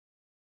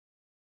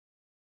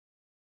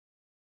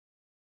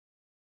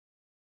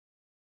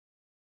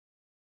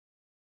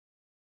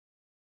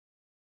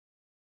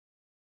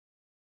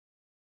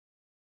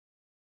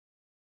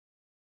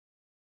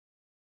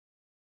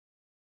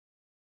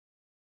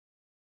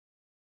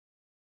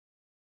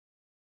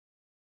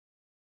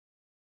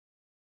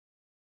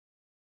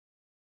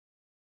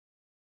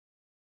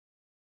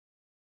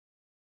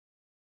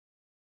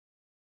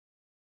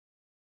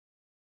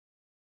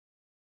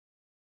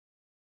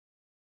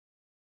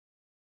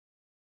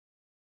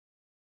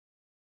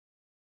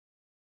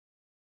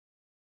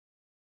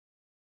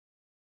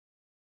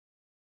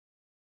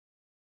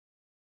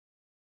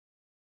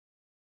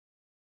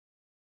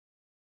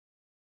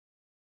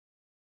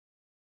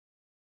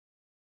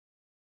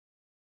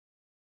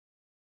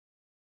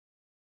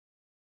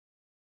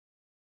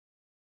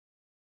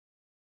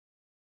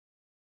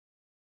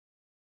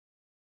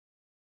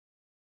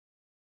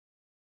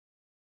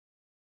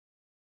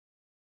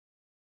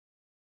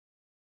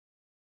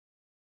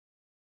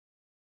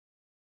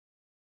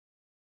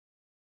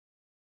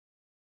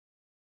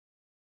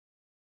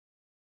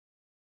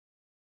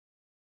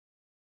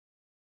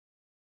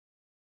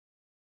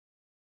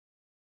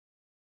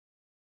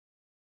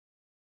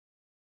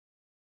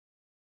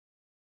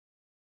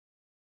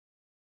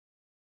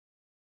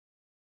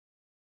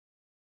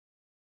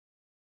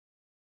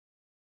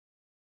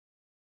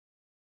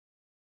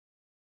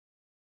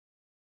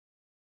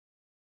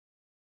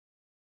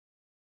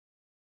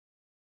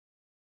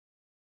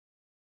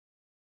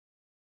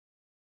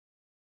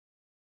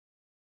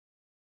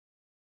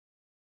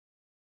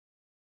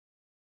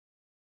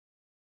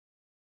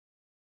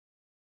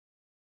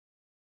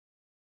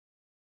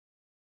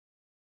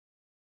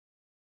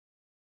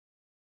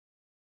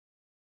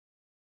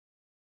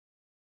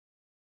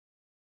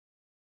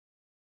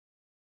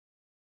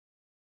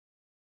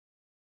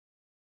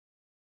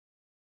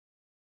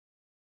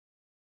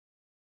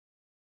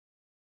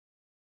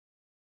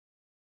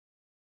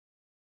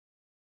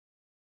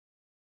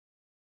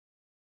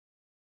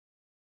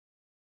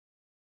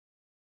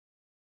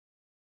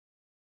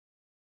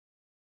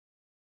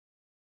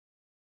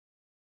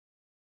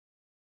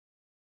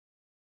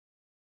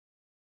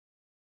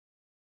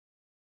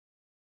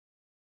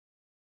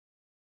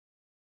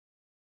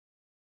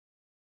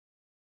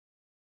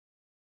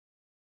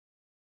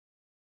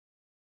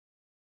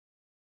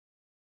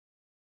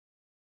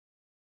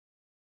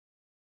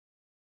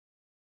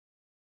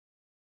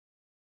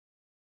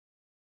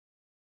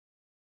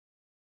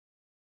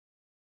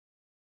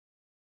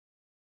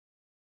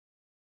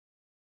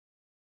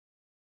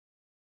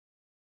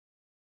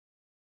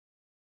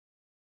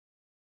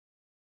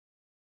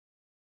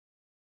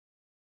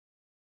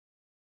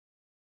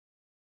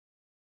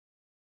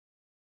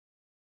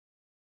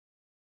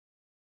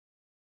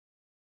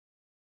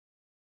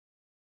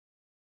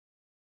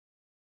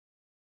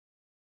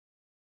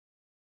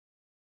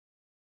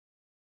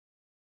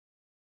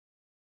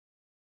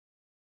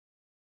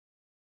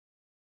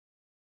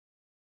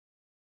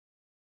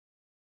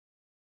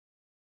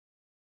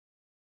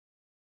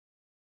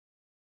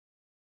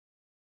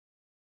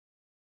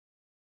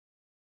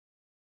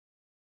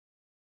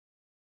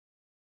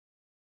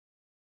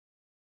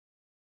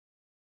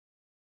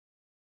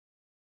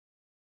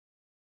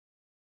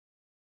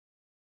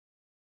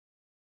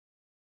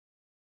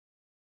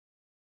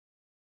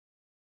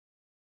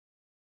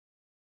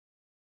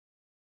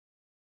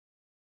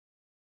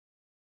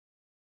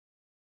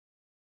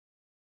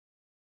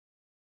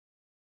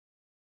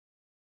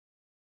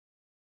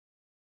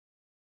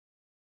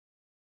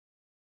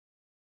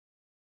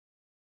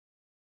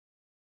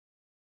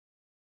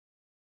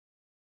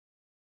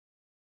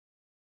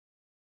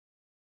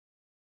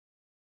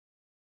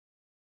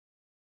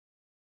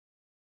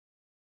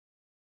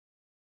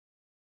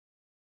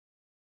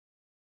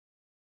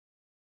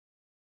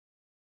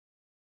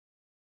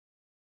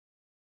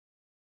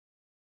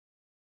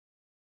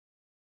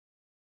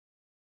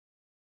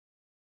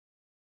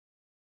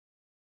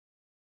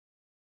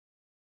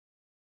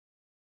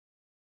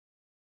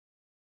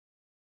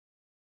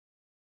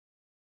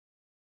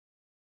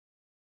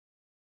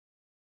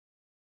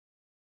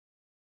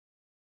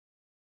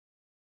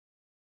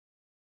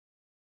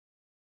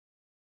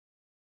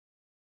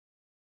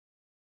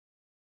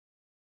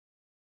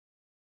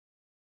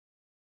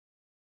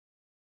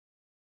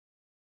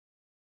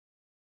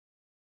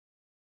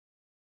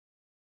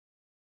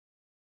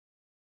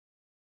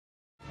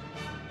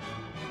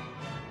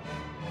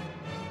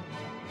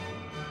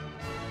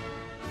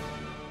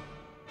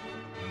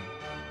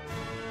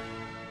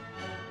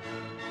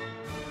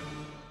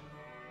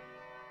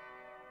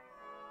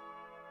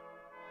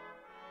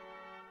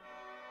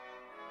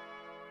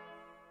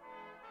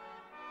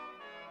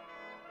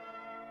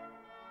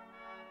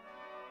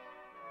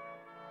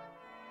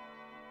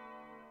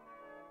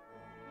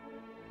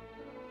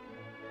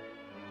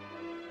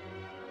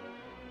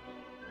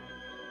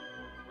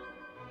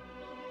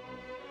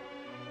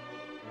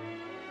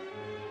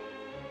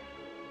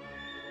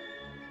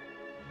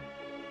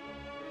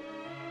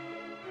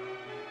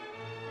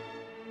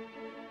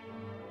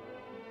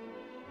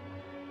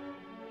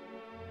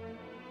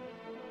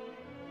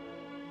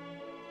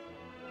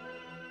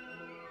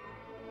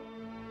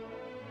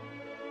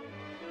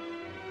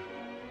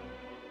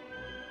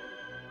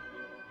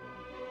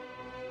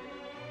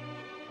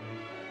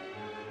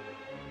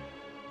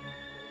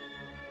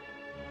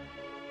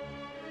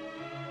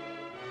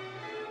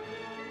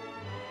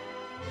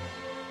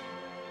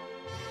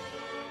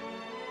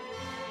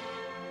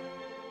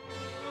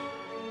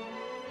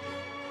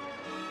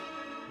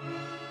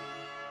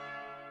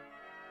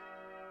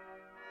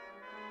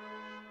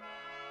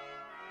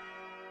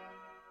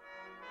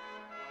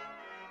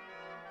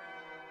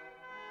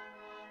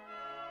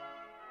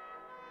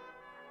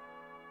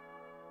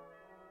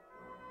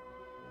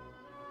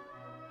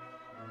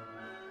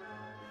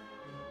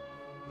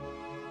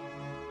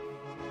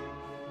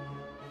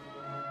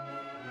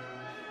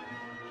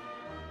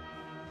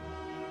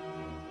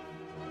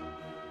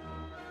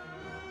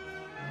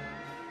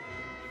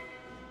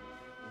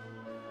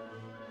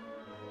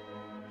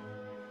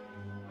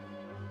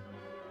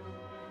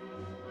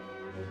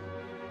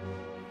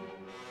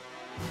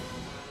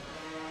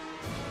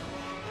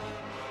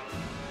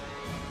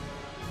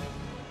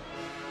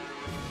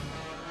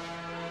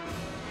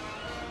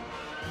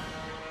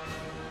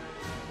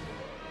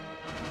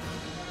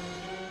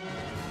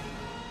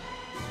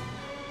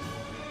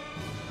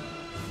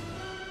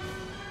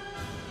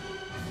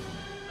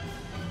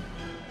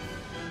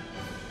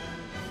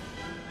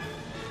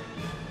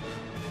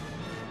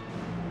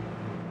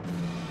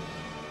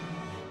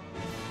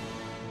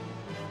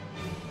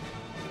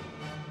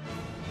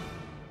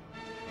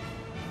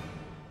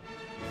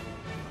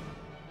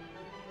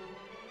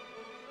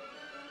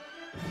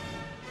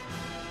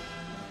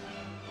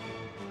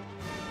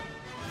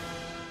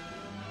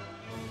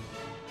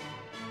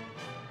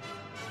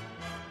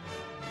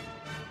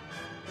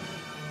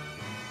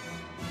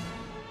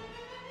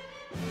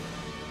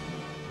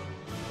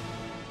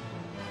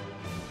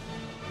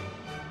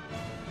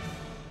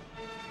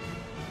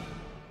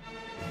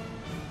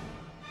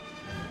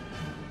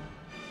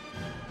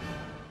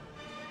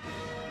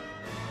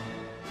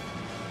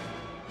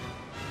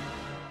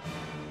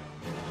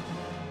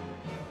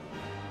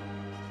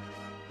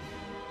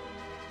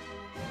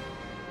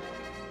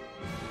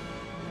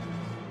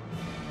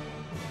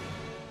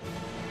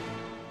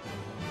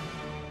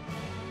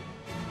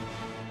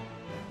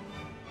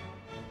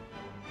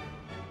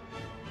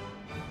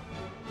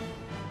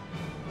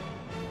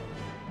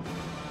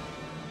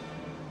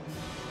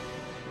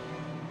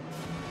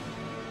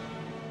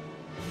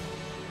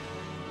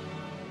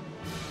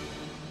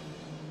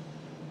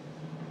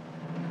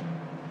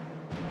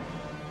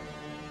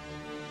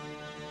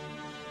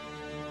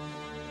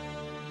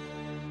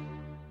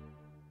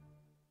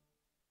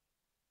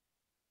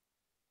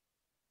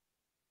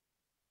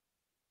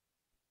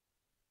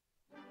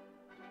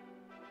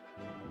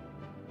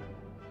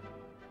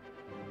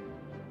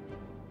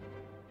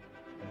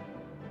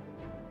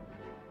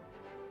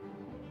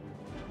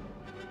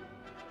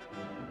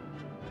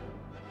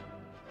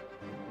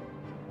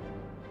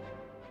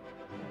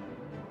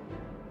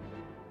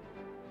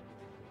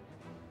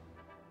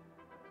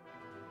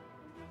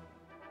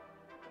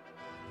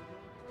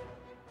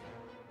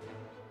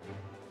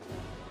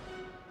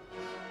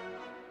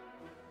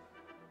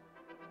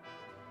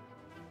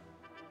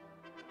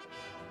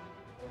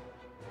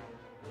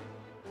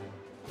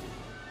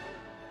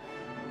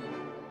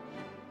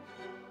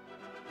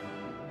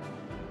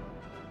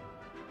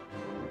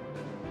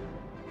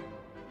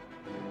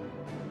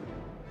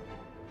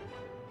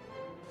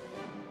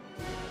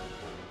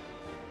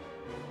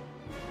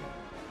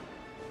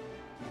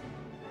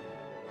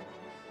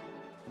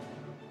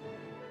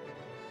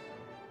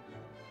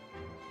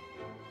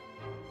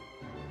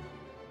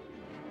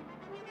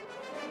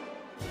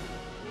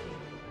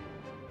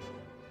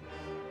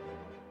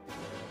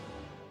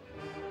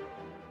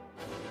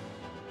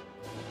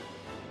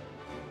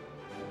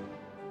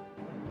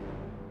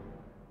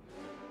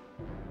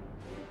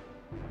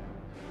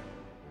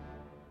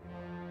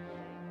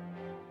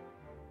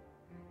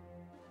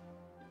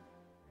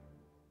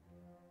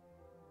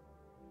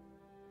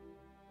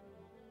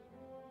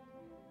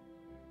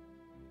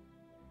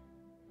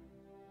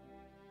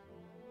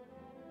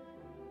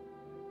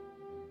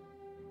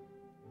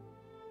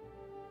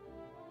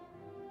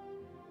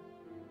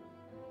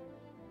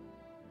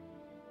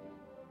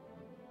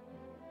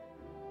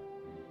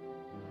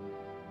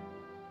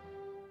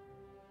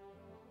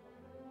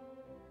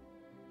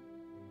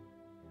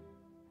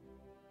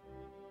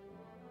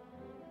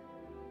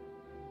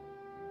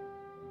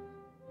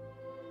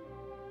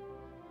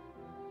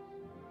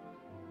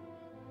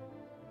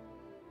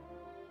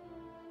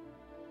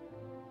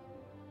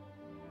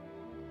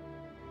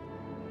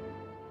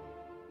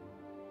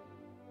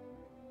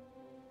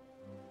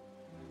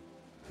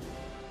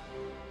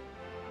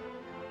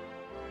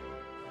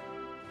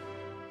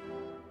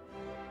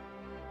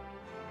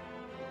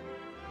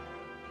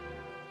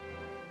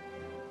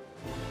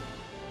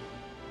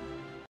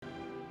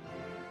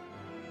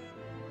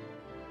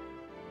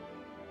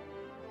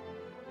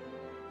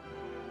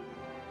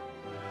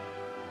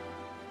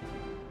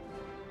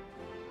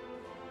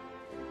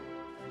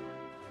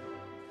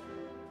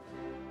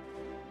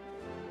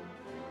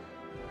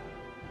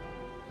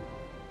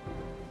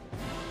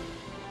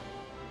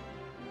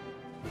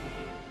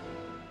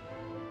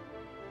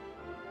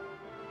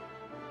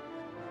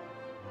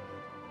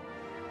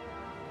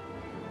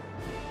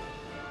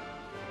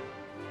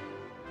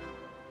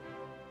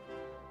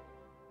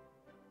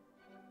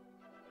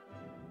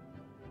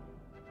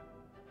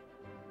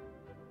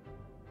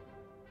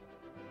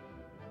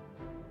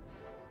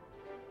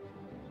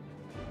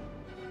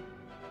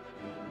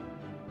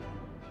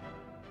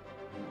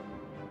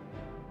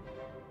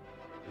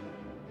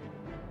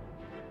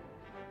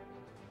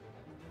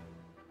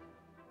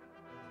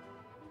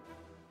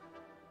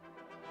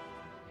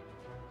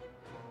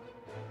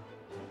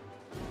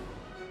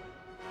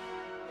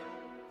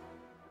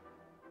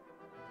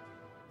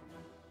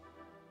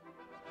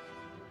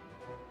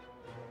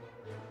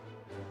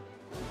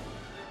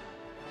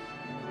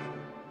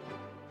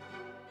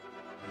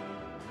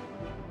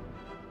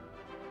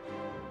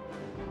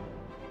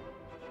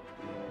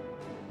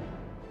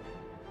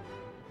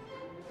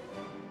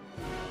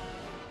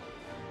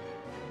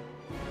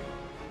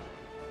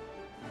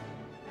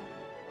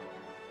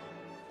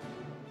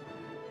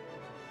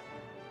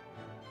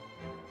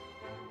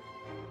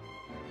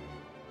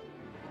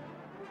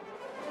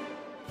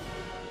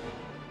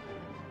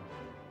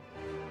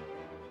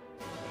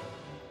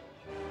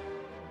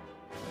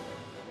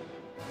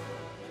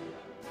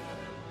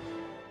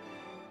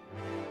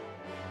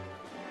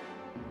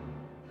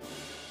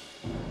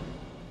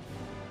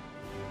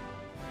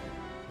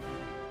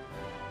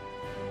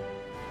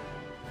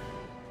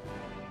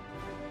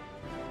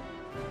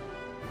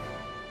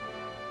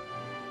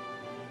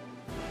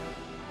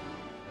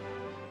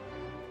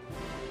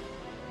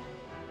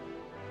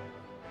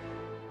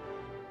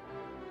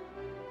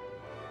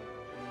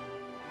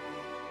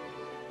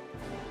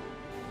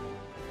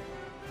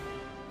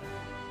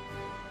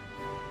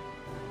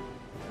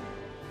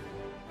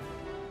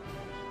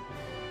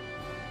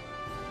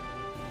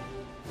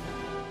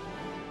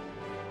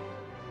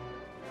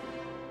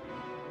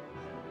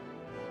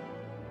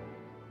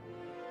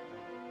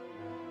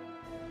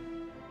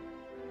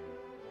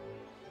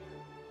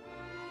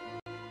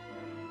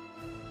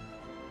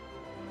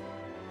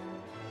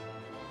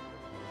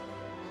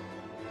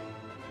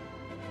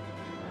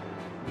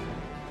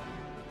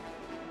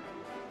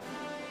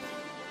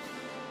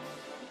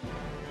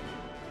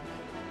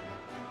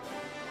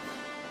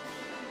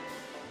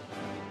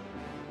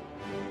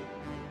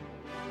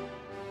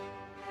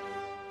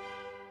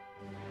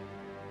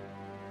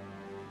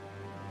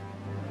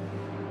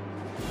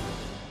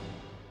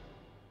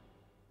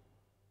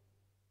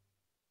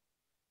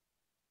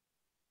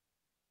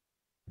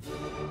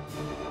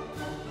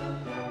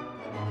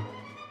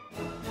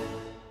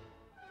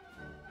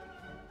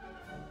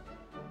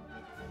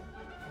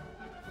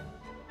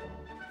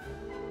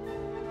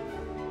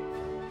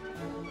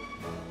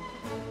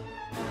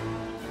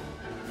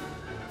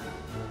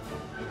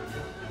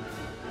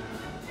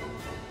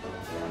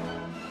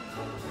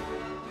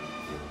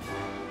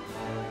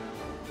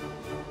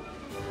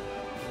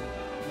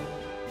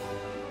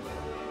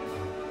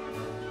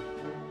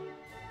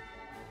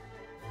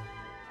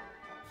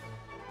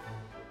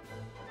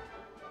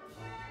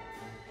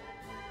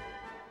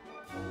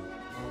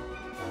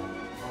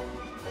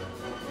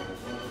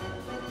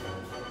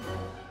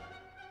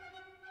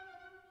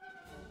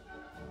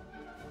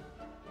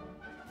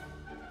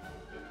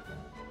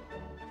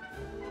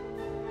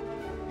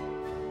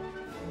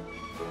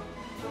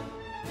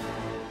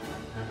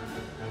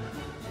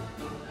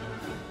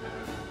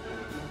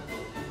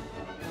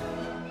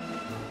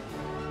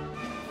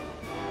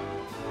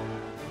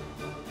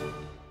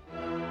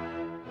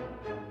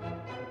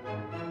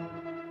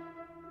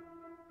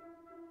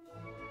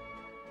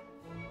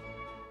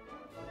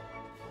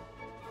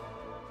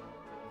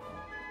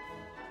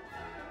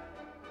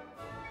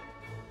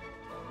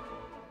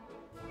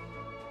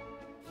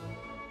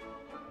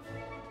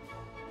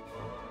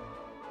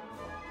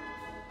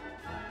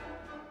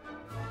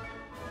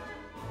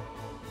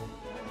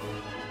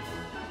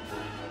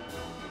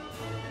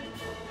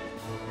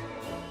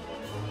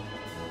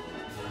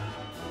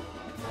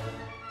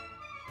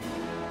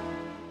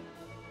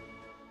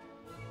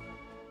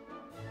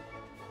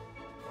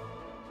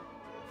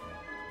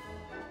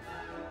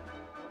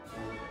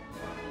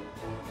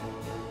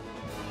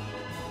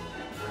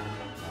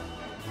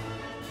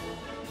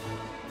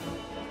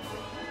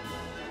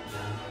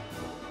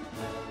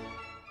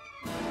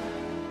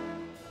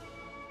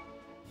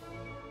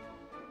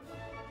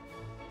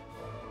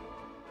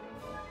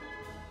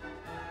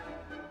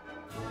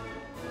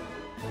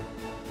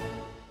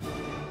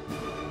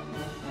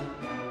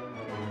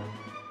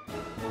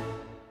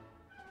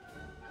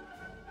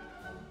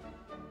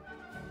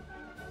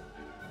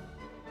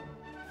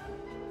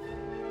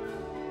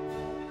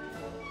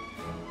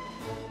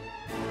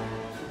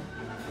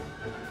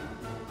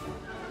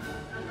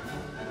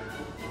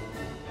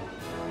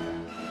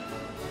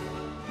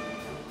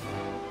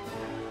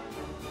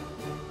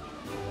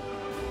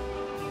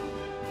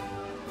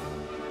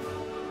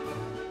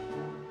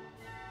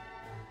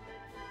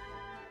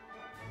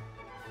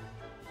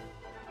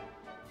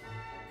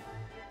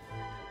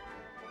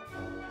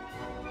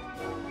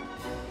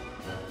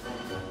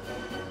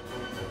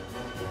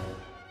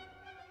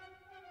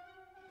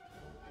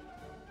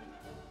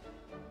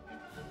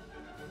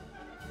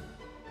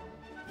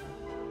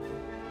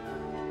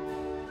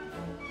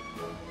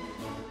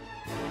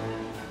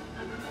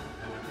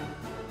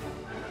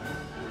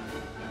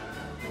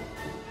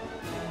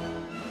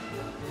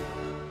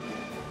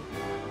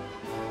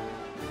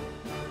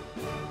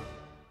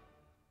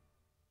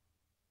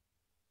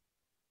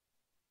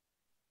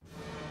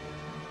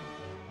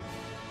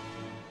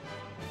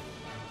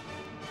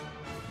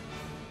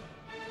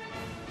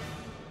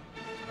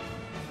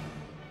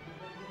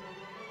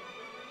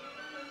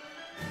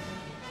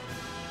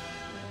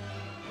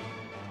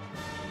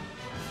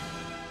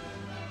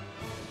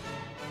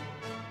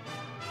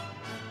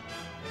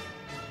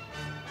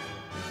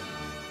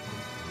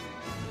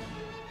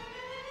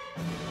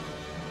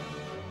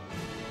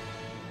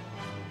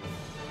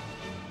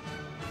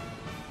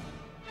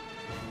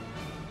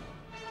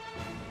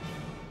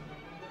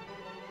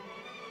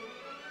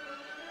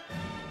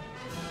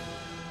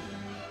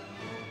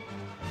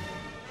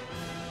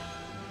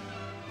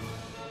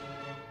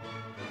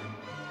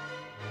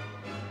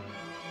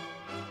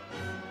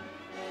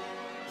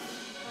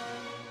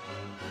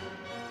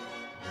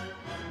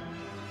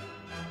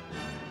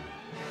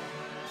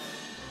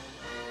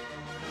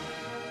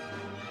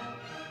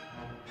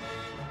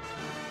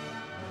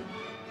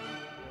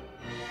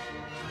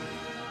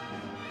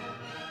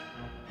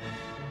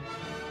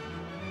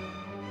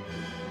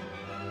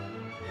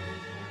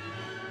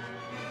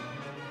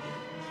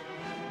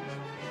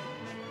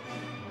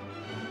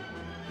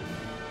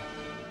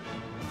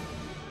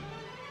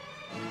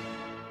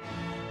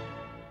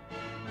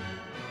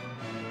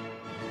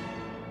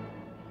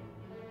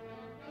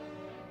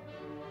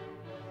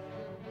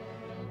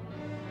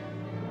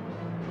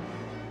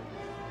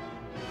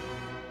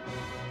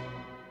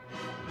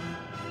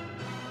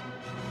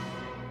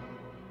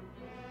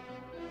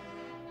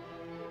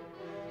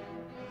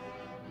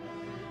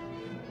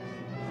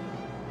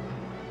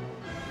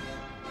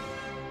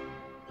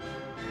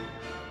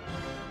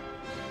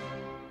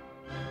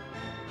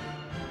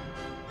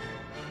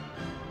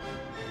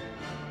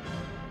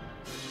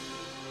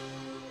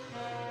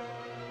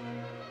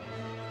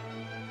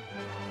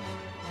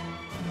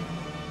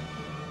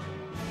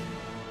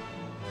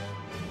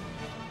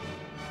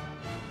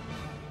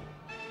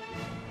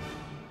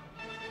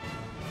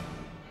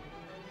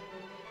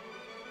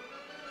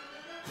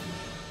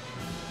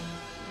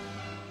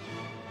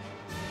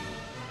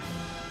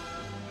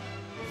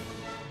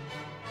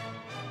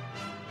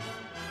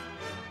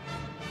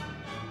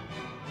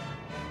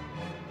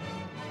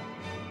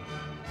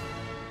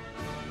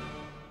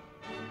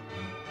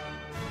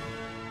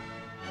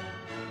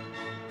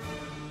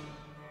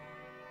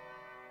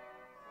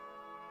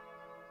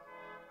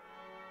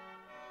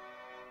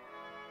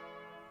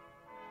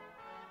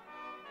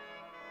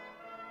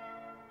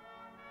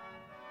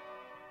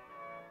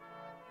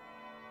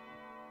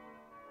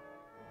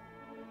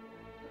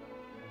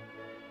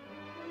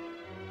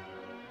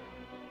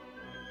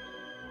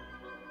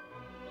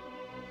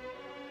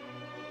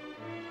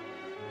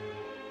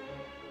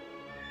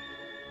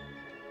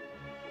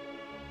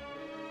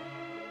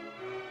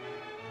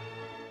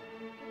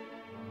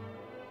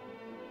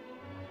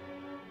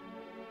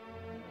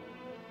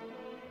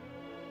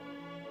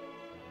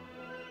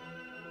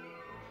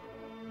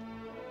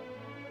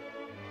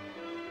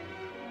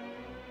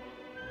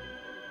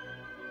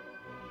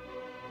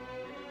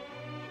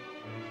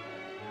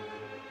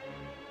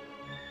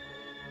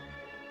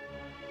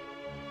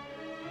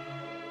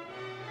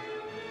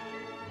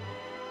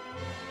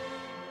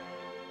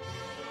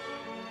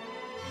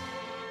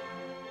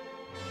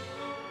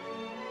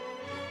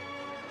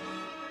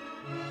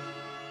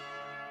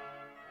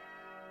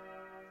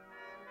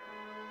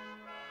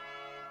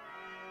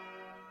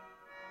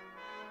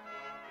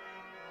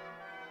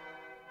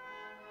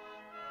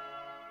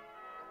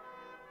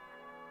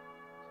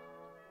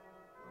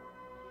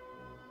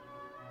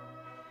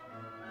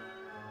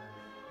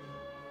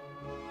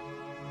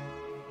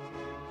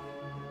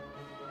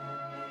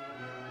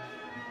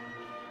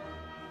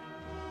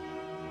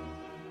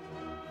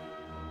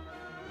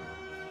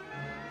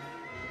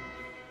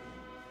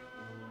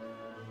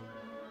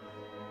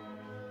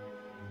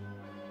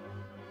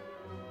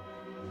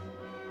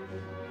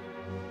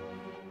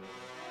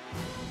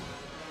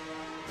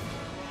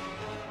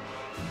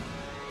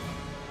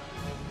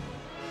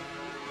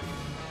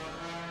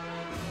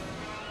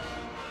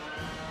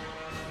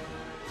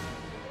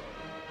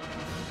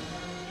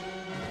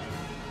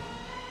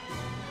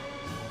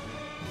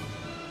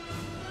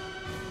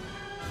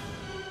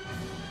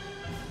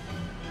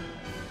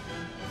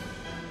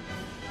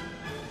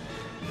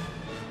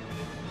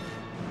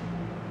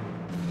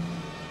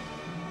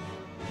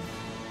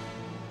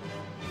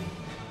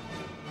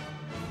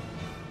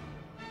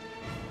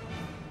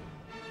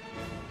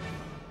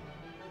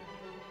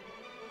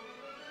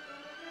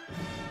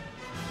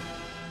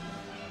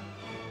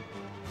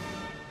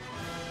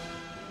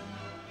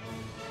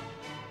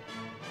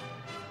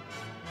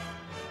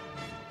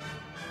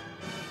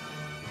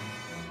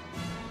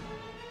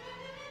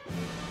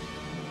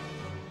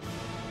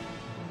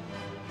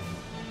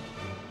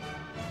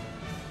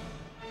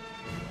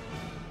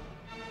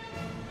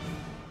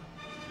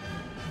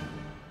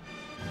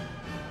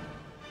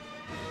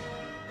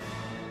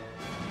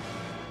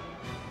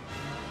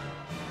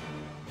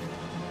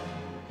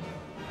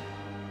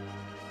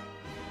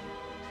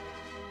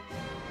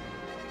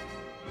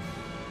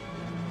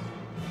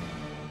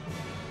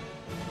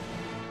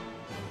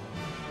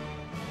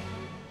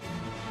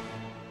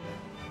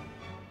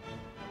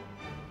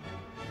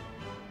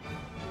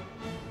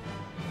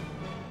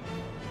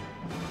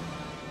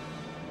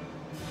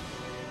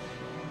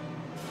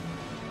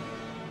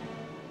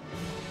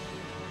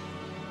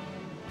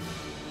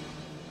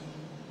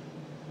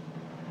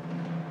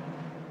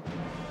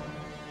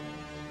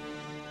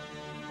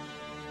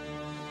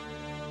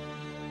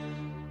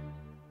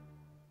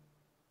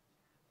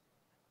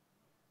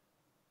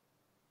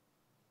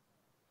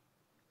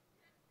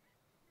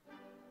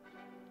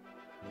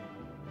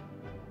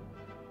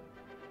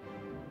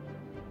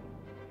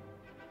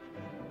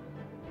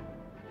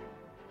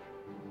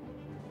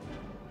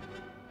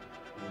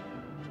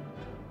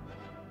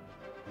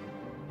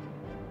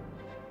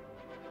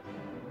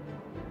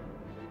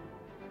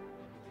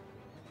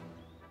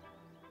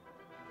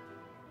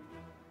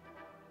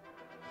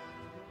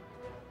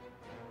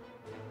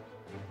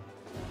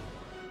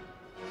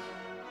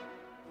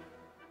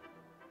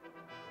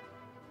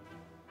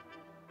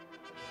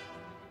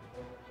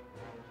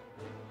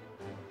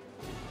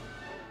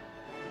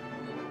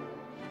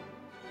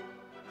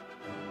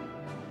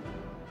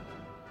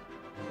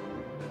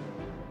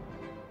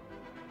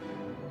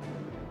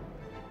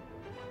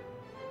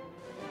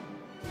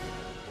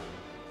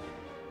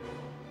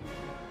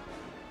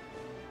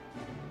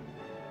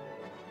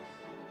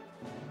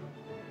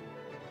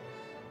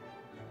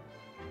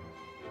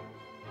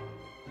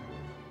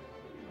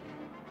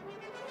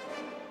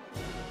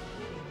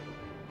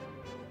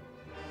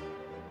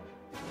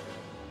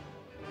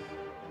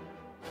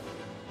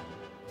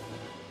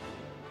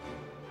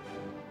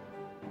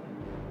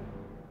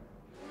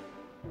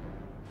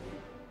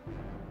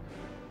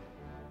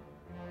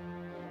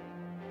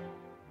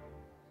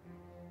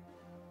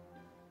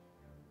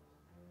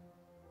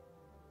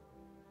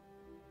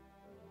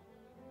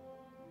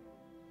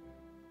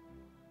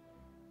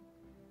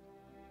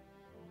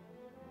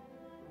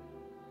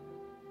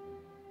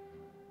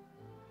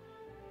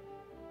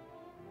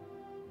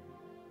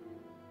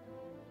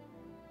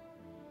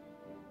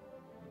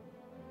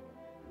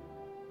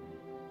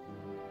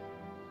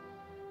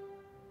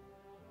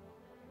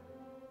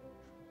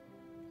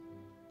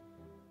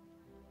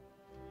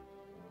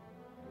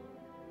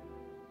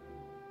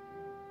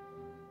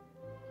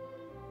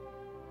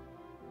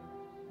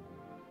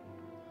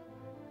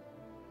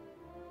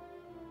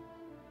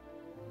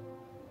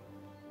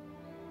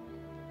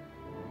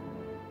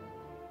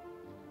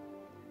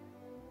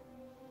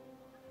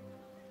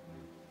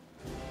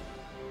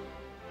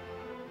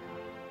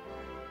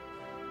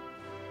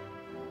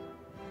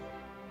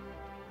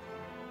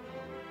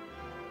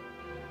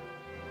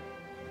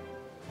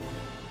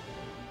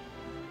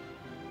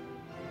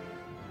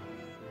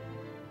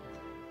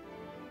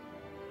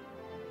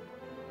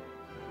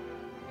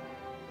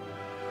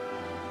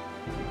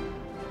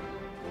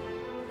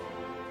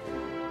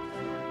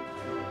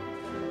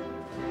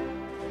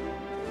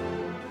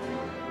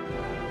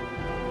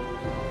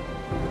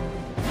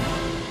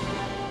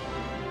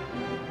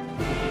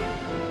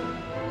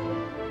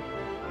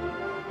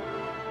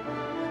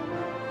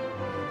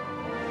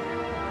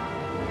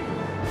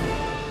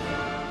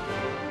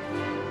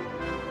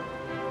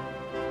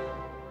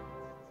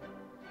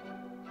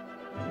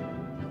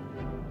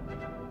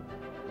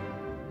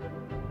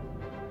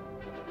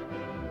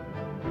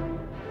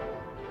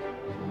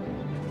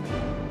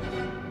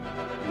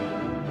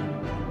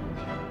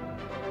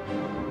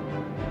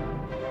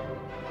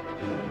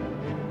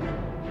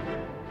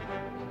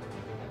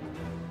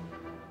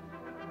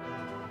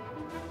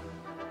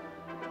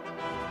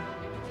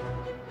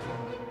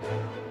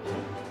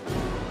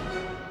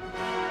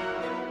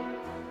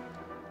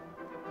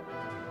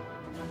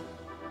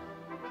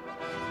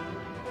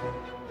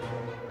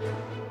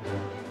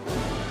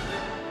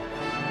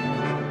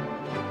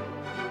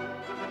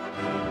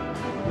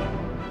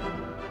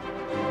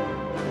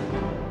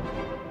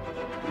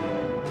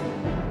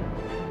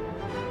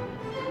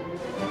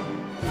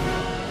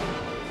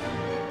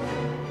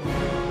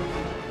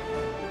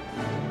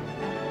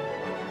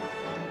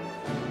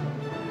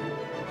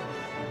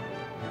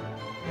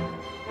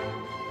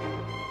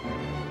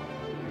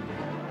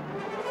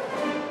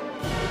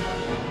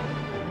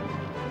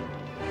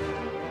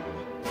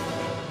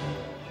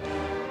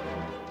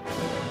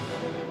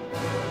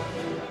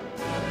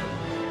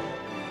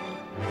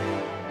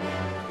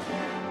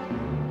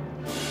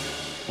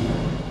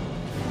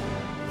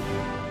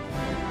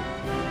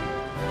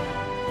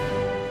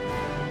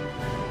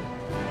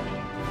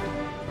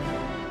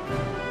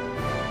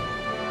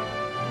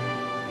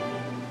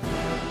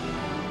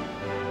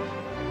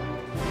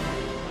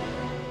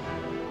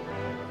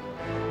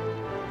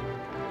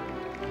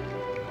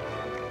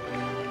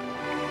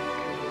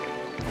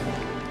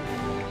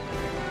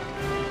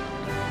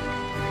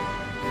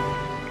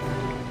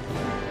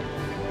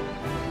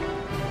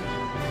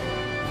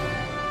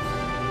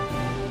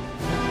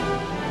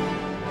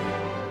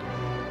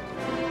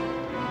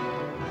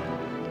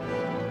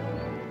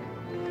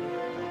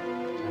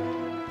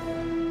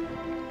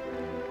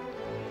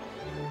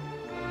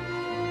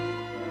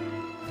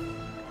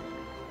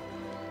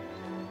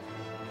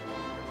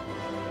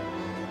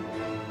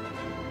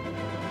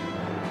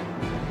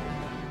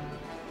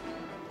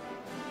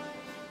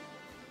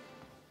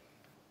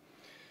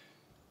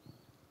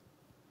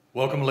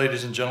Welcome,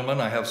 ladies and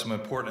gentlemen. I have some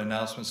important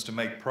announcements to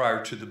make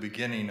prior to the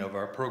beginning of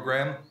our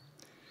program.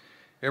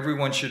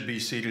 Everyone should be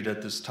seated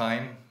at this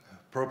time.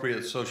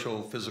 Appropriate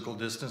social physical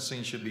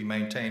distancing should be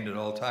maintained at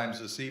all times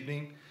this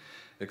evening,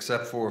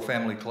 except for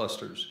family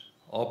clusters.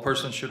 All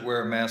persons should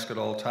wear a mask at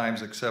all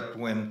times except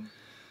when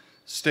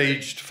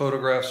staged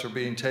photographs are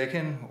being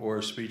taken or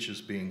a speech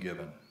is being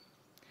given.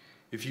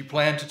 If you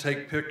plan to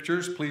take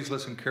pictures, please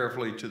listen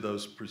carefully to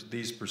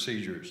these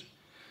procedures.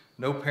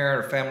 No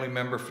parent or family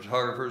member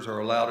photographers are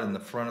allowed in the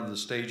front of the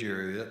stage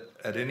area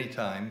at any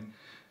time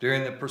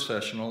during the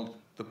processional,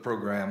 the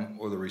program,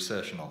 or the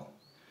recessional.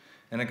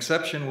 An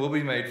exception will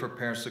be made for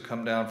parents to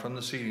come down from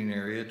the seating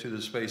area to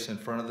the space in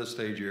front of the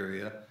stage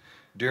area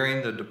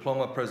during the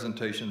diploma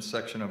presentation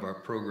section of our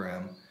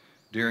program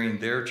during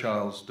their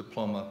child's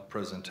diploma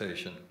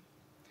presentation.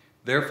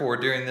 Therefore,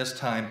 during this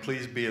time,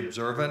 please be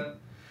observant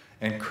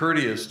and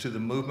courteous to the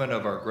movement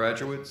of our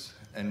graduates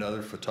and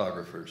other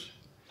photographers.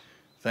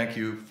 Thank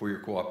you for your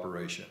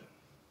cooperation.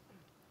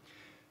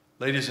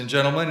 Ladies and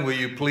gentlemen, will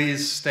you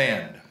please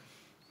stand?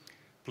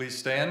 Please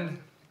stand,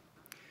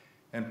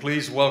 and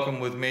please welcome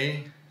with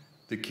me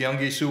the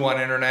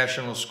Gyeonggi-Suwon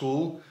International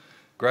School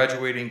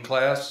graduating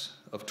class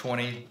of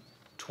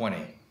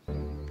 2020.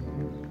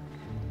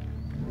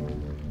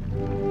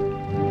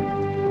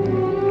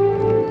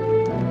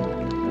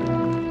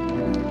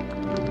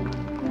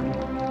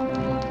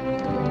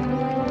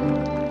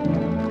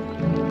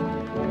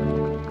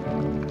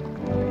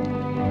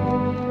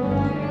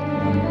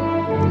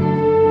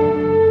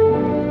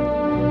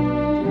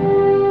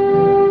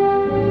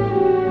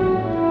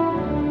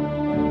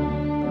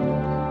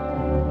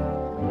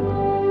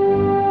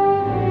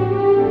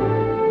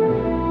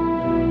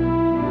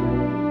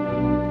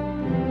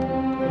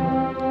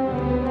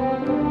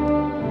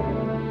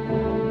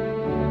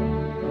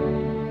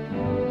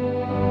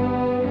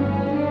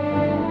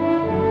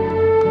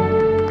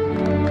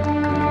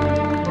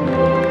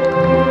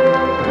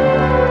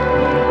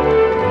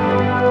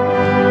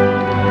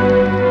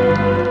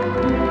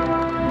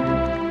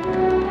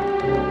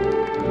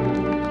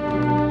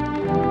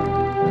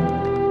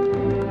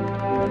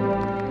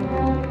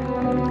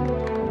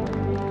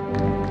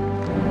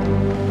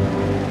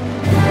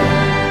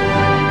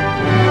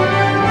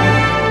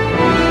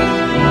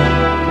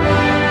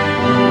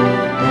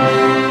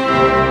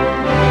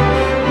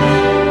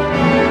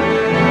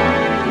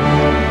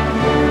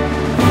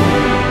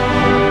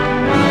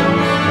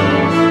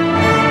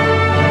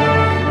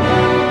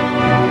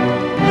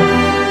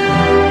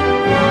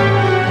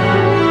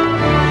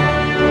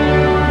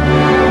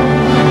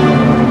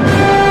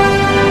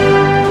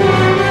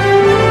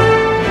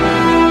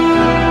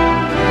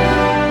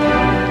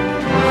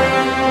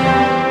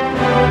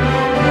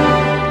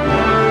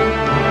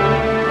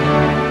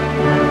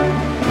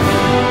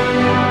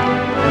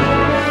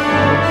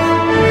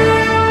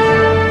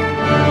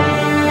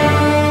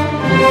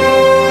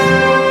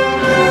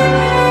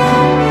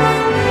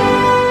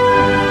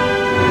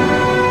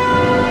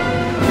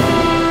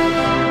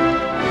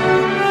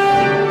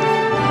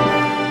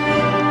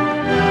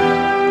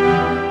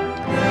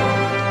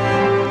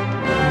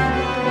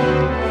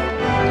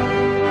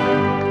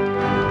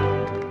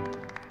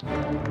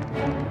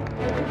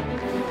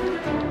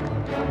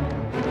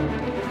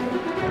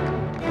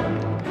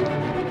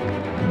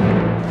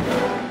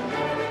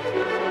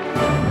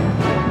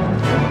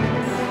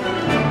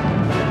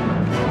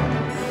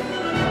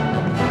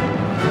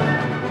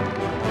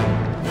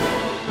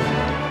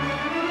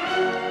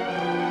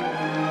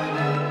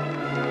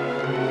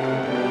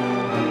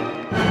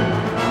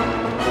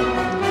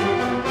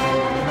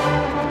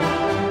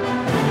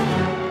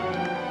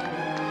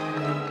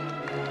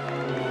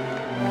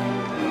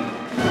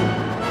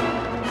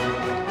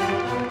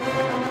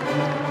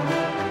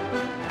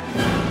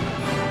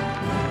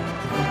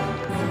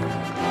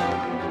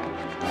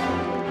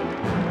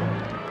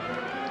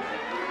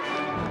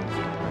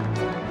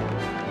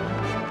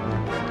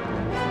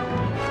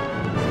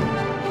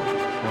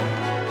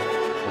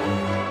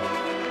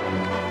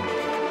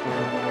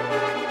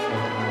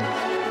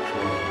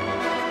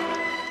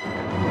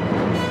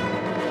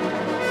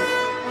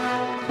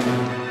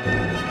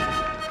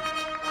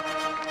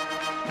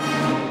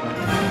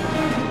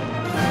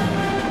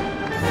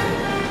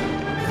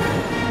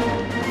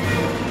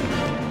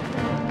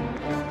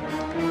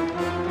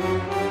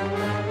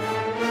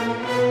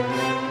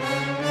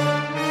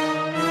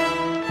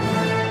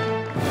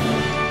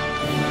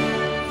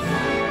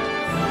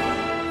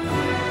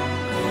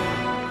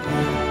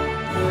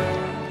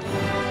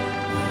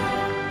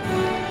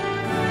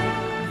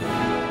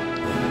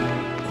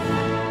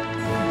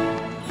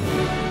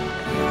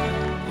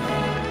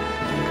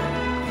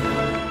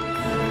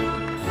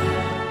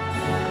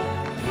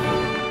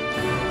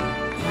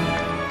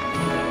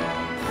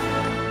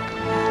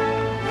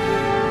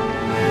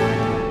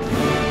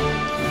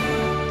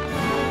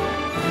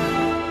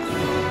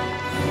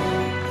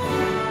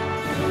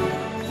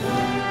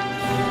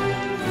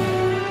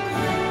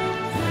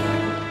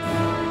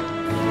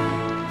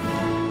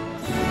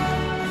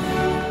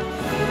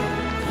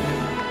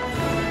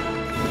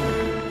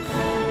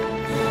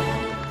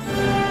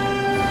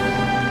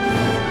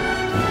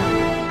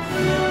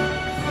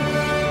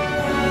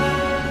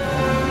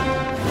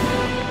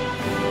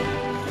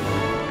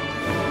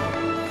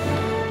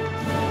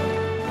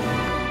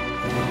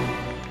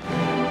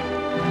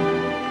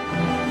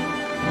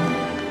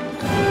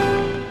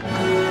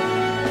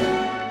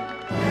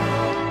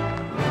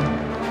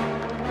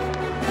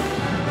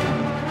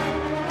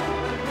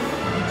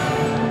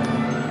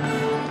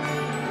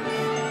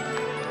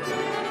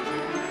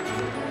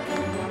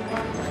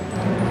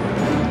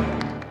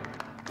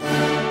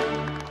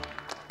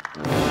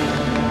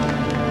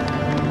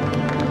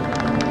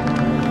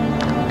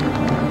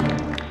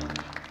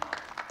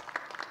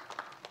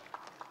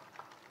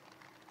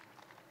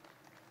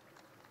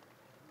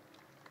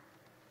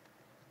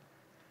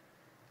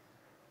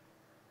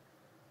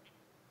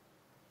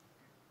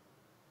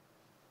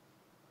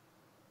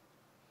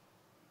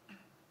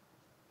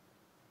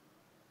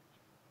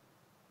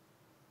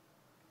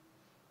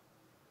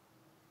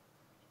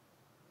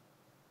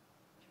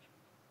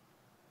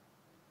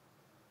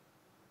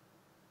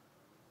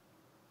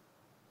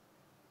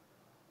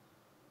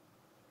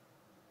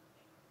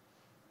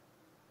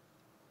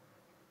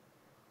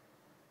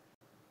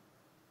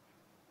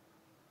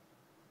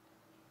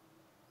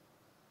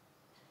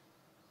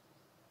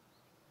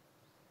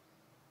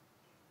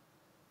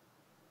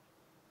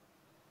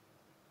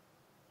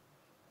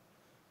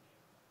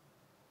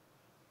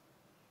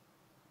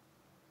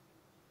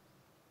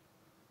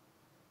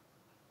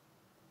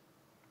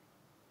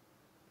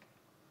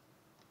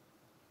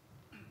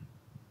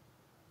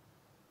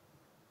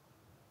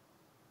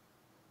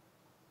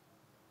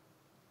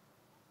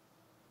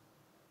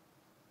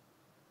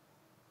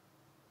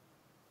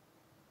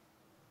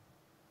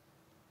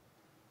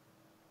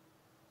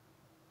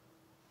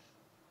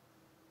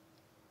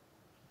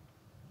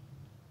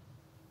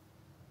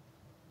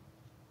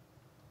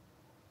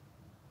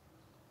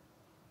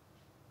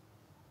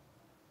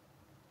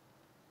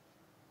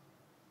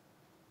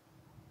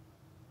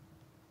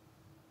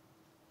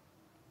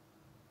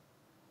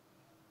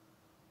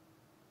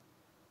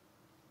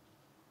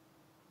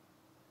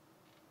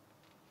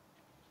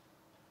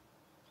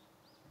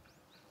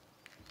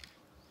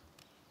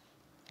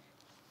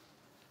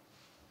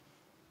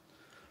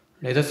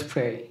 Let us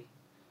pray.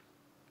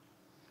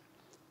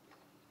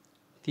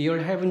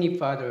 Dear Heavenly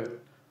Father,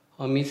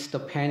 amidst the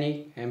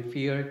panic and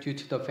fear due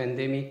to the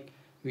pandemic,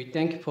 we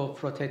thank you for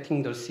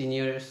protecting the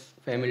seniors,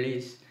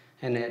 families,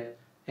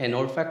 and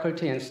all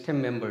faculty and staff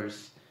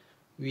members.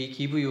 We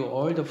give you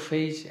all the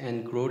praise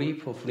and glory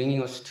for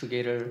bringing us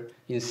together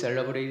in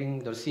celebrating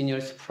the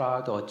seniors'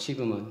 proud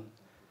achievement.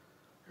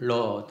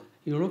 Lord,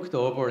 you looked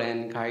over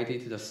and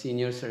guided the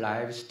seniors'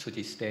 lives to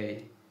this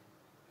day.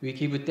 We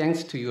give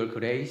thanks to your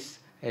grace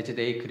as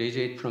they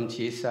graduate from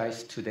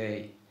GSIS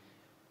today.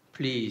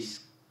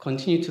 Please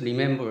continue to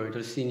remember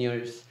the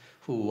seniors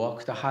who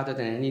worked harder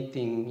than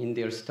anything in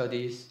their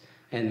studies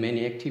and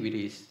many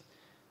activities.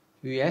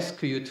 We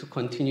ask you to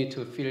continue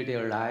to fill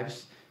their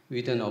lives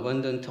with an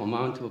abundant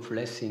amount of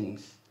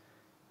blessings.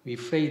 We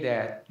pray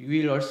that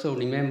you will also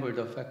remember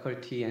the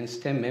faculty and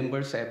staff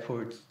members'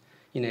 efforts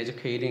in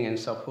educating and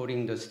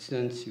supporting the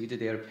students with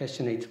their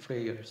passionate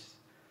prayers.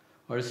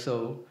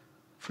 Also,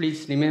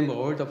 please remember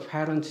all the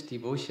parents'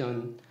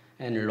 devotion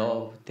and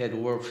love that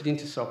were put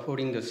into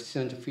supporting the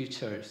students'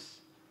 futures.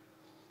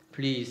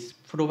 Please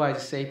provide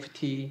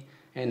safety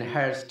and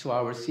health to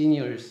our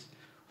seniors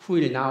who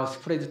will now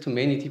spread to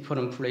many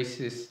different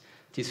places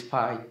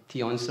despite the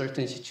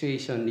uncertain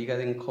situation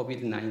regarding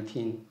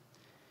COVID-19.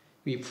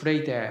 We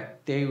pray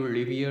that they will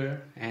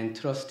revere and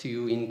trust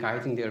you in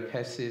guiding their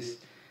paths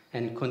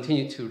and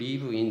continue to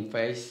live in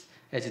faith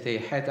as they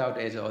head out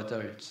as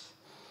adults.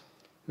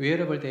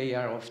 Wherever they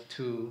are off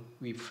to,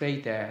 we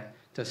pray that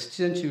the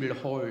students will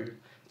hold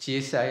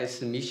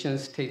GSIS mission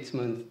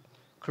statement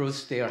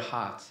close to their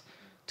hearts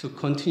to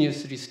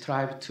continuously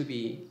strive to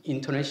be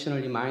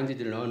internationally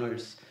minded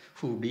learners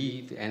who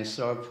lead and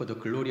serve for the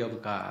glory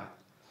of God.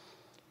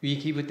 We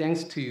give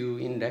thanks to you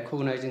in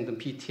recognizing the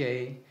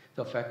PTA,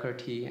 the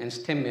faculty, and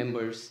staff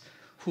members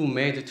who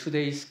made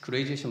today's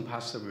graduation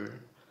possible.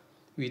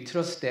 We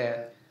trust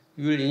that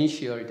you will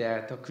ensure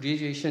that the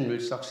graduation will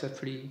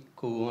successfully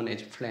go on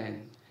as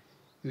planned.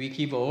 We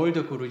give all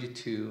the glory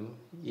to you.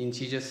 In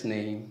Jesus'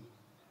 name,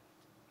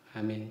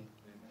 amen.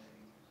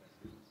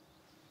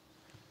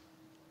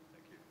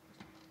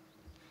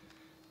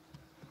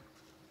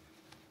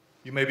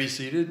 You may be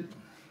seated.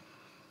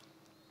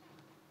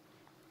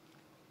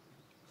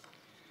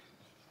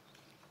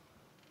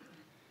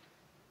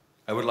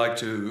 I would like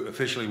to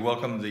officially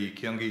welcome the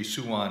Gyeonggi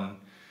Suwon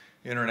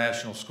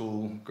International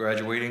School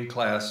graduating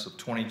class of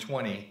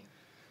 2020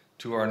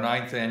 to our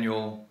 9th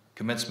annual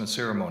commencement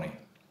ceremony.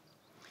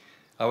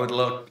 I would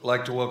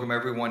like to welcome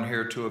everyone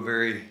here to a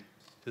very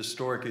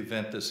historic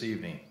event this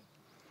evening.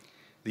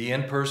 The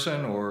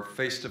in-person or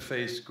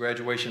face-to-face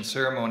graduation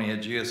ceremony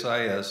at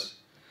GSIS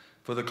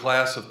for the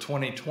class of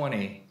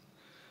 2020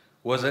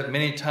 was at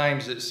many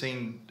times it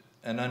seemed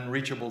an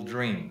unreachable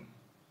dream.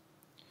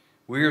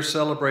 We are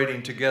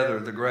celebrating together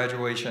the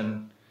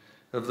graduation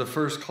of the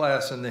first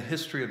class in the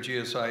history of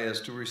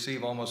GSIS to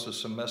receive almost a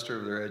semester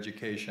of their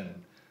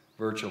education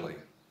virtually.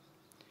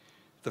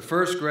 The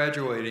first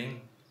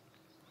graduation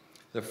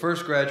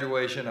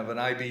of an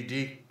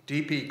IB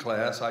DP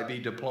class, IB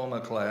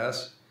diploma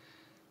class,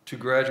 to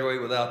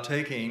graduate without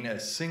taking a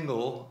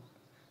single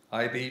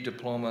IB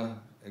diploma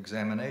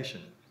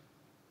examination.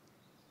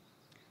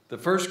 The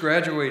first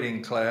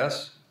graduating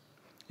class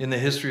in the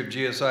history of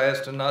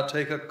GSIS to not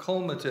take a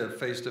cumulative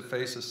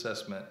face-to-face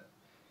assessment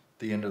at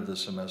the end of the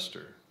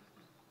semester.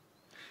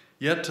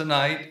 Yet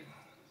tonight,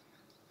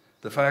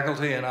 the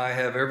faculty and I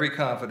have every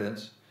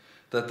confidence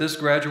that this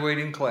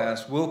graduating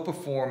class will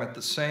perform at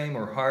the same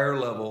or higher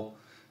level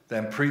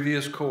than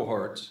previous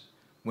cohorts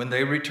when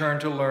they return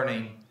to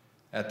learning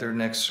at their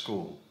next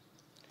school.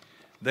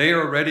 They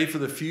are ready for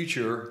the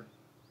future,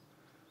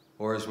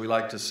 or as we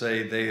like to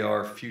say, they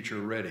are future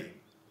ready.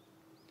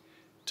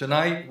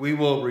 Tonight we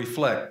will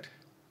reflect,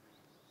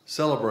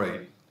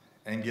 celebrate,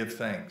 and give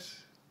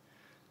thanks.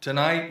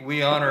 Tonight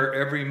we honor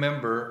every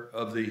member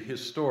of the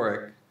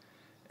historic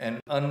and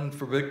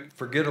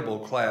unforgettable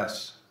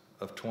class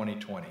of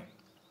 2020.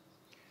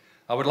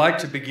 I would like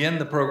to begin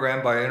the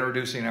program by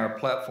introducing our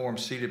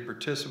platform-seated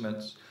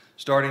participants,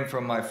 starting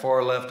from my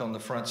far left on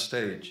the front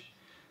stage.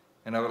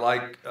 And I would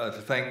like to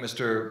thank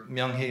Mr.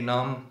 Myung-hee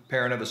Nam,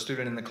 parent of a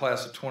student in the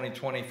class of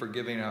 2020, for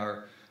giving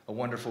a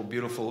wonderful,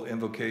 beautiful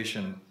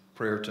invocation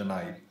prayer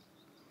tonight.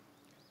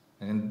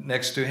 And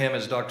next to him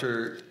is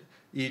Dr.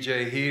 E.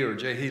 Jae-hee, or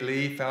Jae-hee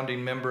Lee,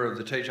 founding member of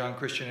the Taejeon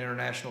Christian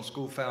International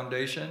School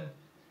Foundation.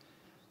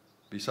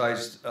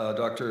 Besides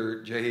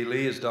Dr. Jae-hee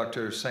Lee is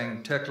Dr.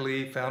 Sang-Tek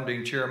Lee,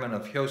 founding chairman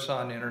of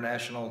Hyosan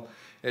International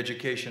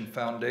Education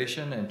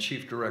Foundation and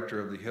chief director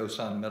of the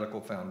Hyosan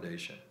Medical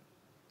Foundation.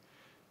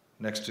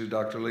 Next to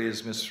Dr. Lee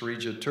is Ms.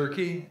 Srija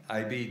Turkey,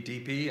 IB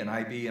DP and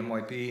IB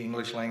MYP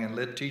English Lang and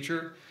Lit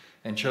teacher,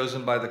 and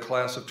chosen by the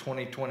class of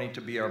 2020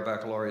 to be our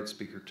baccalaureate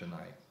speaker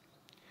tonight.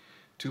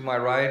 To my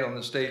right on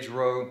the stage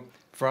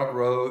front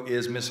row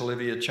is Ms.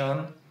 Olivia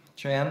Chan,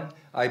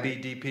 IB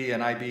DP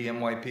and IB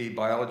MYP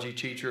biology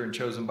teacher, and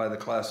chosen by the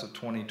class of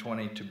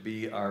 2020 to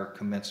be our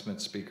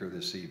commencement speaker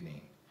this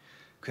evening.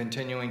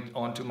 Continuing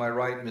on to my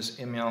right, Ms.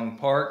 Im Young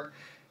Park,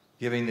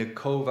 giving the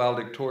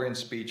co-valedictorian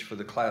speech for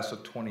the class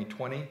of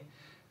 2020.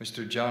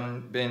 Mr.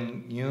 John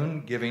Ben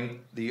Yoon giving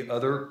the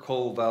other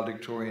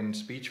co-valedictorian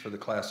speech for the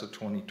class of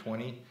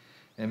 2020.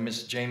 And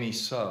Ms. Jamie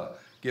Suh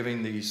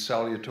giving the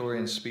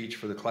salutatorian speech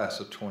for the class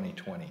of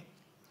 2020.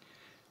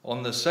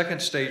 On the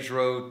second stage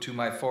row to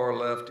my far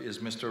left is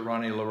Mr.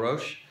 Ronnie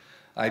LaRoche,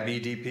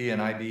 IBDP and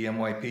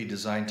IBMYP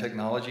Design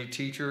Technology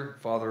teacher,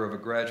 father of a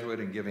graduate,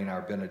 and giving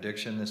our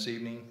benediction this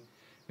evening.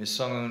 Ms.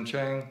 Sung-Eun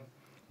Chang,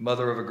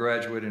 mother of a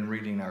graduate and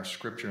reading our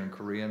scripture in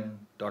Korean.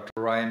 Dr.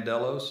 Ryan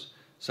Delos,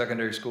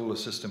 secondary school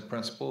assistant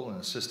principal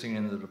and assisting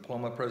in the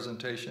diploma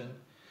presentation.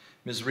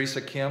 Ms.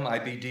 Risa Kim,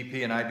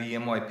 IBDP and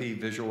IBMYP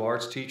visual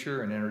arts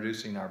teacher and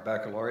introducing our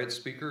baccalaureate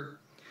speaker.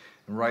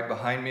 And right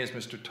behind me is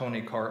Mr.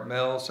 Tony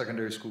Cartmel,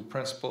 secondary school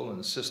principal and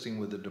assisting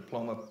with the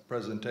diploma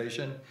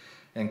presentation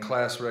and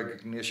class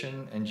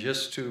recognition. And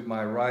just to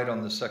my right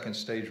on the second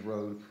stage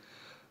row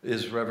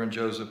is Reverend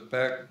Joseph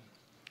Beck,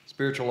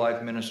 spiritual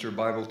life minister,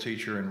 Bible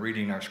teacher, and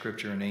reading our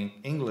scripture in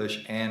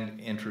English and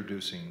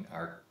introducing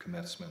our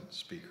commencement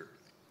speaker.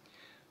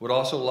 Would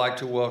also like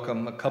to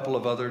welcome a couple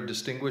of other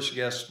distinguished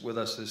guests with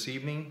us this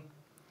evening.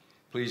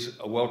 Please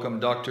welcome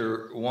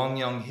Dr. Wang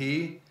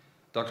Young-hee.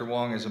 Dr.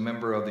 Wang is a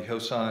member of the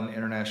Hyosan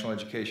International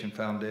Education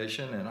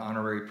Foundation and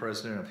honorary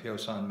president of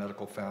Hyosan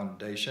Medical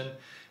Foundation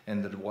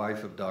and the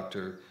wife of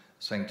Dr.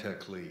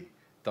 Sang-Tek Lee.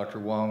 Dr.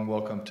 Wang,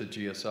 welcome to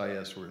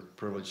GSIS. We're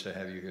privileged to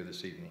have you here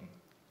this evening.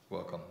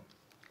 Welcome.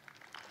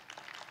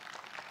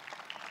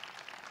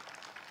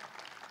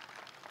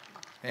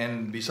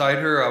 And beside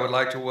her, I would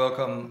like to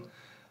welcome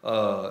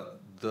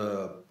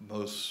the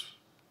most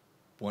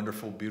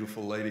wonderful,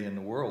 beautiful lady in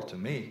the world to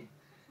me.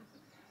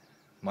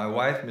 My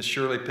wife, Ms.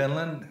 Shirley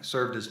Penland,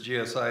 served as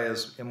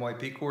GSIS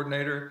MYP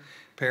coordinator,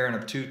 parent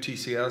of 2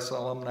 TCS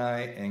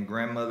alumni, and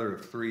grandmother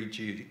of 3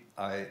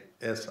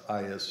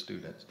 GSIS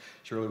students.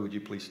 Shirley, would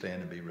you please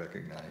stand and be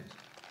recognized?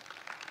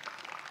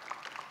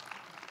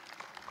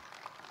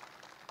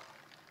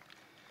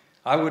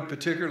 I would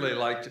particularly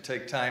like to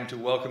take time to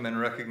welcome and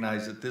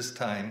recognize at this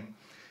time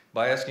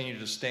by asking you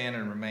to stand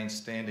and remain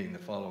standing the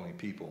following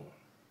people.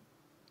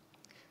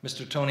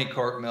 Mr. Tony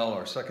Cartmel,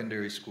 our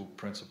secondary school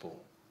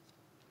principal.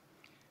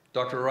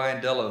 Dr.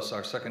 Ryan Delos,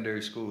 our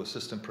secondary school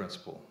assistant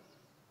principal.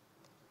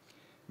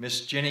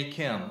 Ms. Jenny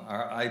Kim,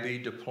 our IB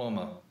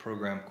diploma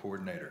program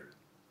coordinator,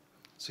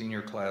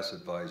 senior class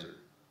advisor.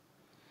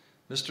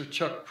 Mr.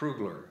 Chuck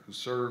Prugler, who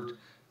served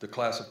the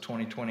class of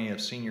 2020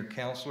 as senior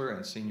counselor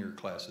and senior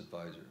class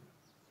advisor.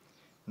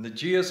 And the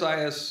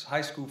GSIS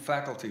high school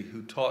faculty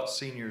who taught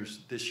seniors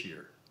this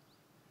year.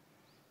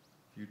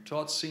 If you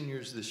taught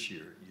seniors this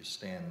year, you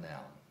stand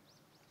now.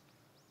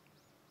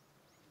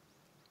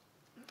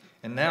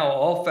 And now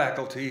all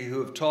faculty who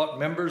have taught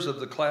members of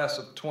the class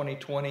of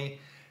 2020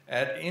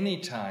 at any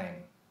time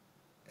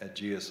at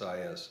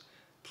GSIS,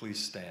 please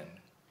stand.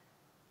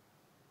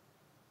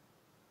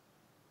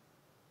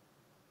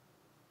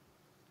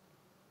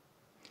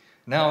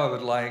 Now I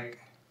would like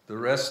the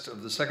rest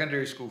of the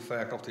secondary school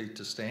faculty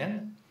to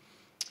stand.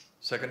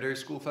 Secondary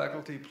school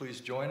faculty, please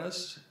join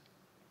us.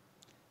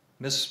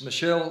 Miss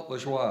Michelle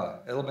Lajoie,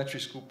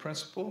 elementary school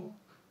principal,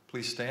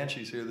 please stand.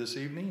 She's here this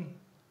evening.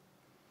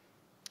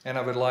 And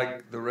I would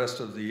like the rest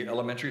of the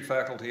elementary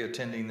faculty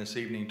attending this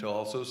evening to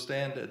also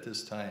stand at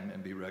this time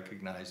and be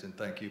recognized, and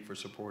thank you for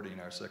supporting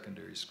our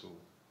secondary school.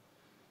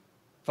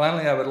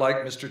 Finally, I would like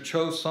Mr.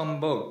 Cho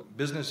Sum-bok,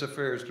 Business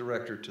Affairs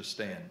Director, to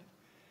stand.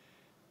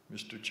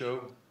 Mr.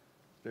 Cho,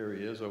 there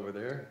he is over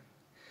there.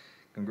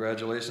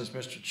 Congratulations,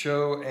 Mr.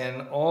 Cho,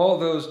 and all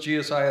those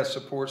GSIS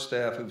support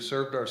staff who've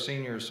served our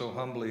seniors so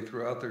humbly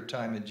throughout their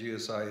time at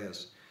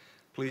GSIS.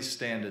 Please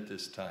stand at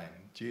this time.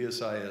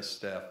 GSIS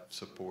staff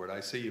support. I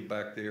see you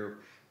back there.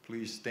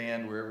 Please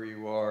stand wherever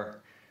you are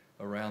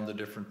around the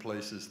different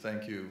places.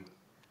 Thank you.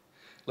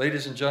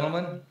 Ladies and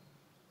gentlemen,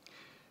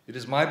 it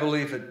is my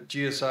belief at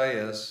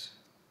GSIS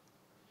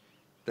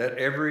that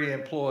every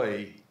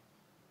employee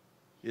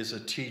is a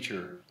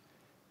teacher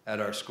at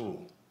our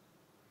school.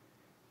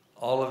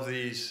 All of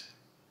these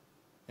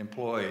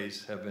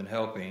employees have been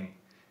helping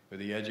with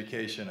the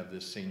education of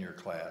this senior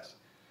class.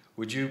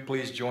 Would you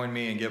please join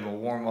me and give a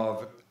warm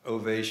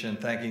ovation,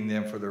 thanking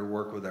them for their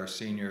work with our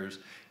seniors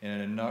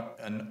in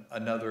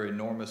another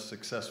enormous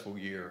successful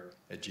year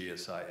at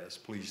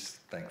GSIS. Please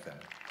thank them.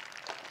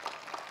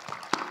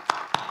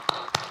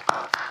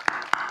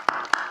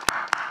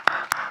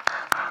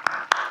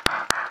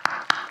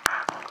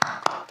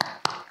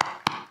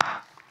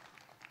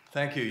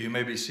 Thank you. You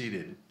may be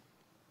seated.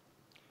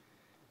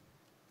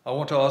 I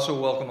want to also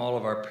welcome all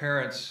of our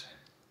parents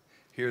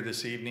here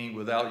this evening.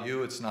 Without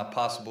you, it's not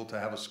possible to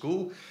have a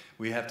school.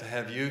 We have to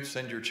have you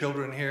send your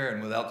children here,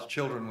 and without the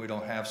children, we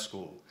don't have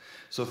school.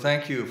 So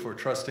thank you for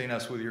trusting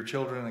us with your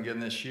children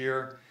again this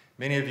year.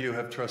 Many of you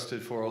have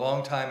trusted for a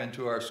long time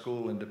into our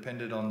school and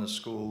depended on the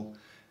school,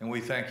 and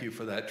we thank you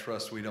for that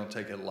trust. We don't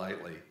take it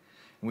lightly.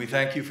 And we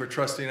thank you for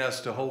trusting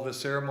us to hold the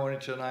ceremony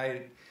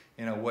tonight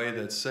in a way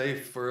that's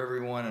safe for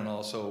everyone and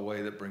also a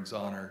way that brings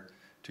honor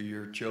to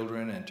your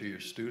children and to your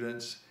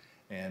students.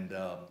 And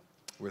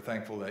we're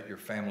thankful that your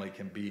family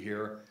can be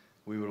here.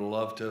 We would have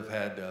loved to have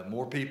had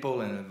more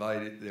people and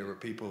invited. There were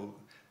people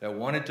that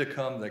wanted to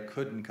come that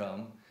couldn't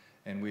come,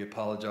 and we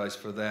apologize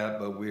for that,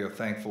 but we are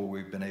thankful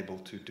we've been able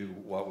to do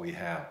what we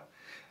have.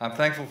 I'm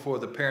thankful for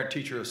the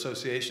Parent-Teacher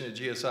Association at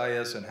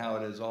GSIS and how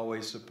it has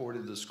always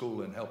supported the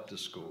school and helped the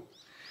school.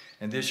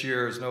 And this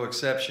year is no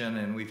exception,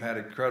 and we've had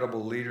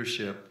incredible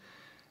leadership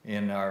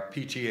in our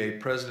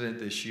PTA president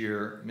this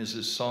year,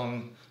 Mrs.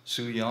 Song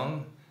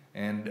Soo-young,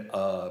 and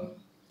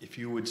if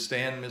you would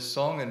stand, Ms.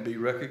 Song, and be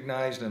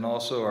recognized, and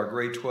also our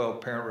grade 12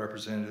 parent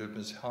representative,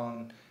 Ms.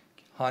 Han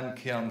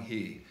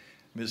Kyung-hee.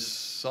 Ms.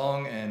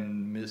 Song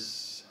and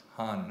Ms.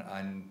 Han,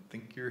 I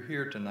think you're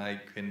here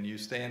tonight. Can you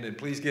stand and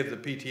please give the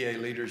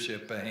PTA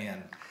leadership a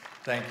hand?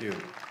 Thank you.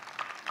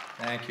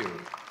 Thank you.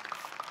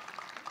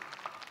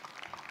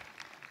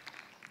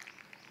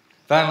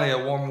 Finally,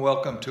 a warm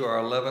welcome to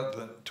our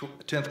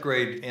 10th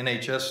grade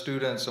NHS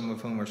students, some of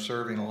whom are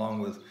serving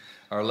along with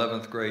our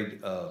 11th grade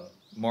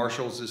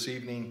marshals this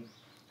evening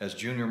as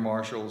junior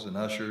marshals and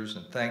ushers.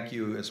 And thank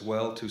you as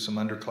well to some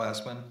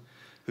underclassmen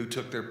who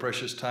took their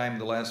precious time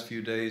the last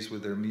few days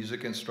with their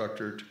music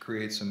instructor to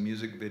create some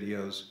music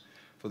videos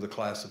for the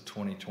class of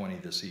 2020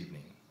 this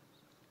evening.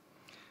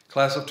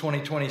 Class of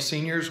 2020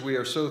 seniors, we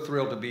are so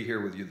thrilled to be here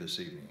with you this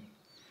evening.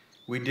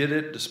 We did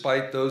it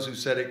despite those who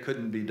said it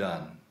couldn't be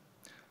done.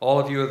 All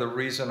of you are the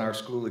reason our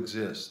school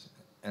exists,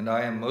 and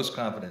I am most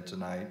confident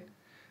tonight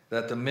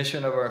that the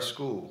mission of our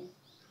school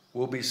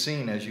will be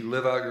seen as you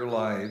live out your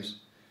lives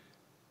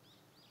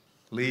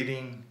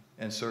leading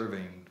and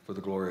serving for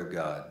the glory of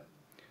God.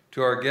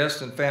 To our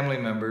guests and family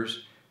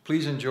members,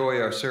 please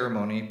enjoy our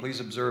ceremony. Please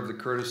observe the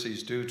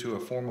courtesies due to a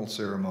formal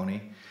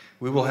ceremony.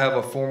 We will have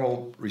a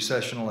formal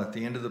recessional at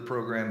the end of the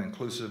program,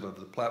 inclusive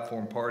of the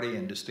platform party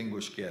and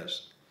distinguished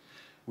guests.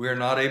 We are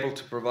not able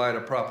to provide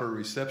a proper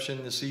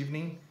reception this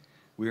evening.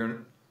 We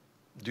are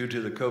due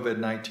to the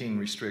COVID-19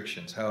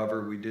 restrictions.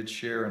 However, we did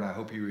share, and I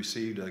hope you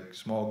received a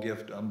small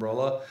gift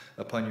umbrella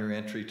upon your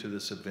entry to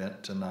this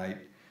event tonight.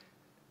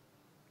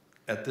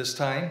 At this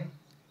time,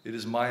 it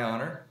is my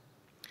honor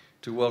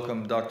to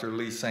welcome Dr.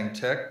 Lee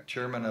Sang-tek,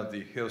 Chairman of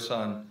the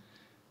Hyosan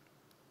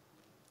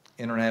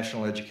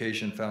International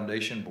Education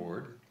Foundation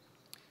Board.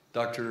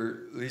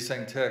 Dr. Lee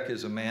Sang-tek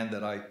is a man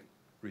that I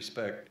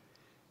respect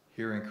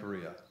here in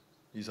Korea.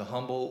 He's a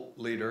humble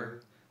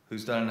leader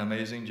who's done an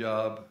amazing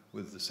job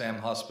with the Sam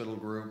Hospital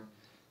Group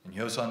and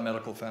Hyosan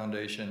Medical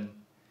Foundation.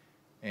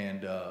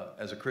 And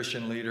as a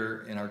Christian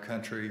leader in our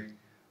country,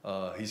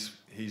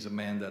 he's a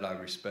man that I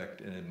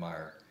respect and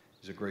admire.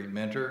 He's a great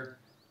mentor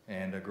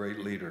and a great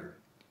leader.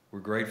 We're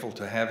grateful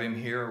to have him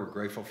here. We're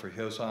grateful for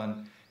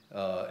Hyosan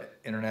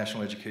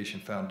International Education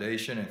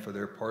Foundation and for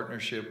their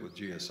partnership with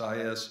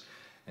GSIS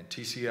and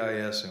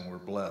TCIS, and we're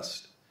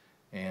blessed.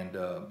 And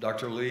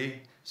Dr.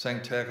 Lee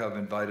Sang-tek, I've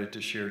invited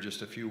to share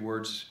just a few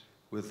words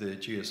with the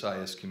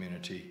GSIS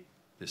community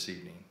this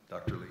evening.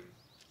 Dr. Lee.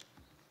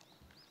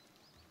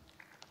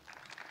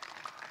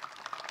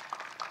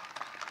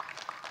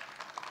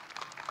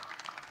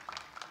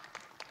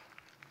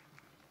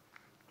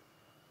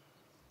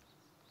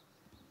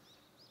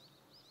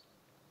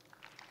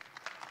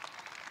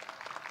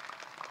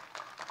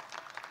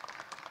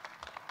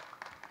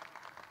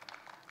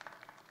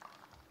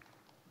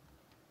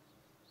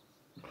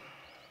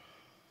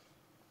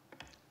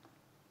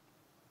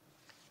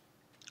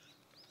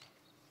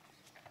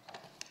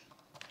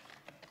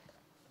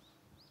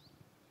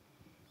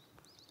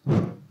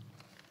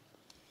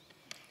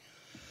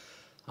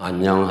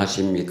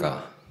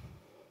 안녕하십니까?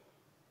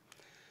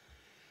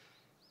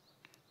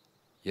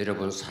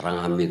 여러분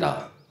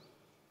사랑합니다.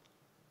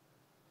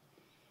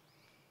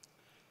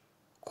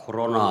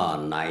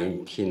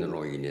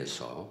 코로나19로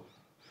인해서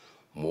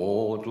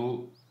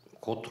모두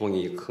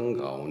고통이 큰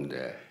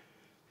가운데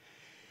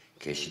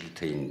계실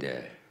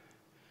터인데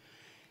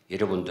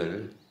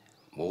여러분들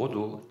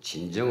모두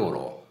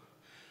진정으로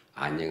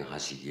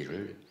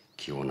안녕하시기를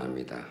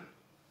기원합니다.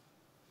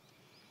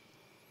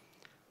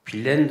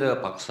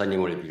 핀란드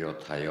박사님을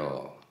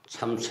비롯하여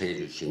참석해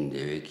주신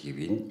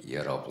내외기빈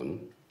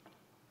여러분,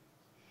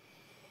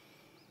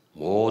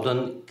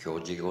 모든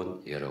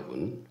교직원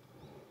여러분,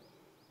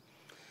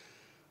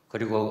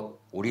 그리고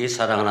우리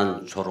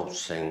사랑하는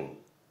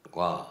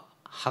졸업생과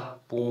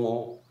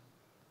학부모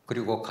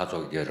그리고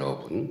가족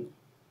여러분,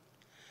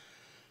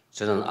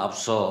 저는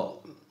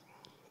앞서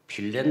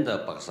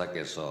핀란드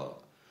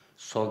박사께서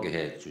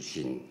소개해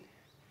주신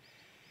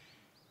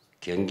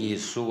경기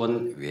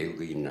수원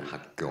외국인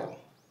학교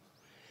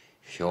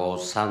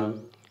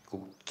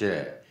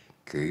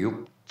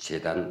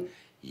효산국제교육재단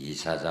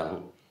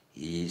이사장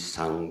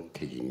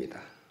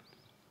이상택입니다.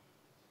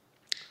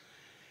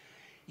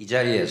 이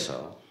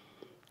자리에서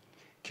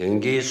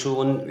경기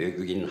수원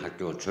외국인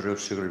학교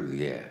졸업식을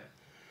위해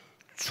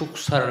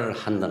축사를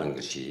한다는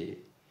것이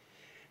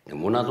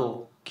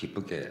너무나도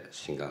기쁘게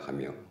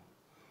생각하며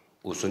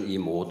우선 이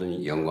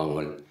모든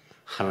영광을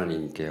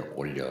하나님께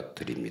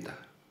올려드립니다.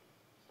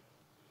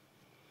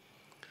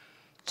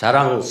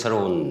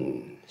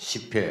 자랑스러운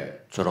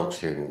 10회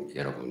졸업생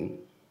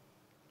여러분,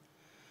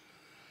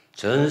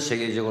 전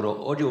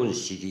세계적으로 어려운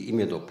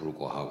시기임에도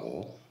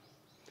불구하고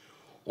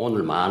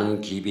오늘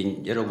많은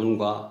기빈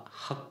여러분과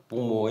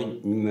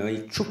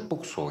학부모님의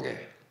축복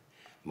속에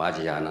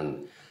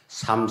맞이하는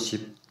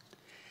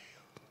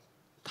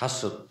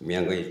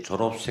 35명의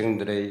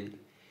졸업생들의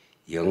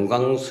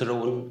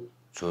영광스러운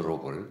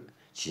졸업을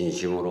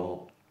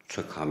진심으로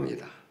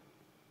축하합니다.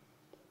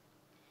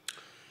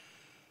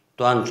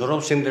 또한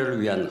졸업생들을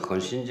위한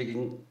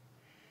헌신적인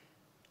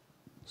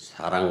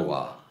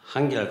사랑과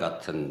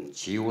한결같은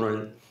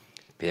지원을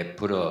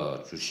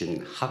베풀어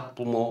주신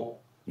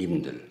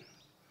학부모님들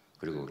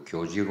그리고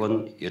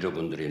교직원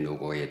여러분들의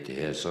노고에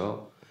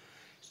대해서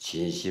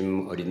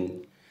진심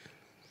어린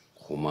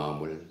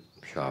고마움을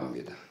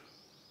표합니다.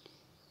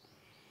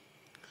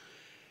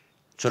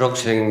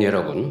 졸업생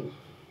여러분,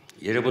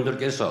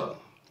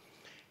 여러분들께서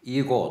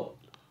이곳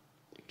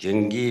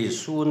경기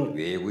수원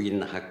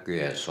외국인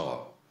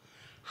학교에서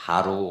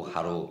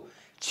하루하루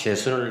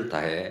최선을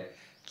다해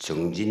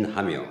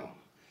정진하며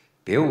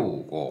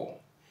배우고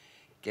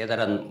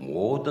깨달은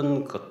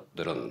모든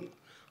것들은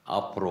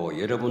앞으로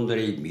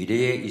여러분들의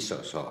미래에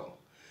있어서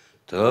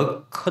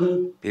더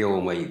큰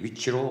배움의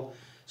위치로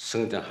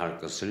성장할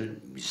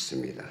것을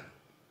믿습니다.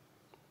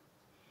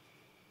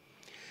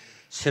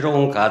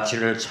 새로운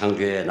가치를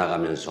창조해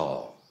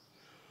나가면서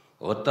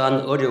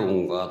어떠한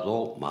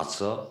어려움과도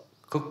맞서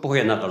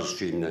극복해 나갈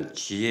수 있는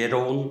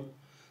지혜로운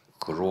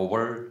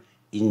글로벌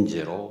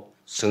인재로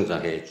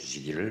성장해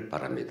주시기를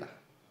바랍니다.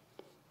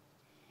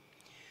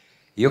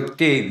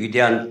 역대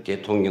위대한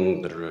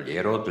대통령들을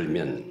예로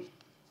들면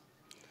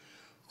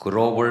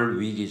글로벌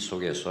위기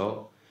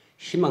속에서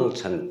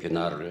희망찬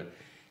변화를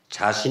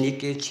자신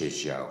있게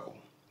제시하고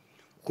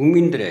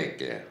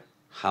국민들에게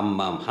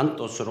한마음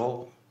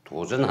한뜻으로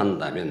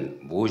도전한다면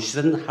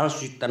무엇이든 할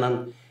수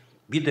있다는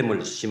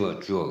믿음을 심어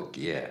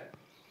주었기에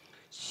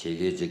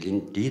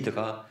세계적인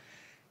리더가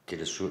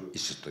될 수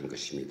있었던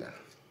것입니다.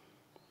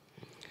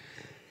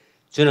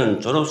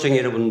 저는 졸업생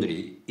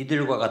여러분들이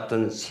이들과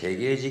같은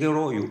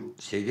세계적으로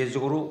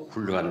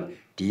훌륭한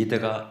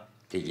리더가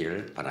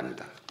되기를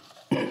바랍니다.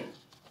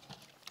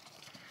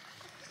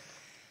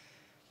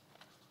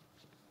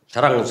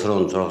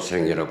 자랑스러운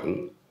졸업생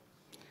여러분,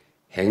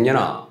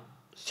 행여나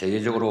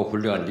세계적으로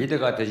훌륭한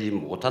리더가 되지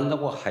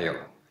못한다고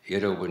하여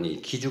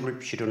여러분이 기죽을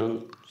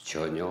필요는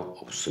전혀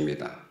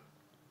없습니다.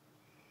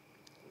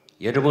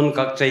 여러분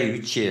각자의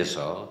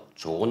위치에서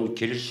좋은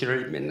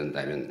결실을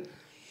맺는다면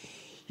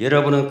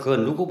여러분은 그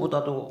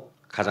누구보다도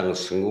가장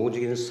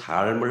성공적인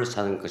삶을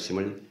사는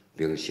것임을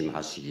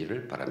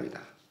명심하시기를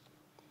바랍니다.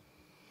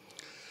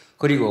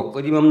 그리고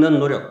끊임없는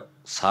노력,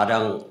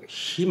 사랑,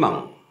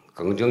 희망,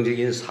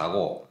 긍정적인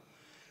사고,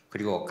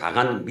 그리고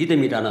강한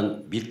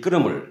믿음이라는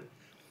밑거름을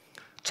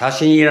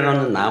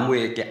자신이라는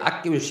나무에게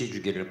아낌없이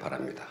주기를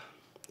바랍니다.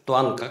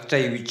 또한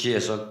각자의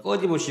위치에서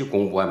끊임없이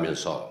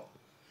공부하면서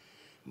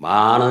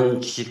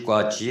많은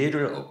지식과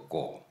지혜를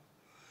얻고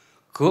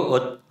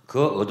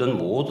그 얻은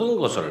모든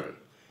것을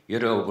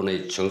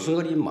여러분의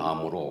정성어린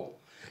마음으로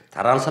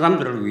다른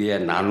사람들을 위해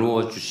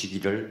나누어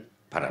주시기를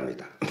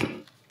바랍니다.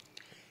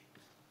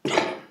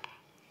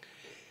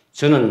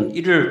 저는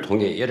이를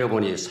통해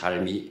여러분의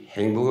삶이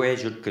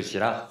행복해질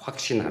것이라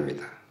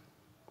확신합니다.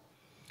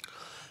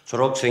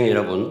 졸업생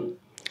여러분,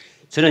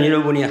 저는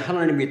여러분이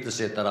하나님의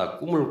뜻에 따라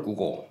꿈을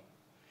꾸고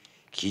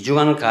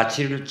귀중한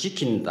가치를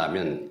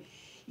지킨다면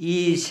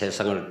이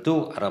세상을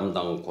더욱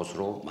아름다운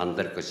곳으로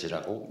만들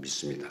것이라고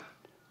믿습니다.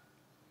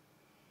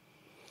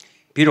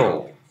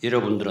 비록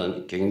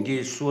여러분들은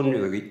경기 수원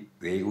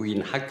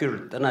외국인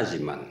학교를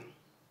떠나지만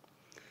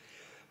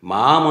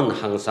마음은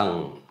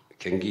항상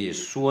경기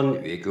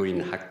수원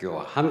외국인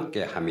학교와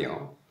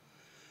함께하며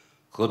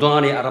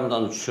그동안의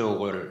아름다운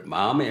추억을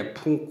마음에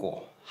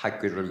품고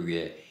학교를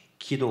위해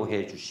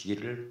기도해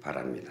주시기를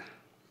바랍니다.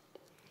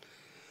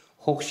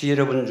 혹시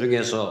여러분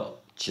중에서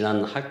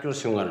지난 학교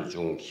생활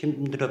중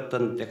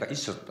힘들었던 때가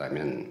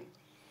있었다면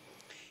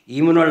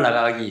이 문을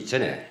나가기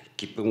전에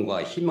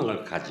기쁨과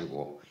희망을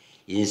가지고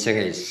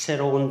인생의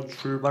새로운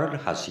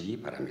출발을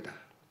하시기 바랍니다.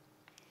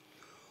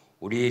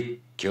 우리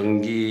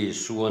경기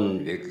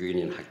수원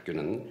외국인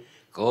학교는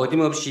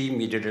거침없이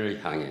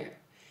미래를 향해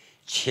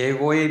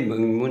최고의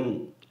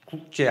명문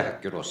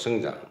국제학교로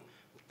성장,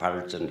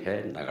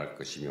 발전해 나갈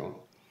것이며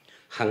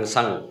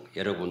항상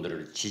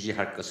여러분들을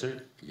지지할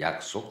것을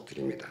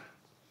약속드립니다.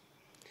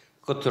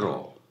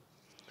 끝으로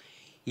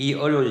이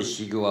어려운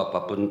시기와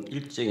바쁜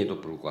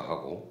일정에도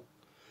불구하고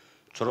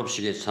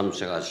졸업식에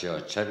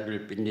참석하셔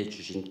자리를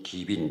빛내주신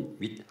기빈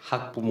및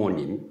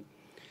학부모님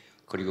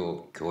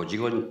그리고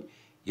교직원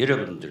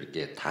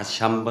여러분들께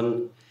다시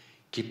한번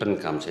깊은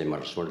감사의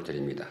말씀을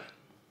드립니다.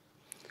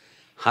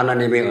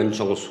 하나님의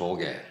은총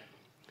속에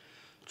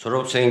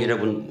졸업생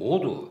여러분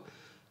모두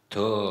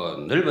더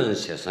넓은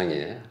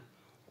세상에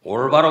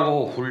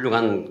올바르고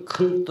훌륭한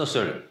큰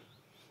뜻을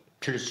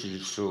펼칠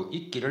수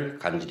있기를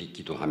간절히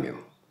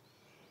기도하며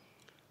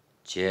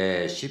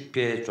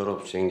제10회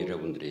졸업생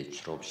여러분들의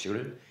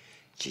졸업식을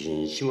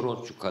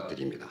진심으로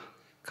축하드립니다.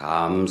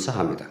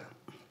 감사합니다.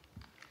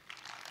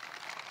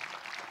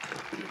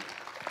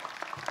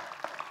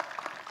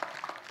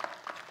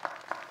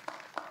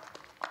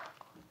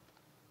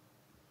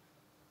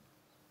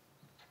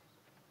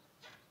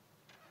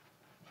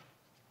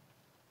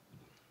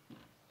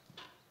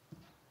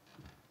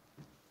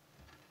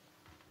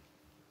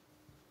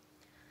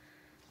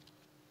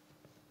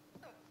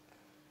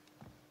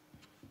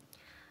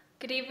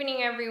 Good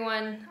evening,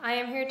 everyone. I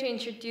am here to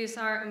introduce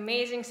our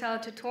amazing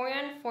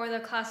salutatorian for the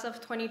class of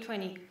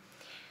 2020.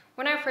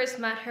 When I first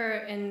met her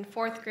in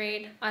 4th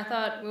grade, I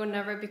thought we would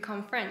never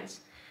become friends.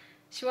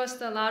 She was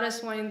the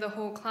loudest one in the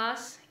whole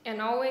class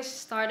and always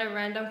started a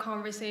random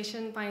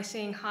conversation by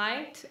saying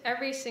hi to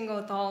every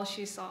single doll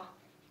she saw.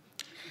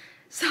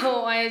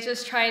 So I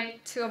just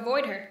tried to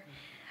avoid her.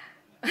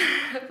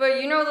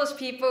 But you know those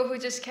people who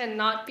just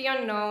cannot be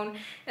unknown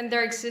and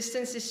their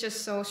existence is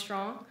just so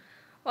strong?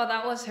 Well,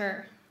 that was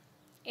her.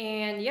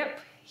 And yep,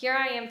 here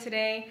I am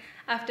today,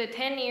 after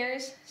 10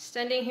 years,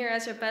 standing here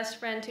as her best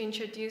friend to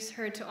introduce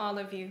her to all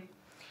of you.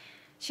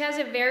 She has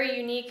a very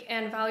unique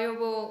and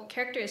valuable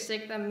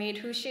characteristic that made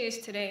who she is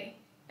today.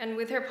 And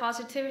with her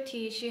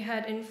positivity, she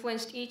had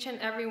influenced each and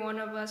every one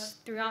of us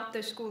throughout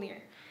the school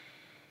year.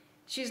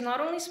 She's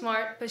not only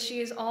smart, but she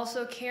is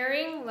also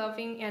caring,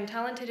 loving, and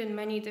talented in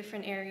many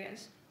different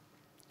areas.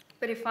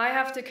 But if I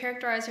have to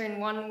characterize her in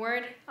one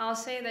word, I'll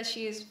say that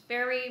she is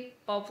very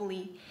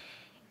bubbly.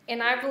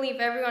 And I believe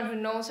everyone who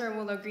knows her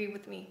will agree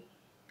with me.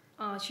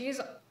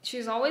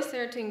 She's always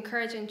there to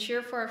encourage and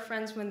cheer for her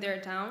friends when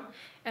they're down,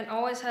 and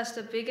always has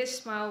the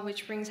biggest smile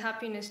which brings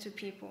happiness to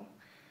people.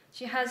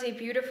 She has a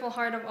beautiful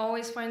heart of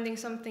always finding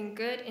something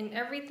good in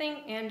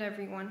everything and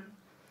everyone.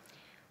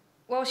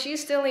 Well,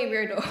 she's still a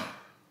weirdo.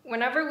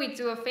 Whenever we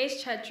do a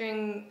face chat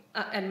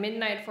at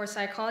midnight for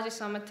psychology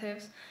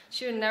summatives,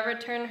 she would never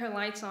turn her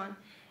lights on.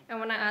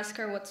 And when I ask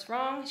her what's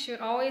wrong, she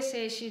would always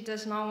say she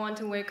does not want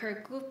to wake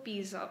her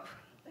goopies up.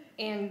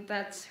 And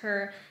that's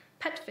her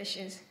pet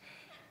fishes.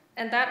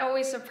 And that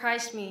always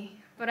surprised me.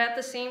 But at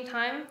the same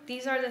time,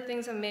 these are the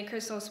things that make her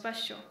so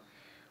special.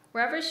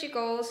 Wherever she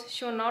goes,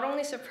 she will not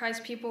only surprise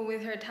people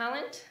with her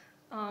talent,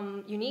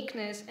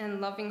 uniqueness,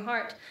 and loving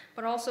heart,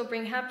 but also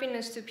bring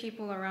happiness to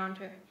people around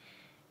her.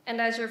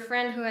 And as your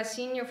friend who has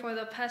seen you for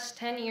the past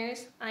 10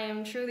 years, I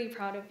am truly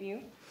proud of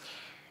you.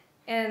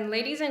 And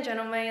ladies and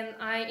gentlemen,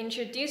 I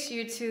introduce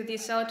you to the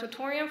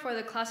salutatorian for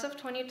the class of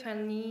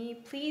 2020.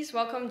 Please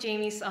welcome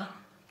Jamie Suh.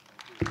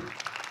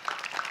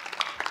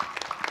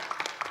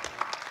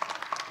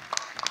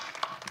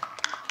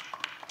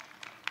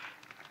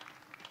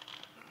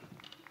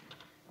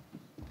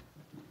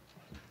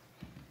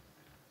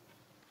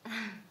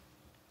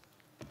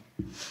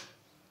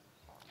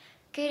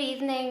 Good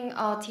evening,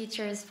 all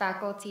teachers,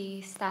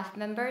 faculty, staff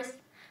members,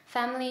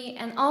 family,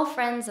 and all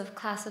friends of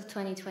Class of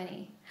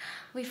 2020.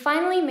 We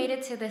finally made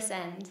it to this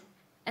end.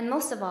 And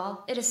most of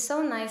all, it is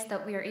so nice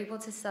that we are able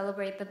to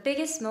celebrate the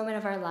biggest moment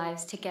of our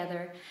lives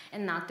together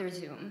and not through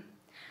Zoom.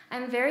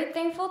 I'm very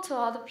thankful to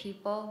all the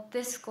people,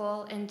 this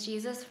school, and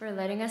Jesus for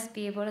letting us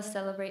be able to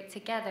celebrate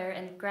together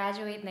and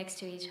graduate next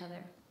to each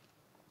other.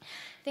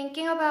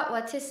 Thinking about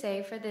what to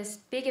say for this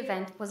big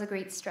event was a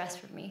great stress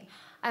for me.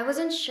 I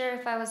wasn't sure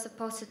if I was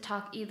supposed to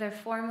talk either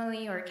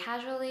formally or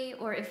casually,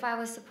 or if I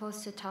was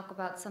supposed to talk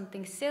about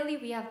something silly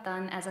we have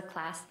done as a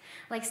class,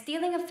 like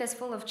stealing a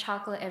fistful of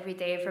chocolate every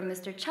day from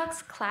Mr.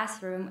 Chuck's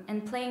classroom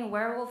and playing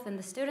werewolf in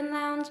the student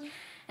lounge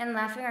and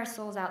laughing our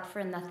souls out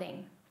for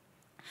nothing.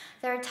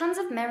 There are tons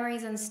of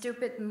memories and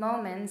stupid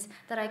moments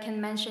that I can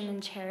mention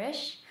and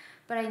cherish,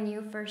 but I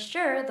knew for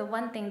sure the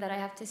one thing that I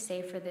have to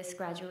say for this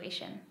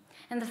graduation.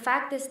 And the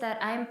fact is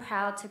that I am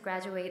proud to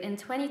graduate in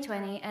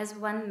 2020 as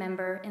one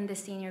member in the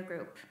senior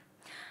group.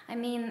 I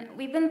mean,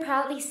 we've been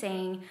proudly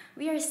saying,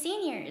 we are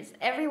seniors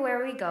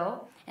everywhere we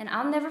go, and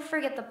I'll never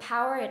forget the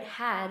power it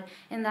had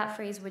in that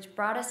phrase which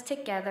brought us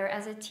together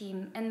as a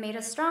team and made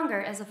us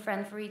stronger as a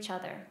friend for each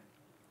other.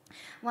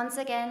 Once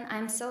again,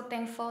 I'm so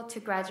thankful to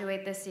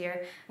graduate this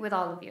year with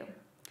all of you.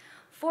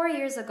 4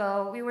 years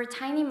ago, we were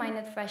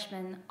tiny-minded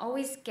freshmen,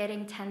 always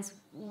getting tense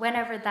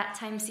whenever that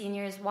time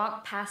seniors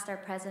walked past our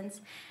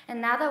presence. And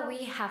now that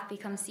we have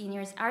become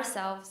seniors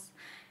ourselves,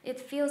 it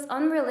feels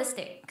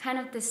unrealistic, kind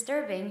of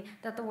disturbing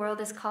that the world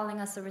is calling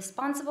us a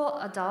responsible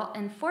adult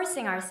and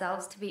forcing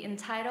ourselves to be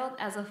entitled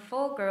as a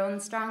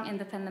full-grown, strong,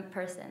 independent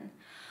person.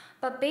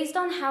 But based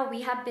on how we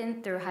have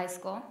been through high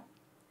school,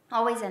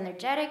 always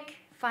energetic,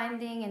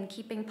 finding and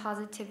keeping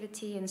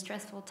positivity in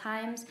stressful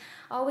times,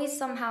 always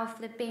somehow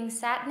flipping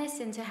sadness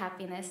into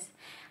happiness,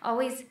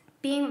 always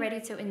being ready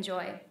to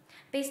enjoy.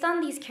 Based on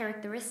these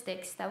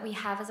characteristics that we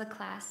have as a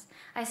class,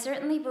 I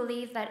certainly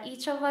believe that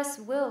each of us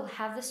will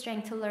have the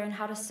strength to learn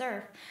how to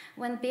surf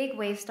when big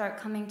waves start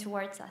coming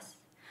towards us.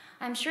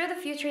 I'm sure the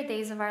future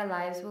days of our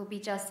lives will be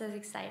just as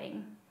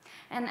exciting.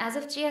 And as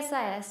of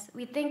GSIS,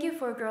 we thank you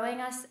for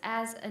growing us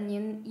as a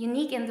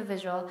unique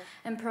individual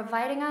and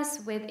providing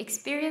us with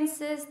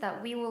experiences that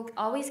we will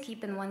always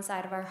keep in one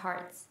side of our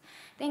hearts.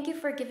 Thank you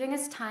for giving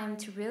us time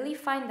to really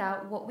find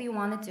out what we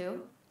want to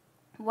do,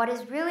 what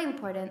is really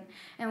important,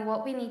 and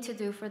what we need to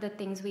do for the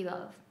things we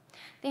love.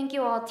 Thank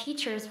you all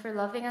teachers for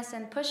loving us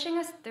and pushing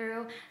us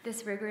through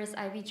this rigorous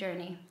IB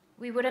journey.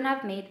 We wouldn't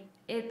have made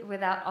it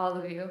without all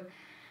of you.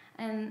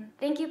 And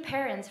thank you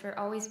parents for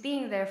always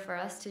being there for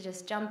us to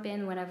just jump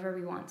in whenever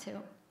we want to.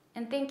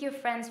 And thank you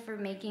friends for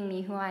making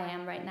me who I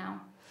am right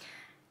now.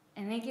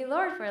 And thank you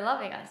Lord for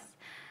loving us.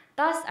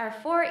 Thus, our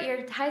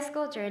 4-year high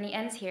school journey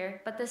ends here,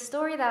 but the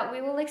story that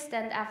we will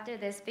extend after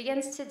this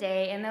begins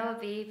today, and it will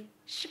be,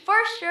 for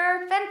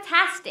sure,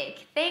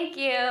 fantastic. Thank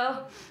you.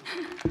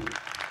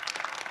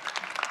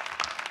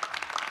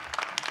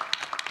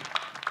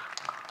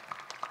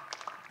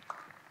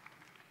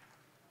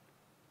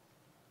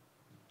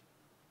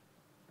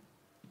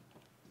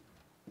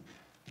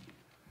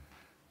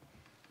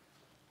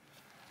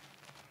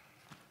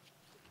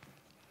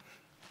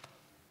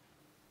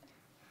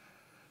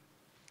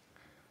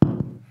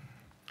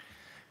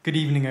 Good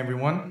evening,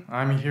 everyone.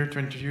 I'm here to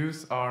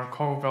introduce our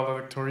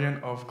co-valedictorian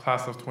of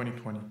class of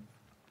 2020.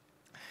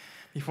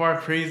 Before I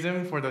praise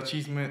him for the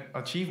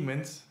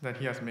achievements that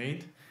he has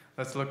made,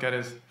 let's look at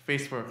his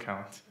Facebook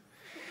account.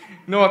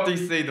 You know what they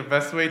say, the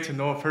best way to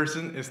know a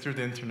person is through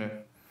the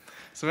internet.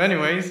 So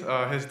anyways,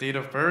 his date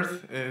of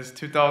birth is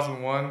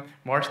 2001,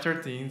 March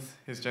 13th,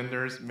 his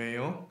gender is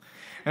male,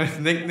 and his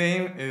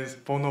nickname is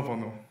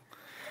Bono.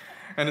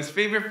 And his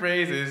favorite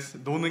phrase is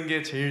노는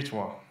게 제일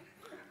좋아.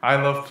 I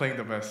love playing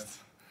the best.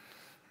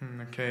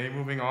 Okay,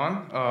 moving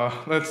on.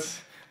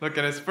 Let's look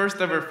at his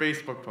first ever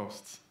Facebook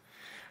posts.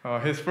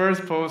 His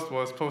first post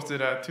was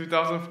posted at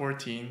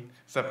 2014,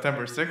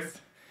 September 6th.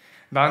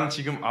 난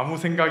지금 아무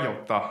생각이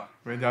없다.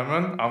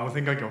 왜냐면 아무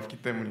생각이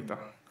없기 때문이다.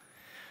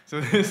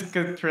 So this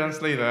could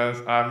translate as,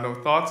 I have no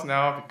thoughts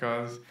now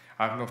because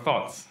I have no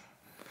thoughts.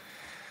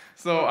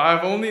 So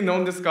I've only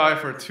known this guy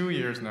for 2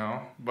 years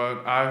now,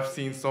 but I've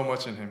seen so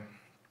much in him.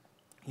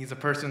 He's a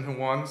person who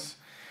wants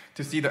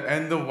to see the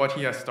end of what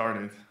he has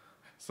started.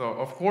 So,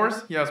 of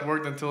course, he has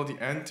worked until the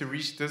end to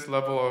reach this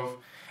level of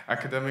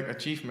academic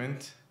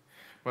achievement,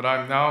 but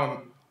I'm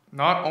now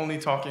not only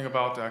talking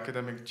about the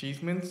academic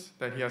achievements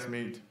that he has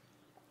made.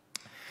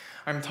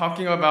 I'm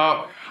talking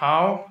about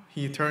how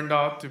he turned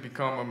out to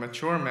become a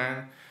mature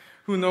man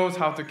who knows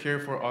how to care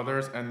for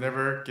others and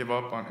never give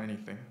up on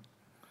anything.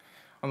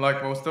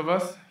 Unlike most of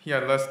us, he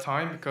had less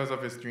time because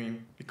of his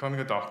dream, becoming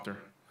a doctor.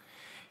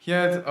 He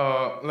had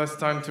less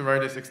time to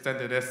write his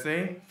extended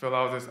essay, fill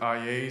out his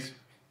IAs,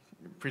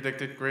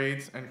 predicted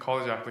grades, and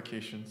college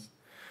applications.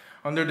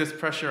 Under this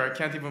pressure, I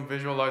can't even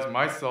visualize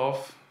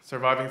myself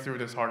surviving through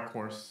this hard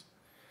course.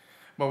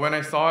 But when I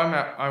saw him,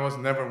 I was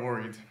never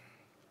worried.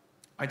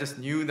 I just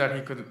knew that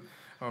he could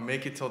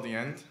make it till the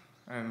end,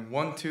 and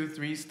 1, 2,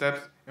 3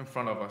 steps in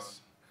front of us,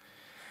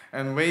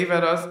 and wave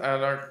at us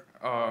at our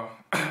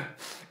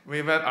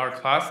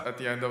class at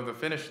the end of the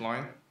finish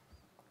line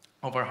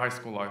of our high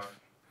school life.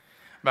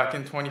 Back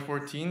in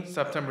 2014,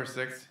 September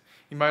 6th,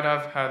 he might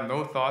have had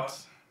no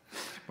thoughts,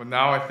 but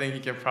now I think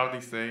he can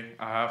proudly say,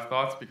 I have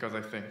thoughts because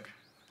I think.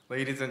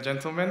 Ladies and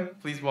gentlemen,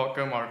 please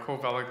welcome our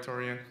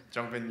co-valedictorian,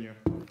 Jung-bin Yu.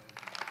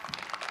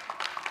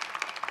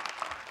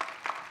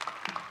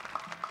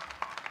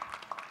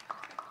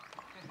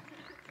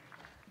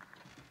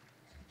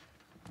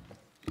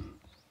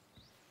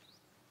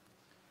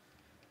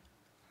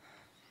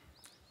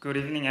 Good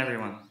evening,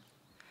 everyone.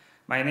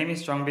 My name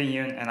is Jung-bin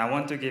Yoon, and I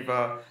want to give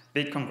a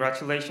big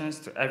congratulations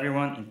to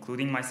everyone,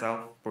 including myself,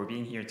 for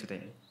being here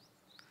today.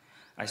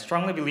 I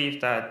strongly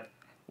believe that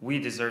we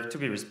deserve to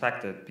be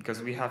respected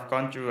because we have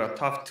gone through a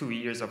tough 2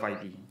 years of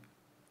IB.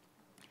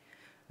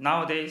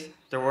 Nowadays,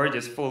 the world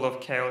is full of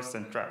chaos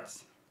and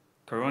threats.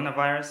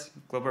 Coronavirus,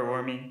 global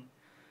warming,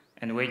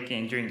 and weight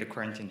gain during the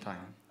quarantine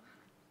time.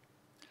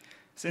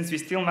 Since we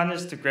still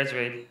managed to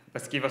graduate,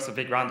 let's give us a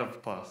big round of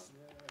applause.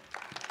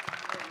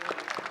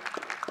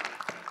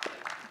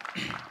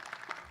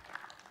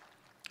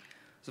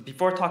 So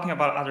before talking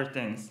about other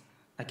things,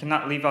 I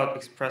cannot leave out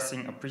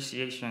expressing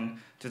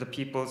appreciation to the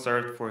people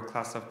served for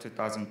class of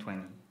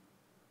 2020.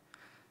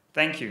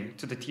 Thank you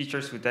to the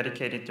teachers who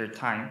dedicated their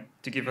time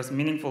to give us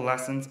meaningful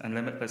lessons and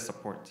limitless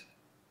support.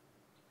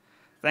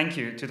 Thank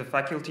you to the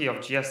faculty of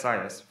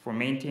GSIS for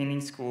maintaining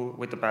school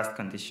with the best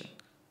condition.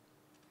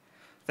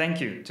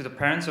 Thank you to the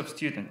parents of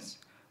students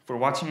for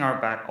watching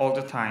our back all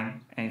the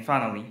time, and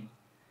finally,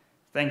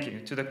 thank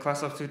you to the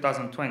class of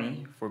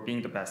 2020 for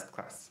being the best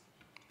class.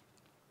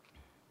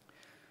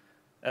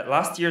 At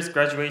last year's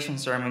graduation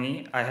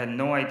ceremony, I had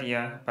no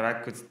idea that I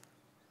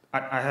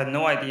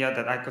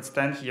could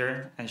stand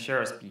here and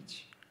share a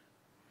speech.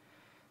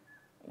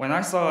 When I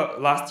saw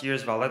last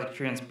year's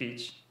valedictorian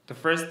speech, the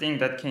first thing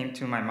that came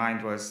to my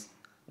mind was,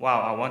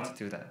 wow, I want to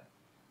do that.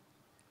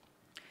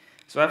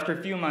 So after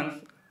a few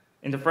months,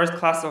 in the first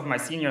class of my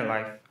senior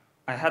life,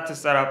 I had to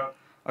set up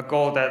a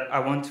goal that I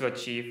want to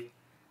achieve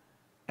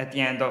at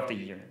the end of the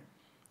year.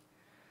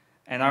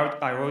 And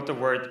I wrote the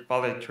word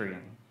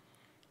valedictorian.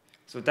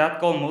 So that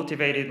goal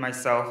motivated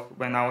myself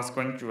when I was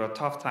going through a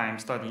tough time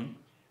studying,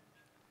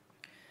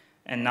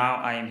 and now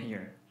I am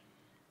here.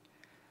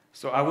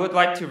 So I would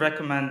like to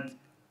recommend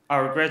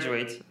our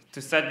graduates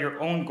to set your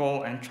own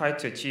goal and try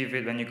to achieve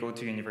it when you go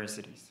to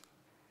universities.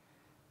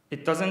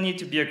 It doesn't need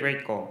to be a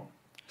great goal.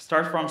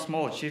 Start from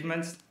small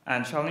achievements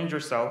and challenge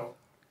yourself.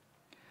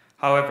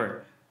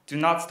 However, do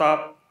not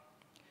stop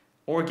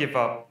or give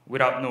up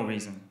without no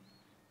reason.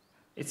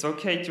 It's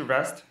okay to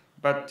rest,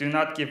 but do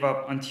not give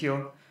up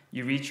until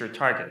you reach your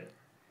target.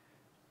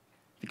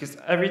 Because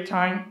every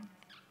time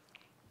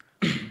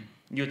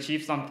you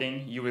achieve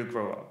something, you will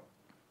grow up.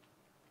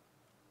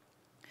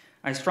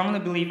 I strongly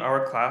believe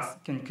our class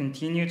can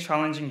continue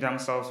challenging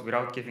themselves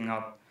without giving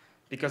up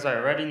because I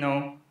already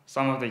know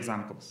some of the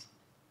examples.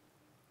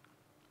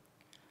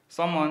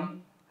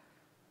 Someone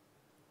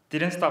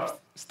didn't stop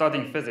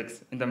studying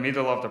physics in the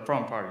middle of the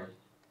prom party.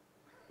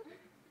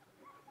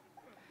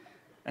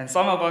 And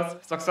some of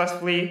us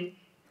successfully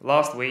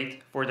lost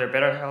weight for their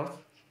better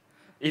health,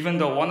 even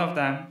though one of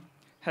them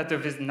had to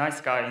visit a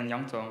nice guy in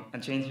Yeongtong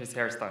and change his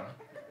hairstyle.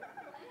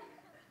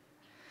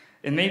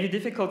 It may be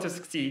difficult to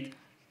succeed,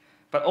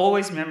 but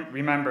always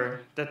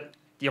remember that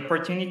the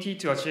opportunity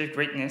to achieve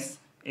greatness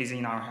is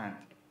in our hand.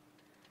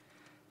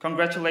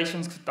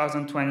 Congratulations,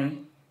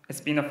 2020. It's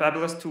been a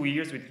fabulous 2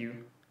 years with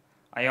you.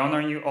 I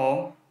honor you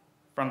all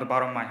from the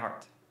bottom of my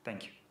heart.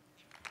 Thank you.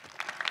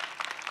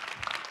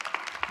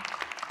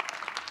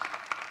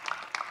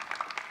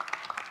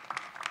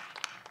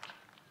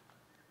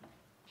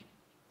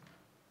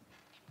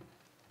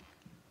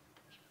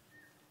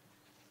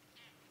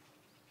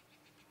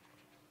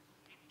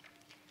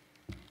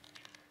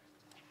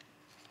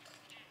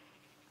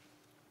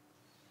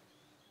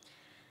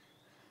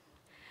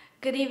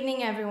 Good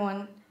evening,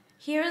 everyone.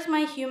 Here is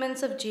my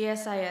Humans of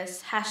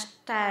GSIS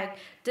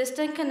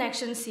 #Distant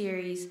Connection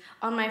series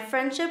on my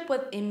friendship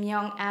with Im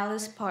Young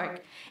Alice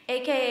Park,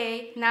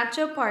 aka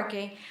Nacho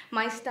Parque,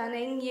 my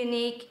stunning,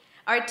 unique,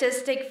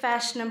 artistic,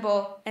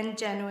 fashionable, and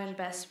genuine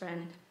best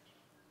friend.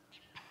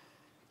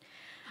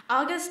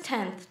 August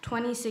 10th,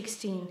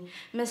 2016,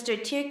 Mr.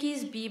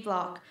 Tirki's B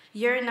Block,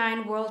 Year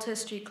 9 World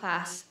History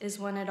class is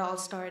when it all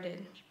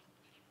started.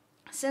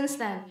 Since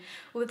then,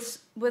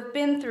 we've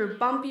been through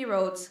bumpy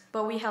roads,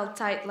 but we held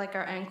tight like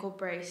our ankle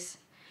brace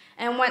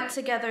and went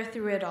together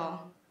through it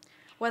all.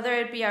 Whether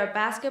it be our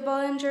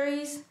basketball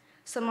injuries,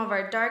 some of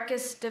our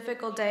darkest,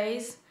 difficult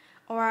days,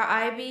 or our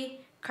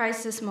IB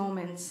crisis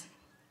moments.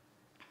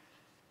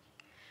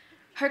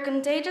 Her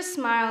contagious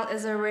smile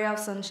is a ray of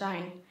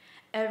sunshine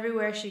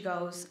everywhere she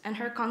goes, and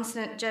her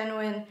constant,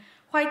 genuine,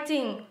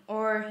 "화이팅"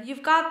 or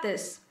 "you've got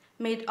this"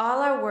 made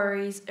all our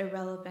worries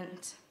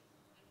irrelevant.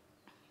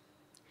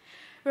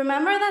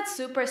 Remember that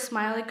super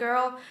smiley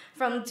girl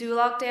from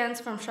Duloc Dance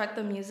from Shrek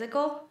the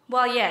Musical?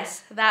 Well,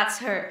 yes, that's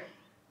her.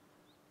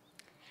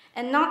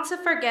 And not to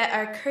forget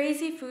our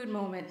crazy food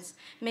moments,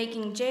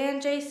 making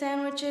J&J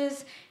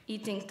sandwiches,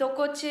 eating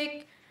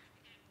tokochik,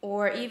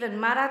 or even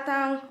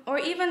maratang, or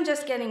even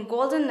just getting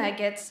golden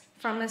nuggets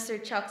from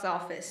Mr. Chuck's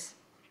office.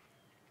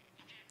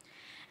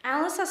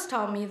 Alice has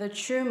taught me the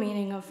true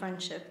meaning of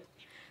friendship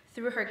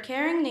through her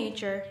caring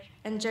nature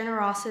and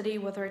generosity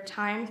with her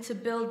time to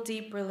build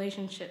deep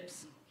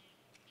relationships.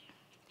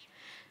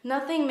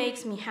 Nothing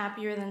makes me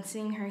happier than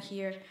seeing her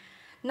here,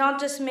 not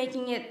just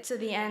making it to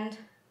the end,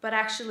 but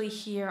actually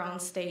here on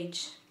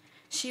stage.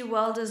 She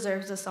well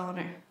deserves this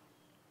honor.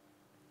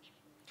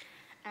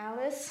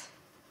 Alice,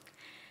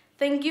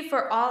 thank you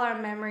for all our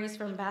memories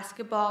from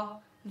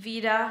basketball,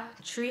 Vida,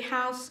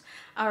 Treehouse,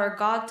 our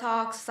God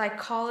Talks,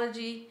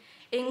 psychology,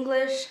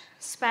 English,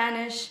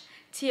 Spanish,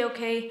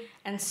 TOK,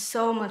 and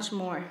so much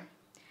more.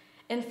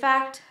 In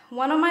fact,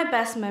 one of my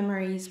best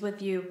memories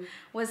with you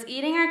was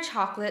eating our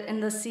chocolate in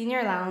the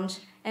senior lounge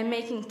and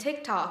making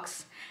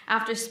TikToks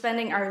after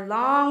spending our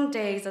long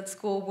days at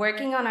school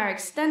working on our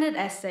extended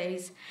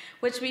essays,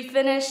 which we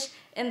finished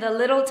in the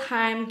little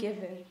time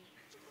given.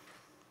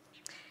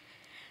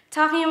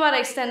 Talking about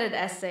extended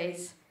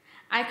essays,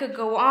 I could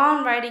go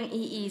on writing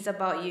EEs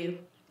about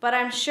you, but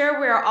I'm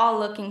sure we are all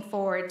looking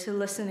forward to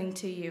listening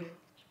to you.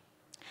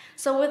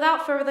 So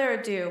without further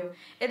ado,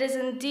 it is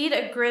indeed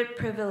a great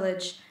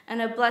privilege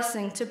and a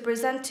blessing to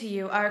present to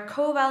you our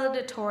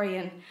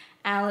co-valedictorian,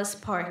 Alice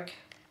Park.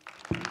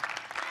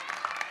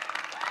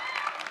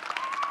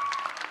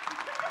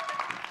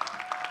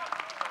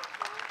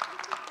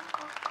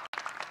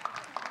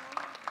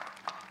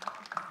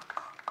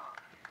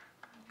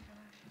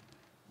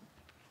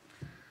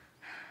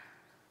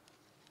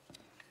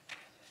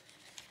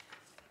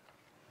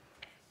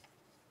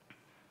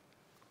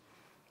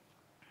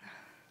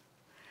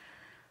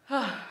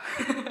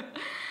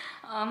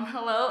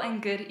 Hello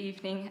and good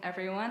evening,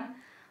 everyone.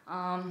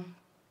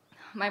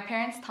 My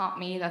parents taught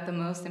me that the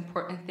most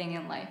important thing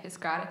in life is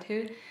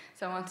gratitude,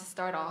 so I want to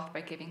start off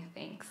by giving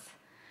thanks.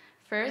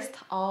 First,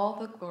 all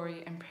the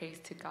glory and praise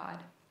to God.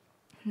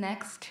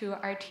 Next, to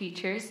our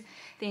teachers,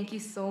 thank you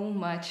so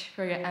much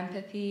for your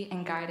empathy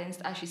and guidance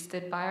as you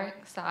stood by our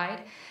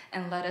side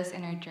and led us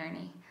in our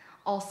journey.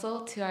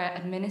 Also, to our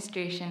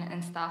administration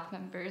and staff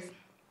members,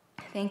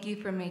 thank you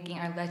for making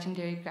our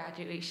legendary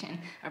graduation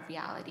a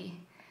reality.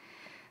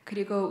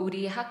 그리고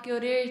우리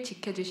학교를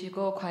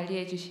지켜주시고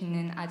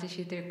관리해주시는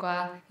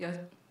아저씨들과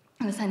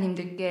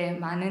여사님들께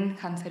많은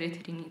감사를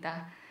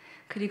드립니다.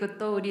 그리고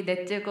또 우리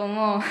넷째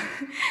고모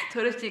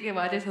졸업식에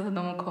와주셔서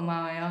너무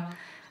고마워요.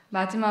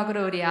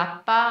 마지막으로 우리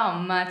아빠,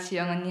 엄마,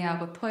 지영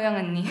언니하고 토영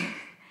언니.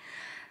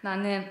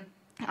 나는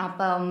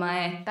아빠,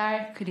 엄마의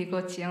딸,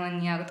 그리고 지영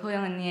언니하고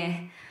토영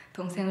언니의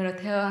동생으로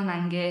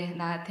태어난 게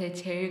나한테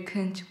제일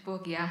큰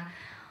축복이야.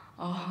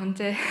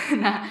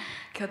 언제나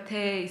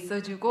곁에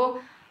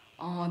있어주고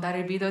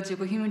나를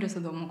믿어주고 힘을 줘서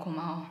너무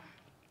고마워.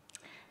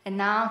 And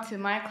now to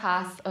my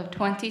class of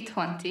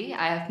 2020,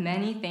 I have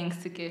many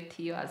things to give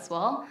to you as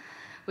well,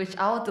 which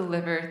I will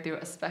deliver through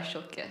a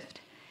special gift.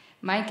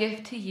 My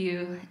gift to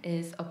you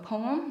is a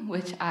poem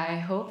which I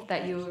hope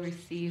that you will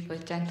receive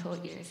with gentle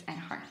ears and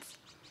hearts.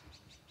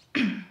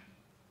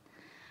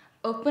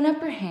 Open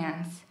up your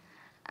hands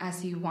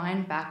as you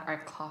wind back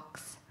our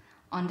clocks.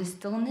 On the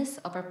stillness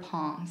of our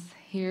palms,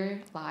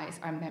 here lies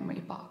our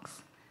memory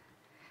box.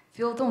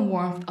 Feel the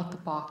warmth of the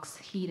box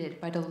heated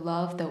by the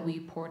love that we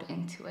poured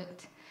into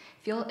it.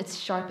 Feel its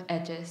sharp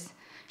edges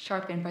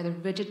sharpened by the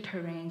rigid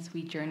terrains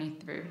we journeyed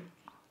through.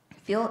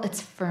 Feel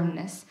its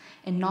firmness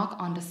and knock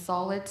on the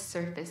solid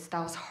surface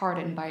that was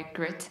hardened by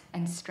grit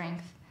and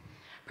strength,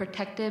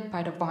 protected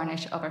by the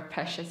varnish of our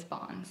precious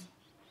bonds.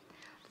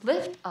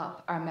 Lift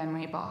up our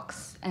memory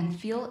box and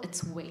feel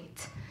its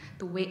weight,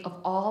 the weight of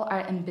all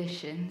our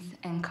ambitions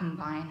and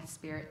combined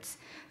spirits,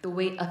 the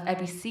weight of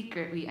every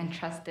secret we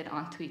entrusted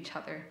onto each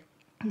other,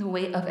 the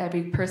weight of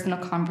every personal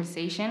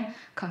conversation,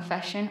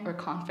 confession, or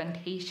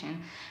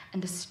confrontation,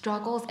 and the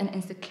struggles and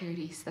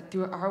insecurities that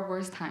through our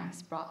worst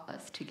times brought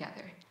us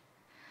together.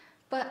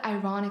 But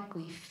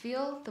ironically,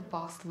 feel the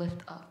box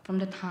lift up from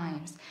the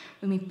times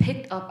when we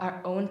picked up our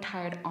own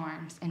tired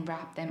arms and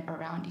wrapped them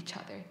around each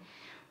other.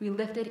 We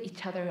lifted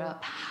each other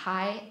up,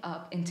 high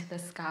up into the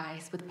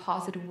skies with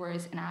positive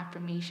words and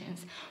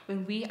affirmations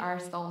when we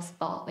ourselves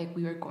felt like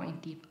we were going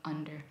deep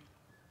under.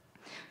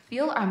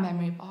 Feel our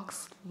memory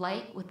box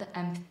light with the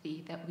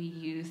empathy that we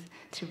use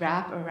to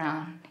wrap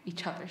around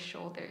each other's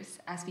shoulders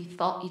as we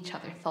felt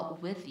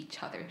with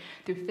each other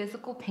through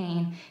physical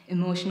pain,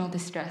 emotional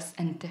distress,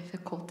 and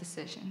difficult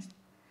decisions.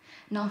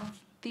 Now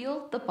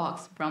feel the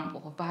box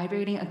rumble,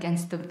 vibrating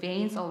against the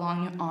veins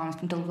along your arms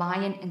from the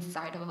lion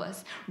inside of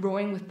us,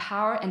 roaring with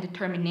power and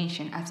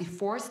determination as we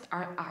forced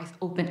our eyes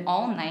open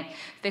all night,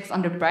 fixed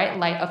on the bright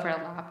light of our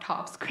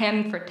laptops,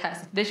 cramming for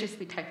tests,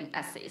 viciously typing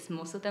essays,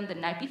 most of them the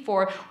night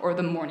before or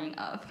the morning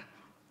of.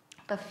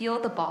 But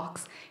feel the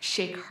box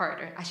shake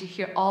harder as you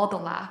hear all the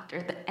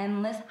laughter, the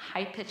endless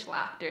high-pitched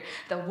laughter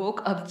that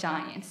woke up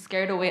giants,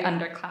 scared away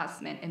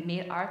underclassmen, and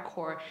made our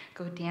core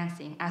go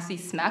dancing. As we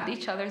smacked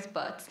each other's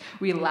butts,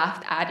 we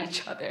laughed at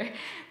each other,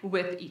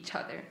 with each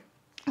other,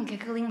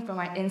 giggling from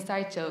our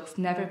inside jokes,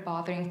 never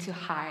bothering to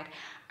hide,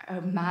 our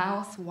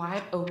mouths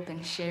wide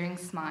open, sharing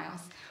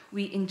smiles.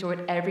 We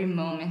enjoyed every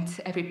moment,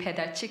 every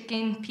peda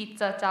chicken,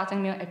 pizza,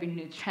 jjajangmyeon, every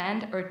new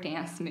trend or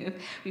dance move.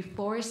 We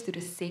flourished through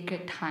the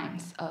sacred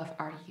times of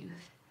our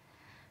youth.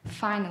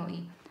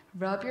 Finally,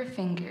 rub your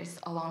fingers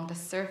along the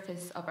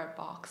surface of our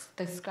box,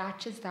 the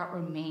scratches that were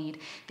made.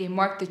 They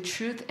mark the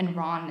truth and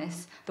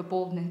rawness, the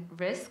bold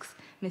risks,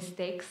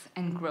 mistakes,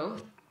 and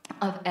growth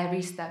of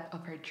every step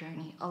of our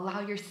journey. Allow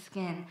your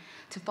skin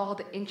to follow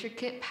the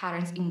intricate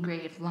patterns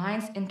engraved,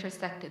 lines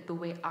intersected the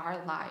way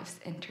our lives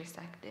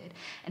intersected,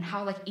 and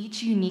how like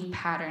each unique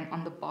pattern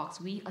on the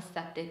box, we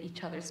accepted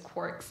each other's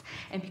quirks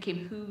and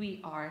became who we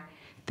are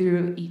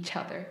through each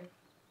other.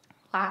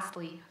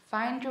 Lastly,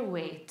 find your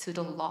way to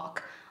the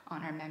lock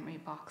on our memory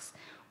box.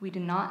 We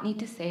do not need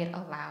to say it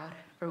aloud,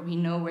 for we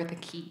know where the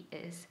key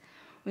is.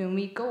 When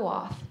we go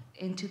off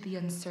into the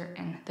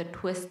uncertain, the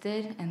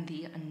twisted, and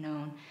the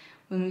unknown,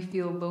 when we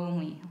feel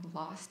lonely,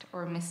 lost,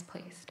 or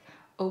misplaced,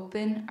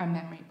 open our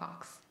memory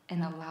box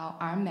and allow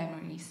our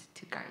memories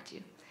to guide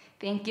you.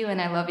 Thank you,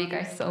 and I love you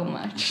guys so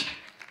much.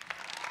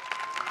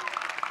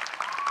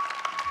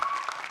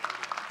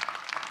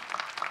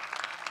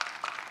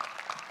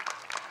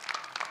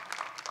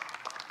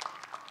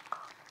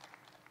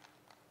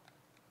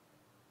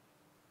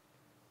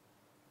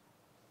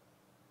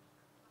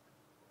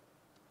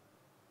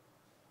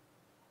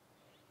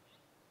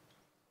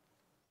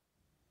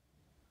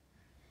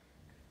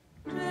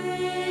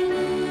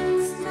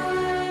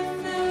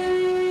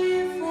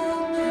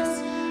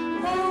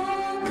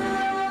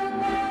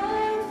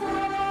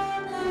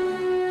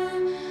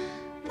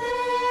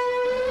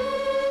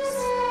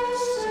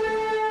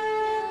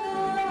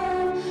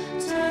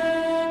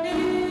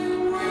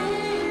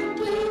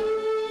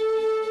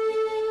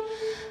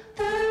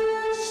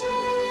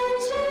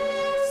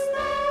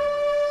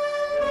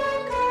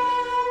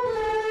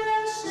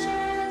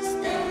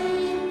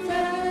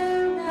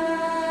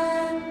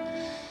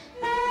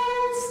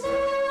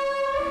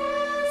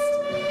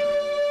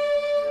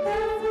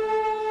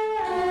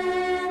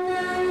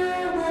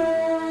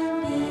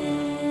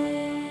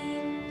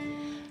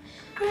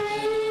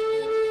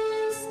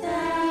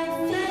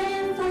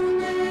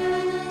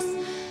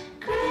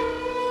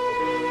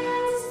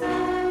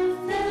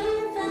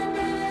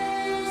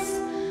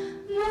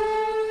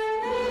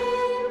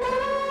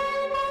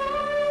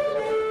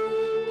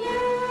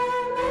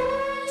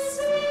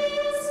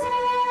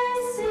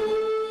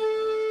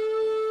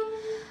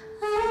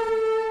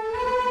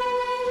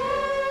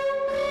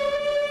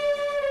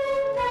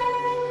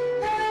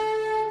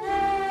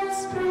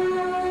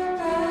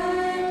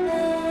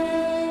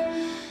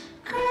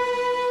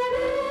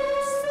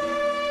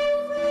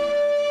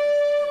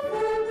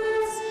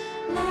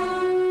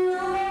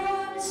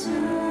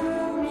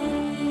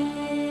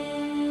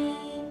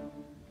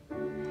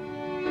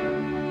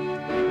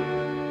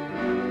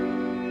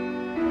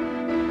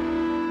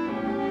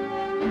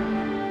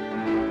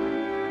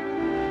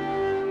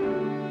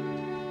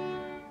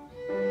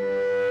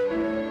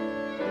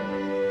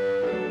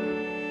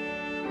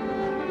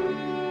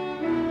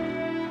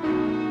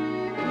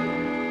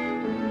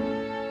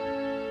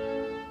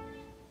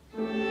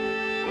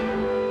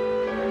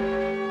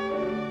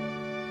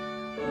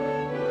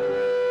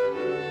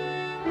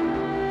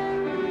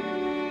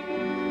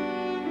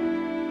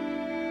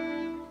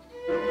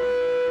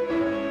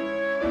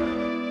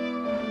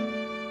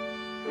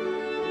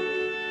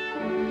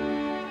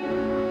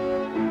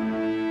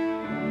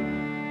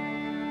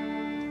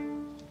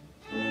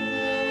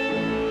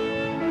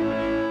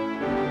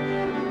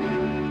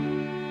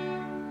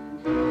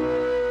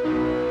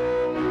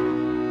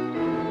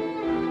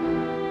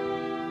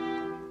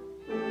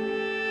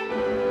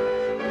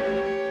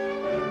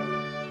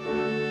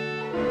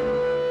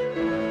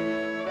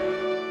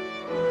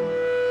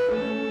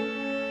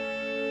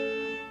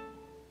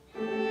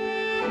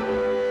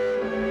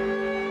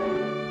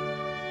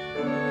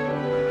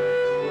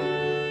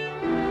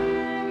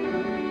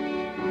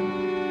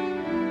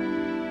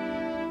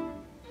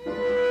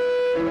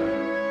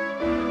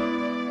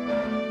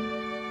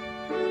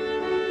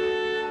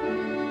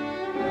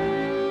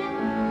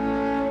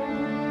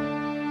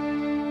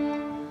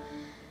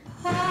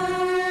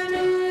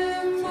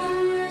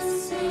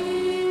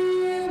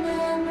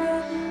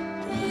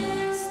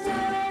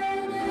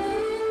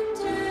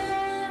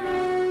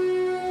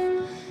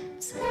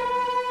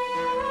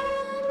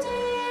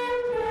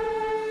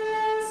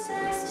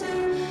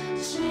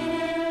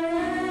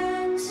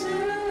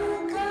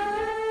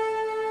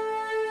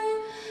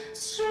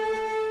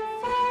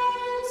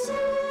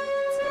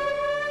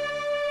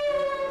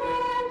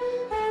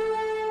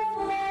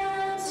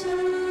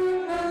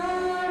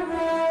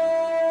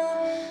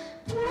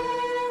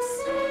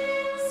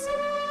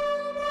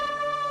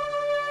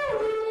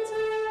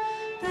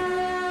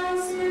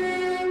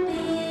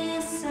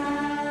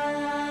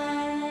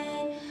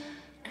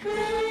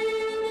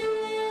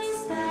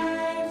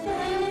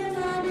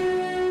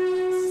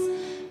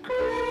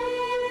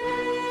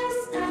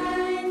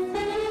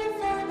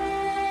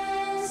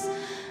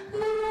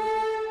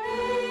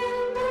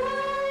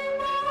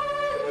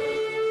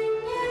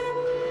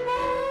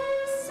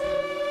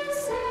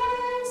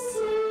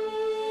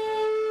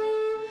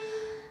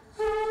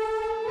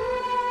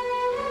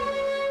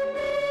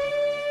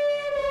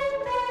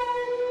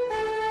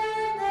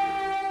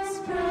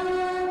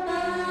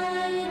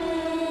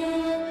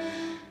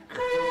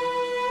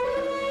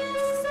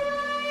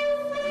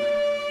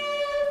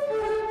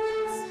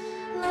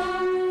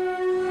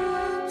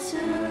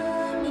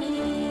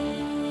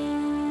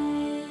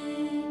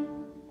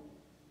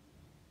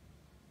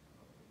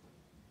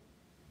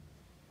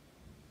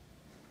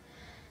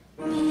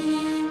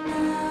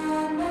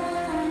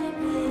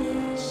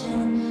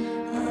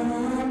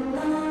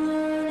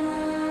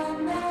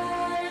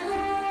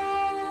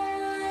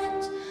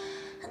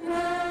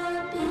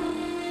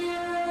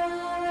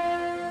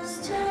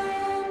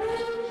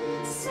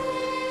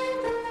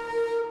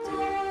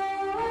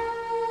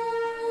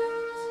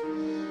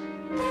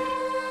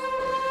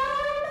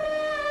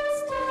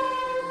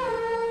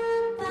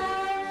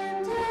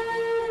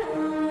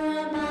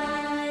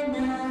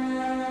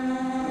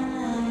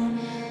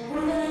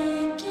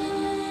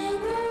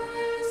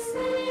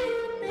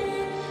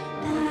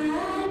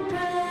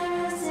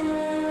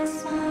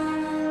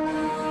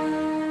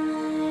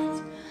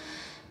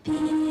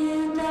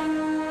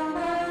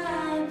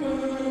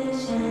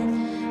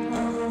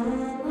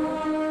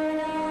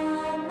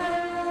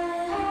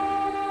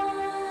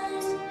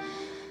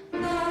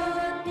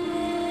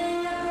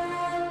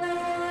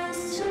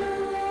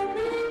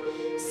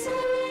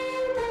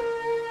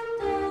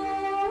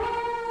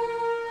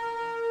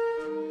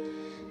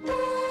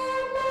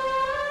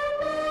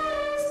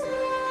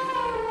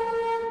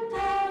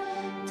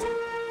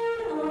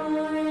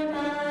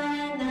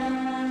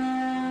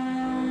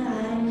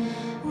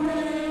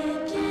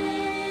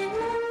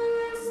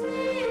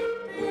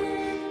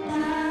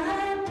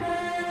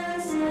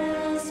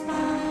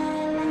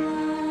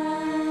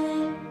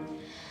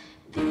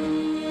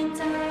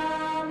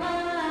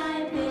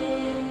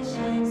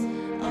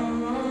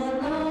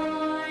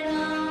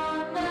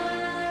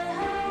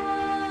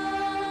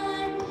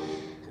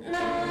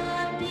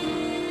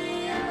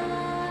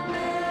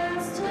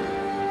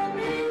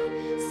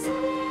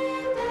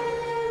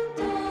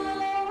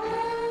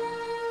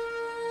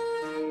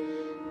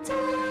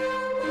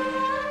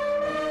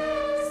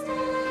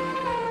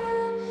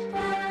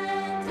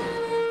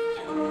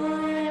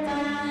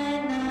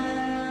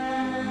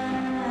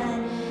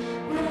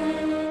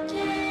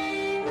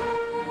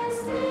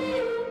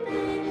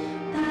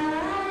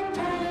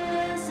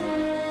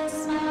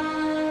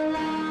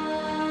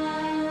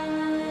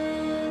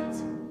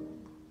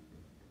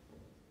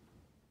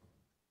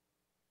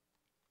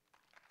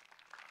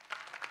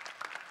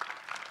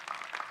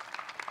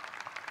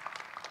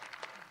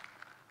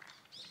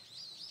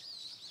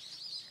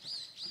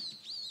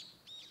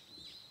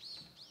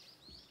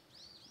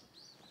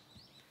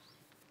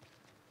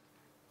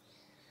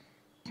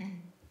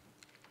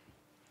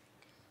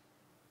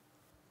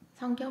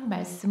 성경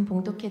말씀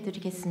봉독해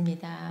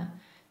드리겠습니다.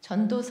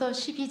 전도서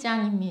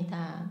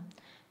 12장입니다.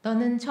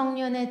 너는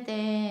청년의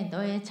때에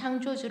너의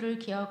창조주를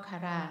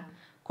기억하라.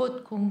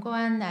 곧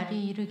공고한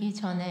날이 이르기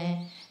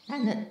전에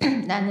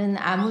나는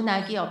아무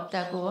낙이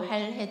없다고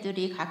할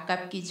해들이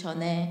가깝기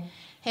전에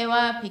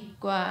해와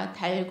빛과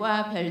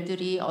달과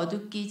별들이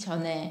어둡기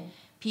전에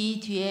비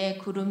뒤에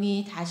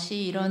구름이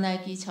다시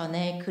일어나기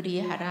전에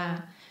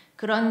그리하라.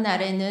 그런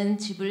날에는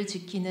집을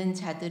지키는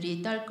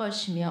자들이 떨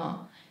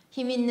것이며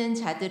힘있는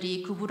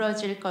자들이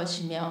구부러질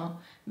것이며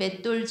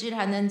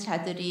맷돌질하는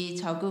자들이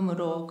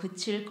적음으로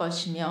그칠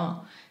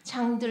것이며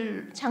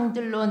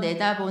창들로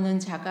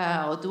내다보는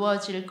자가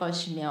어두워질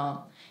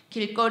것이며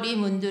길거리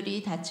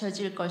문들이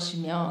닫혀질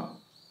것이며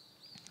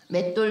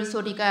맷돌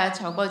소리가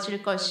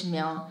적어질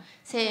것이며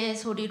새의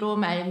소리로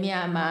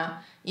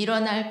말미암아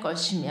일어날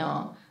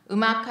것이며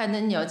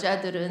음악하는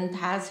여자들은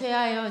다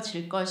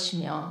쇠하여질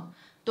것이며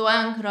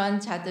또한 그런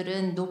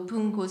자들은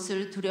높은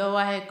곳을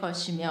두려워할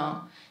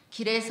것이며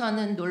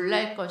길에서는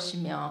놀랄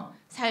것이며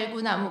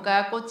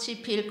살구나무가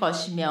꽃이 필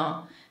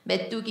것이며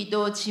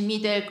메뚜기도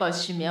짐이 될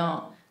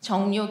것이며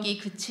정욕이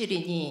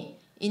그치리니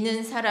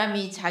이는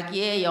사람이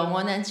자기의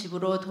영원한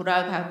집으로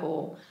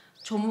돌아가고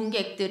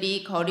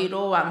조문객들이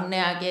거리로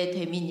왕래하게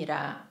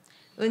됨이니라.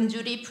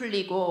 은줄이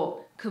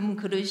풀리고 금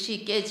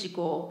그릇이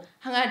깨지고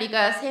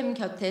항아리가 샘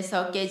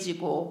곁에서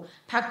깨지고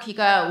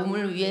바퀴가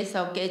우물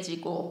위에서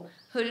깨지고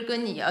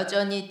흙은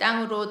여전히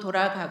땅으로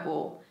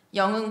돌아가고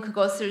영은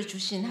그것을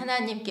주신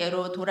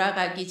하나님께로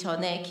돌아가기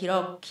전에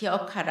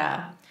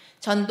기억하라.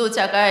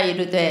 전도자가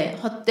이르되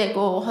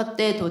헛되고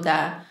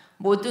헛되도다.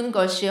 모든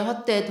것이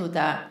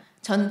헛되도다.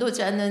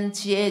 전도자는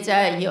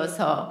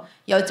지혜자이어서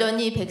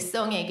여전히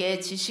백성에게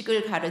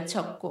지식을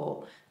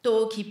가르쳤고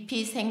또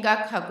깊이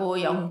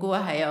생각하고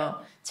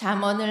연구하여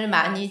잠언을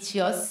많이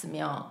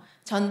지었으며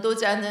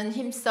전도자는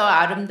힘써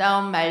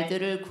아름다운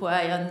말들을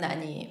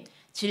구하였나니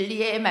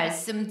진리의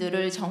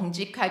말씀들을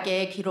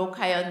정직하게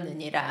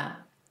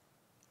기록하였느니라.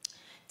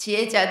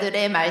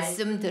 지혜자들의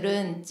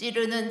말씀들은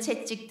찌르는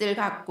채찍들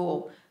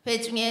같고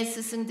회중의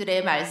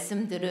스승들의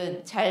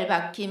말씀들은 잘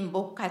박힌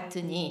목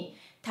같으니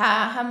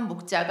다 한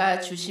목자가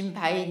주신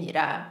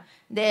바이니라.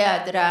 내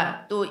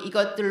아들아, 또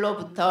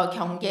이것들로부터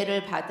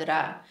경계를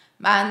받으라.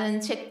 많은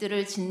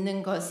책들을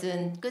짓는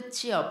것은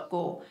끝이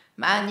없고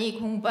많이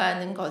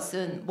공부하는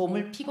것은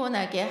몸을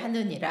피곤하게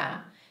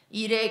하느니라.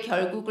 일의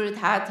결국을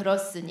다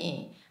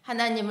들었으니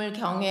하나님을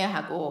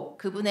경외하고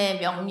그분의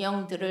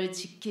명령들을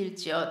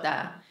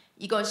지킬지어다.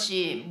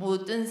 이것이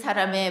모든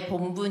사람의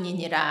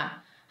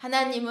본분이니라.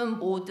 하나님은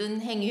모든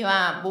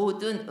행위와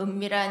모든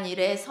은밀한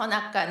일에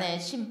선악간에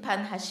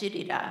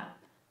심판하시리라.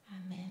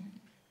 아멘.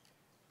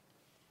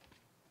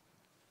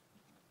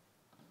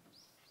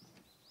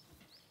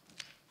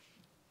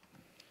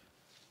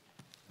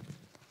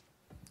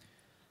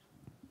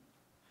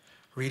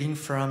 Reading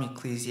from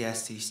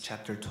Ecclesiastes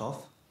chapter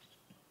 12.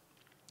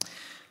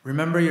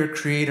 Remember your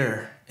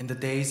Creator in the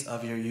days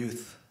of your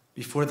youth,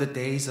 before the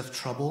days of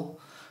trouble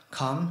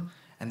come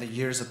and the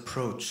years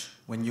approach,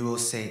 when you will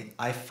say,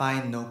 I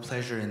find no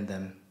pleasure in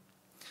them.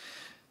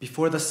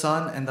 Before the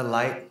sun and the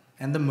light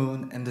and the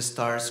moon and the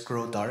stars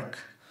grow dark,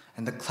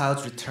 and the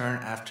clouds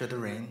return after the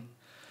rain,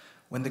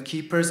 when the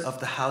keepers of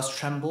the house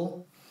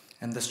tremble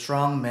and the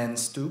strong men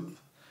stoop,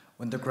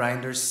 when the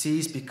grinders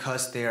cease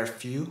because they are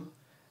few,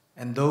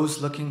 and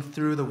those looking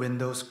through the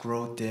windows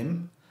grow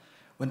dim,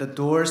 when the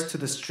doors to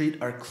the street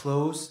are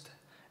closed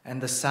and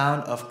the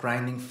sound of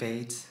grinding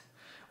fades,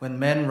 when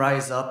men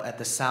rise up at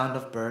the sound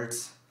of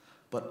birds,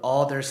 but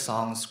all their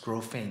songs grow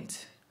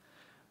faint,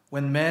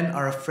 when men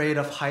are afraid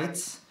of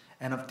heights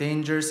and of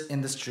dangers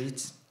in the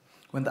streets,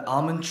 when the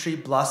almond tree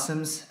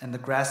blossoms and the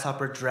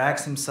grasshopper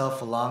drags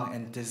himself along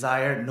and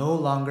desire no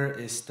longer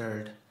is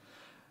stirred,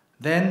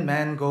 then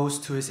man goes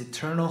to his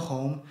eternal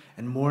home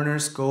and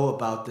mourners go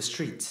about the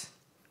streets.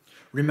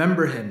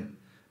 Remember him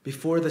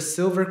before the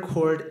silver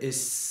cord is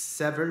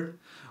severed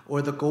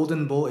or the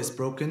golden bowl is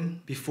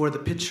broken, before the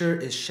pitcher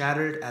is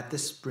shattered at the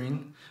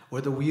spring or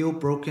the wheel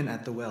broken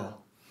at the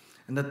well.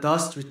 And the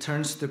dust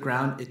returns to the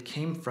ground it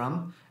came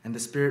from, and the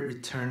spirit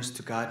returns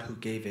to God who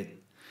gave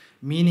it.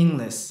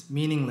 Meaningless,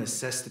 meaningless,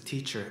 says the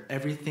teacher.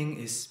 Everything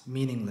is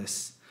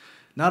meaningless.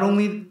 Not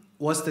only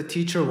was the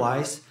teacher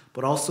wise,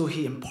 but also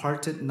he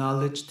imparted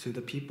knowledge to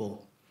the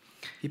people.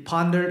 He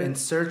pondered and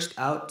searched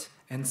out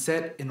and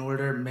set in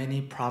order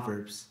many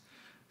proverbs.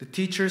 The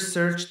teacher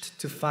searched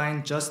to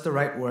find just the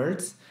right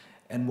words,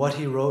 and what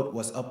he wrote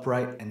was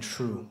upright and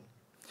true.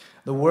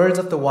 The words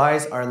of the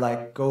wise are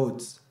like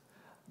goads,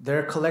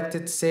 their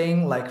collected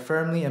saying like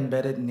firmly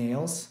embedded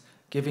nails,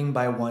 giving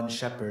by one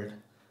shepherd.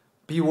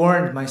 Be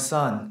warned, my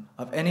son,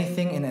 of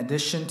anything in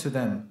addition to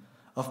them.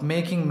 Of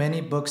making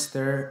many books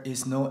there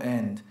is no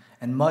end,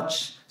 and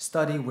much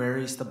study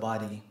wearies the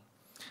body.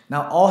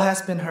 Now all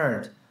has been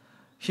heard.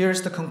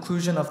 Here's the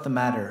conclusion of the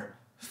matter.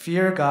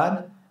 Fear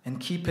God and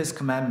keep his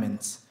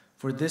commandments,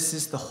 for this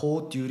is the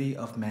whole duty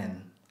of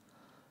man.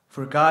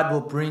 For God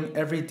will bring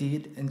every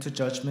deed into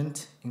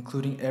judgment,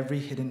 including every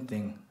hidden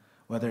thing,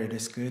 whether it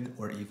is good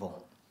or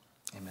evil.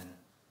 Amen.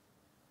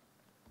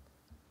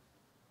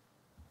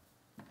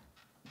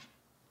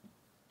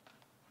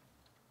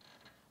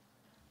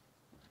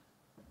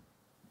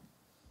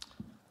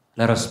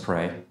 Let us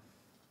pray.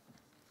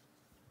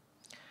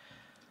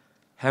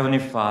 Heavenly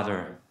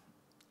Father,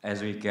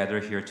 as we gather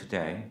here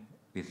today,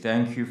 we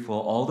thank you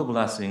for all the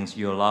blessings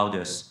you allowed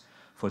us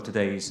for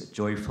today's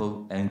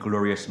joyful and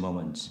glorious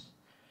moments.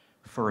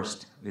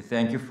 First, we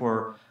thank you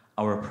for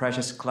our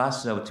precious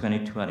class of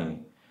 2020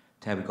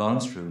 to have gone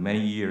through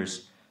many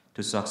years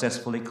to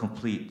successfully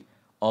complete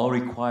all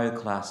required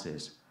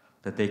classes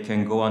that they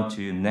can go on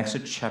to next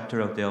chapter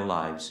of their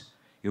lives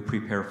you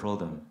prepare for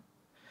them.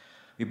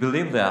 We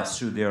believe that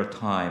through their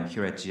time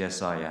here at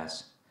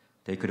GSIS,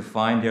 they could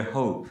find their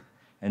hope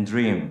and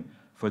dream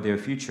for their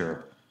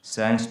future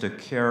thanks to the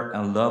care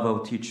and love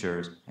of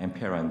teachers and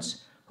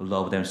parents who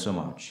love them so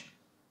much.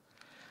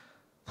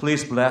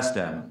 Please bless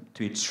them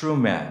to be true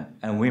men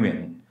and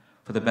women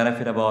for the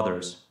benefit of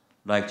others,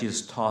 like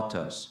Jesus taught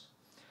us.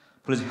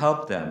 Please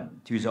help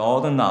them to use all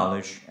the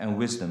knowledge and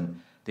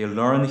wisdom they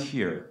learned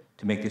here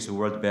to make this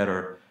world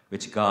better,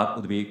 which God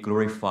would be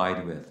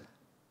glorified with.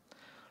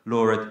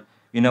 Lord,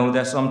 we know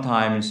that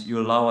sometimes you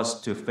allow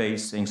us to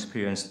face and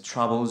experience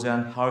troubles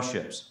and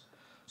hardships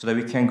so that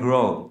we can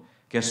grow,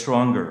 get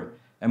stronger,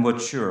 and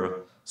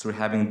mature through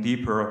having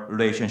deeper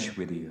relationship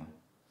with you.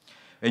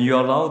 When you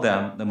allow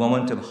them the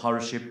moment of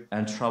hardship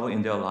and trouble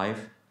in their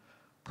life,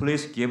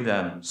 please give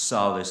them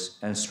solace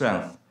and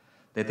strength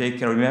that they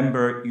can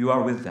remember you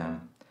are with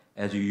them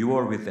as you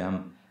are with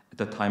them at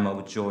the time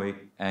of joy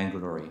and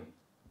glory.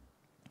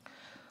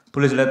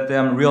 Please let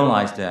them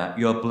realize that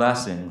your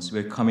blessings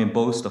will come in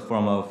both the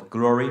form of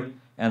glory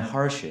and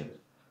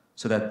hardship,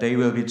 so that they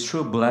will be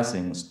true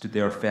blessings to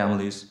their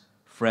families,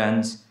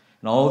 friends,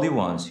 and all the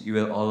ones you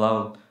will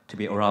allow to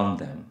be around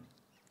them.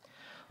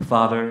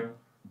 Father,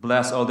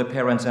 bless all the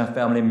parents and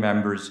family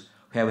members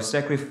who have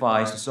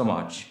sacrificed so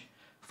much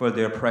for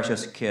their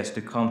precious kids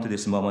to come to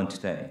this moment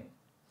today.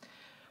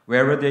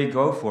 Wherever they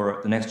go for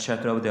the next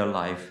chapter of their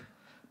life,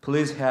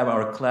 please have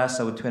our class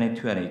of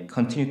 2020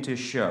 continue to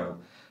show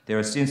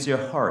their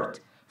sincere heart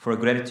for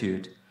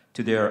gratitude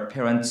to their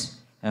parents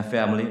and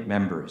family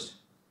members.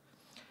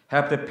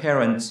 Help the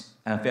parents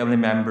and family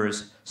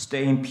members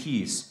stay in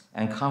peace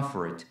and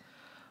comfort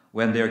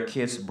when their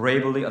kids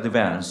bravely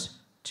advance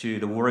to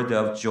the world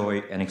of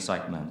joy and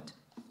excitement.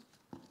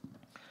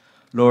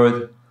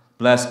 Lord,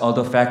 bless all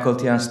the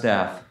faculty and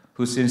staff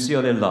who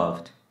sincerely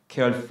loved,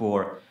 cared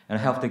for, and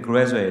helped the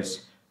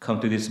graduates come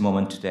to this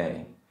moment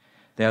today.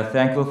 They are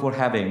thankful for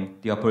having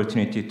the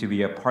opportunity to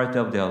be a part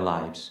of their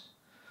lives.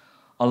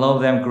 Allow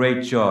them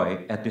great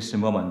joy at this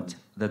moment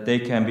that they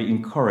can be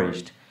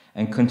encouraged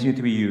and continue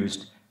to be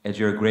used as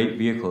your great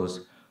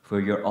vehicles for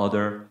your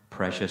other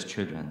precious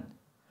children.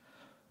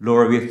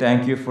 Lord, we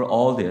thank you for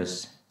all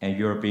this and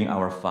your being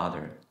our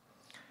Father.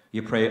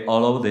 We pray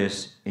all of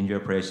this in your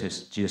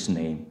precious Jesus'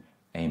 name.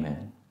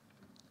 Amen.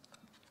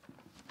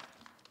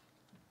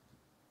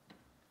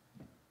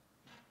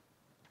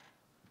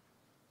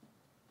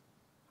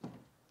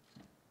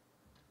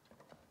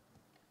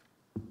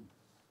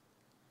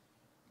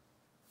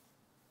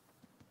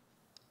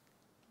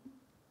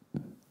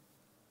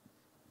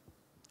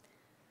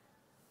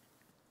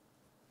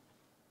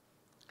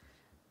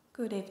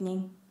 Good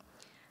evening.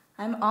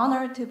 I'm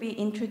honored to be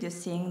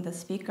introducing the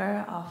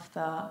speaker of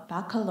the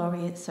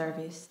baccalaureate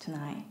service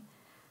tonight.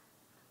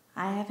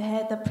 I have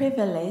had the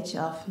privilege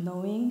of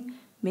knowing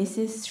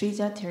Mrs.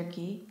 Srija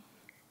Turkey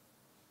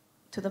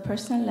to the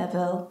personal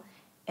level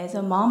as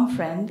a mom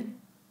friend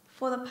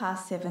for the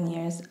past 7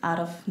 years out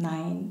of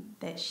 9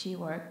 that she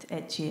worked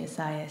at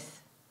GSIS.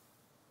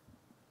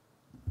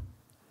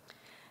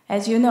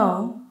 As you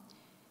know,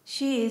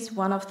 she is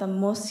one of the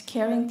most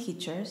caring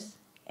teachers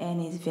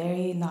and is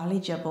very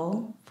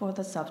knowledgeable for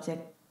the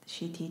subject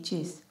she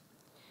teaches.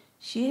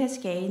 She has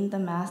gained the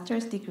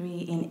master's degree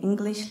in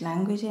English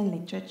language and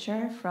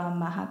literature from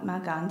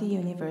Mahatma Gandhi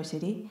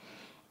University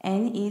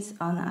and is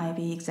an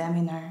IB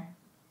examiner.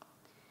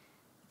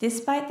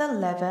 Despite the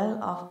level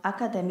of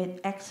academic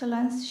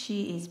excellence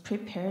she is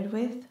prepared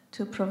with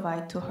to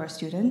provide to her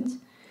students,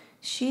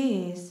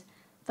 she is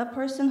the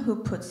person who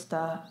puts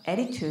the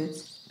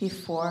attitudes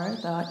before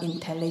the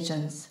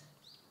intelligence.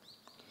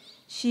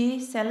 She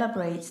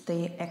celebrates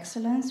the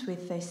excellence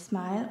with a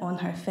smile on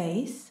her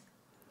face,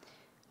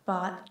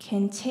 but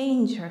can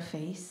change her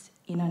face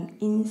in an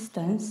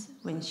instant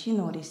when she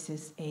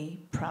notices a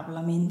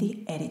problem in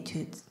the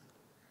attitudes.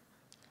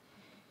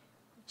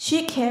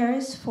 She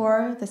cares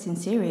for the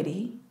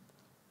sincerity,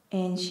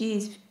 and she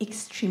is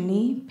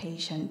extremely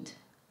patient.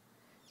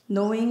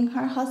 Knowing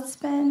her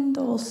husband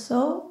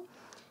also,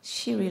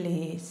 she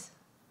really is.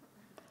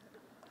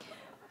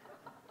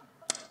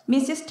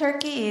 Mrs.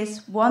 Turkey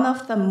is one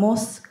of the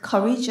most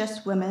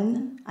courageous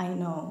women I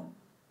know.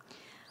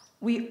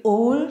 We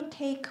all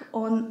take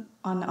on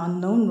an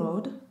unknown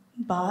road,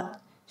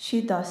 but she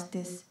does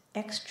this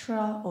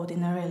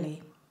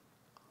extraordinarily.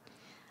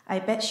 I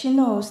bet she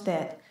knows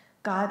that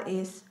God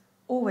is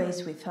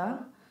always with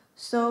her,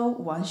 so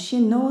once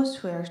she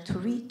knows where to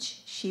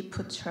reach, she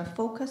puts her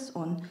focus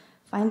on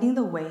finding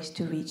the ways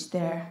to reach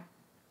there.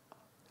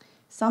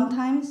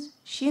 Sometimes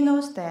she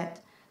knows that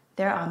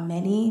there are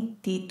many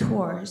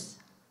detours.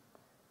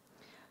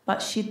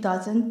 but she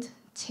doesn't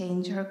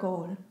change her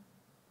goal.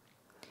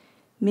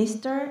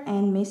 Mr.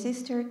 and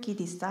Mrs. Turkey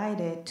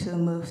decided to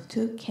move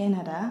to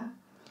Canada,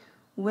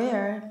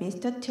 where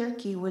Mr.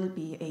 Turkey will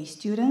be a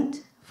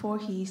student for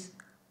his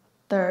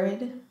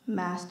third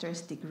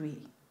master's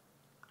degree.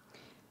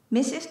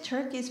 Mrs.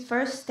 Turkey's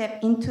first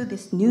step into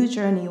this new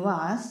journey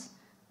was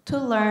to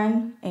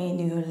learn a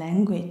new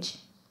language,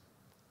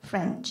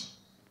 French.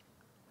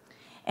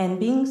 And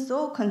being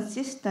so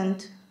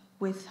consistent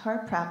with her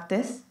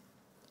practice,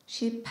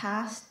 she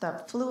passed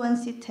the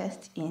fluency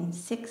test in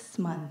 6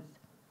 months.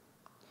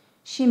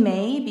 She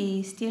may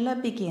be still a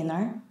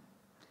beginner,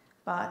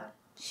 but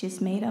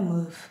she's made a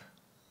move.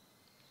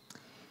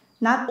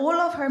 Not all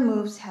of her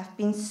moves have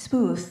been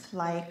smooth,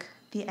 like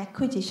the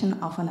acquisition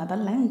of another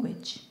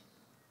language.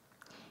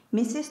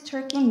 Mrs.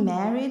 Turkey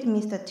married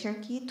Mr.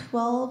 Turkey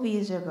 12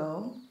 years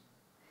ago.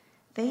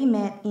 They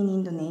met in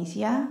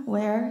Indonesia,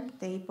 where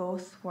they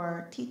both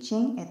were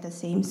teaching at the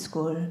same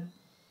school.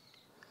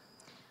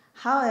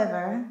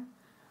 However,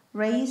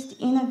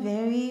 raised in a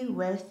very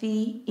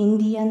wealthy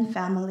Indian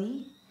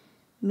family,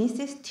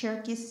 Mrs.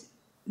 Turkey's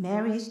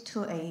marriage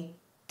to a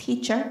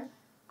teacher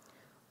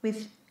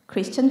with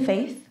Christian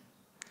faith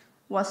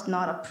was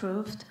not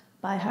approved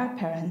by her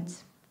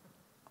parents.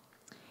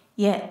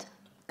 Yet,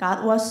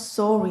 God was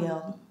so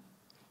real,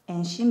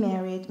 and she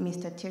married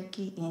Mr.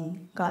 Turkey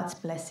in God's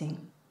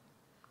blessing.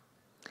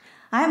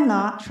 I am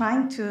not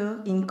trying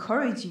to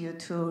encourage you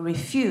to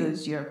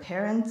refuse your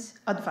parents'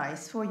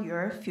 advice for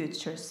your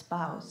future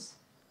spouse.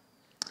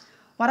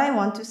 What I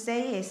want to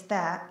say is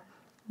that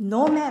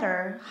no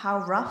matter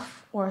how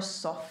rough or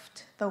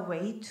soft the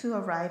way to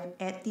arrive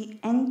at the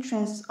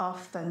entrance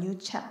of the new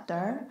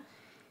chapter,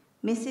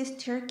 Mrs.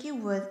 Turkey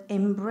would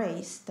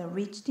embrace the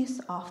richness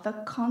of the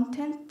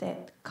content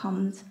that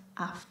comes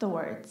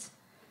afterwards,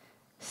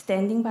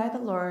 standing by the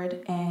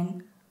Lord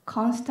and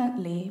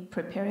constantly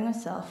preparing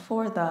herself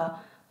for the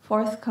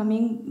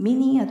forthcoming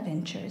mini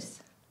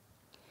adventures.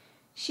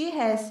 She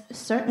has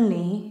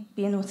certainly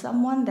been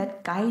someone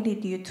that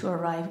guided you to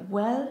arrive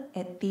well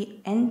at the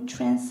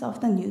entrance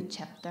of the new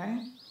chapter.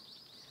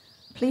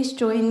 Please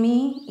join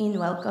me in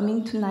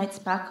welcoming tonight's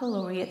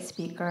baccalaureate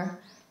speaker,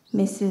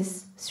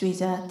 Mrs.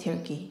 Srija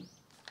Turkey.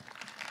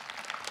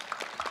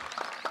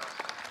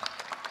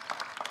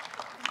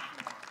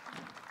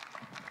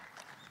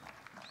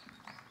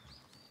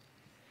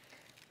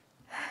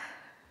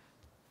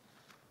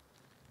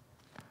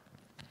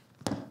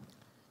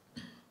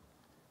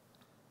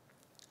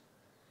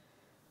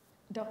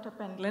 Dr.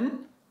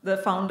 Pendlin, the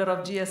founder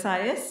of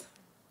GSIS,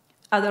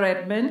 other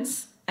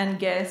admins and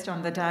guests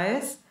on the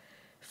dais,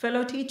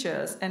 fellow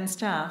teachers and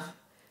staff,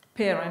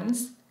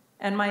 parents,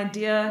 and my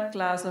dear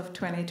class of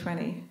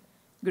 2020,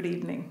 good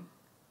evening.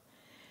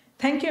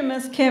 Thank you,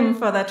 Ms. Kim,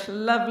 for that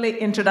lovely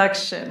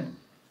introduction.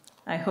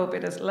 I hope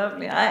it is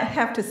lovely. I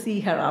have to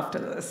see her after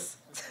this.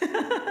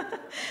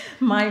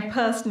 My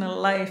personal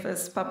life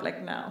is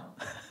public now.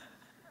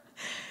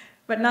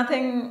 But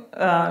nothing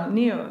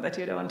new that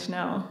you don't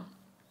know.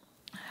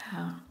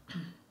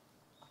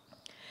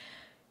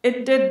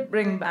 It did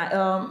bring back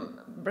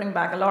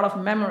a lot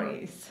of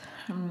memories.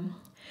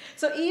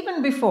 So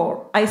even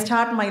before I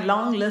start my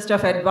long list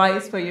of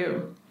advice for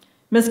you,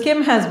 Ms.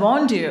 Kim has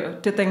warned you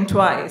to think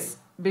twice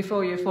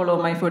before you follow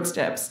my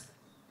footsteps.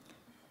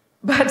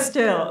 But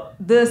still,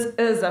 this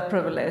is a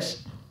privilege.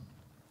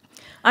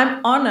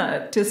 I'm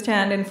honored to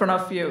stand in front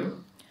of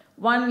you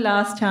one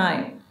last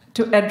time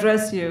to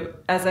address you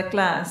as a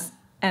class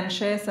and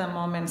share some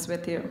moments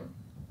with you.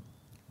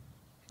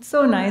 It's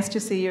so nice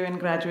to see you in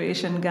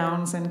graduation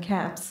gowns and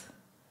caps.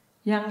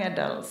 Young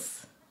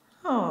adults.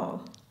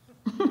 Oh,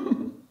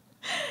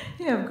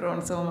 you have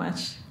grown so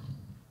much.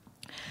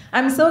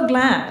 I'm so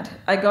glad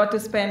I got to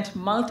spend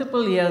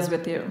multiple years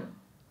with you.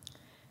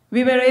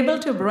 We were able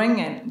to bring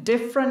in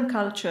different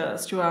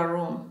cultures to our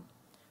room,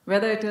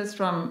 whether it is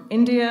from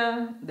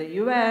India, the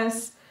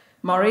US,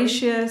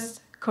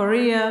 Mauritius,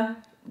 Korea,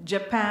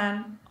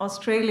 Japan,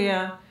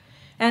 Australia,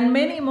 and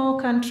many more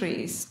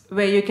countries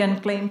where you can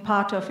claim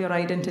part of your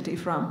identity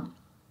from.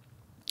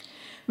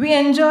 We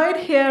enjoyed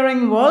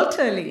hearing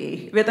Walter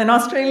Lee with an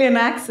Australian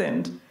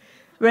accent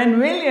when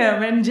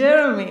William and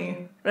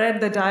Jeremy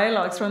read the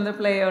dialogues from the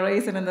play A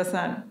Raisin in the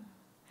Sun.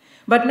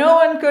 But no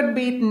one could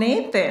beat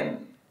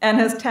Nathan and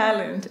his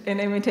talent in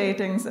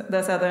imitating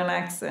the Southern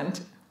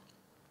accent.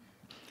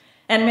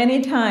 And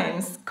many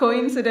times,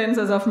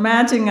 coincidences of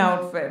matching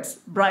outfits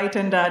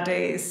brightened our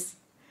days.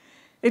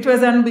 It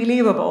was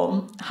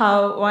unbelievable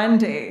how one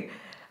day,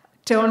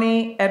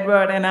 Tony,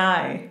 Edward, and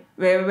I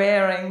were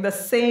wearing the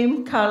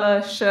same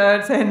color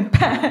shirts and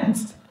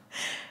pants.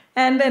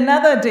 And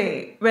another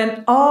day,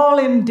 when all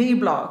in D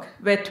Block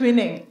were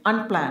twinning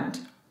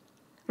unplanned.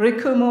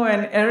 Rikumo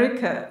and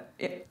Erica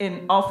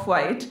in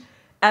off-white,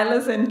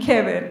 Alice and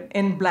Kevin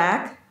in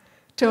black,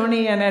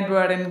 Tony and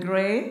Edward in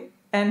gray,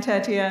 and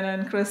Tatiana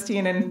and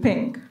Christine in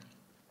pink.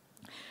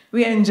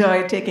 We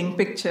enjoyed taking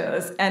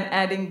pictures and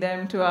adding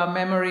them to our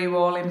memory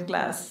wall in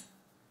class.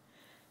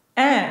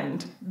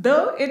 And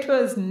though it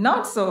was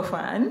not so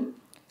fun,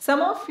 Some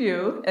of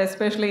you,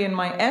 especially in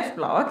my F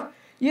block,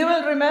 you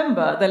will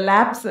remember the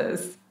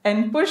lapses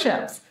and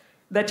push-ups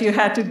that you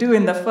had to do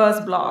in the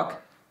first block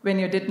when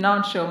you did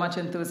not show much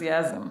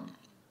enthusiasm.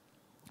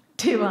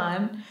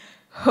 Tivan,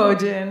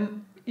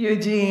 Hojin,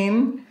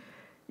 Eugene,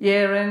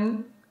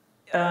 Yeren,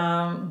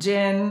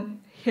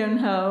 Jen,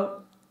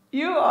 Hyunho,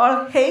 you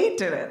all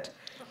hated it.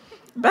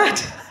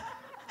 But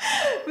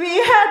we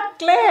had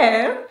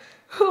Claire,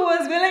 who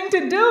was willing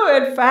to do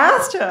it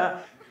faster,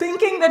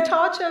 thinking the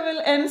torture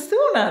will end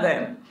sooner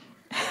then.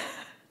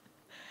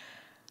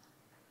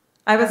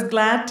 I was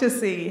glad to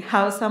see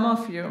how some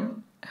of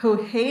you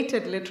who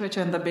hated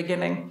literature in the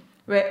beginning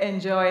were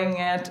enjoying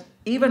it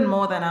even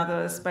more than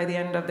others by the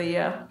end of the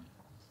year.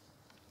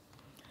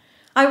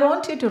 I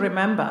want you to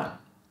remember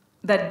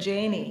that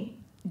Janie,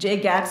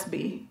 Jay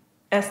Gatsby,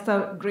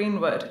 Esther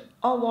Greenwood,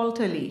 or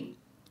Walter Lee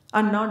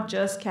are not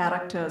just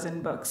characters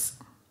in books.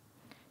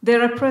 They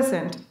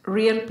represent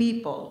real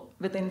people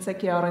with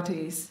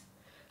insecurities,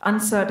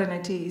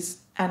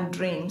 uncertainties, and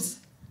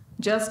dreams,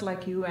 just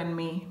like you and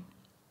me.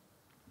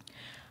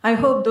 I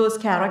hope those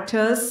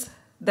characters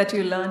that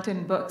you learned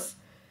in books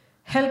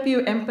help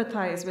you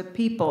empathize with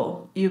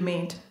people you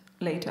meet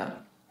later.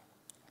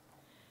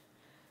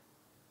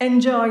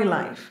 Enjoy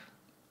life.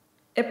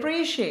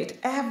 Appreciate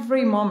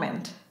every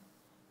moment,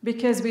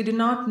 because we do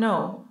not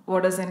know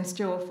what is in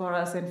store for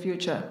us in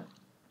future.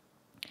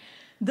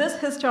 This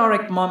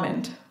historic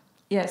moment,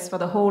 yes, for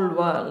the whole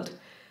world,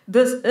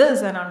 this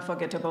is an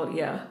unforgettable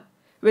year,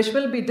 which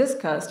will be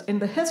discussed in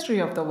the history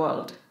of the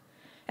world.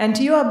 And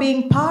you are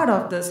being part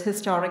of this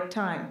historic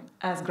time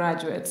as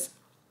graduates.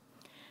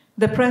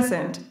 The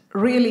present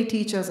really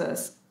teaches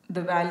us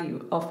the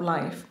value of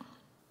life.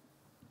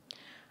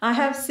 I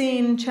have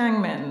seen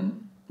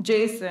Changmin,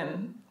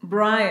 Jason,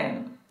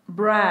 Brian,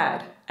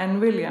 Brad,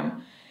 and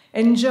William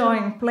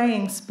enjoying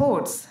playing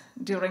sports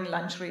during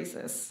lunch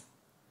races.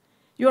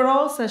 You are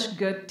all such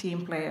good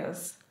team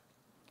players.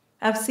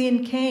 I've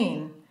seen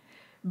Kane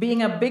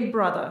being a big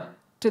brother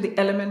to the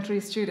elementary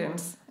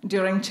students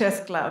during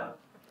chess club,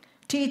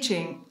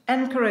 teaching,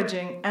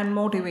 encouraging, and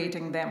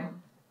motivating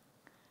them.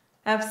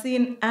 I've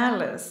seen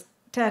Alice,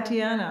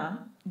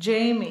 Tatiana,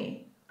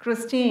 Jamie,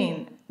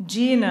 Christine,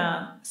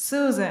 Gina,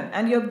 Susan,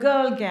 and your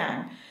girl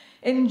gang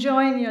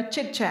enjoying your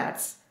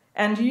chit-chats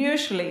and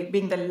usually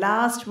being the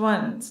last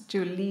ones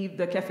to leave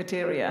the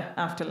cafeteria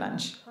after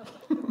lunch.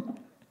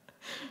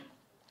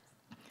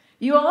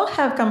 You all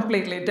have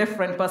completely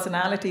different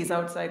personalities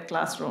outside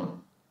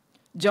classroom.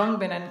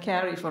 Jongbin and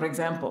Carrie, for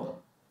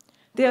example.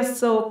 They are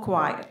so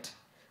quiet,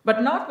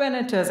 but not when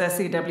it is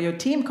SCW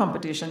team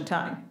competition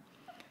time.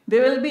 They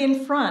will be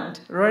in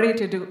front, ready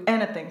to do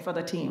anything for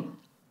the team.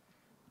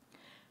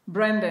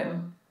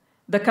 Brendan,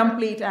 the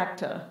complete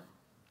actor,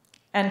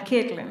 and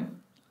Caitlin,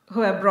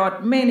 who have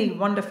brought many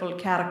wonderful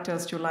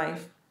characters to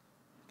life.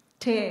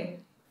 Tay,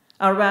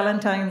 our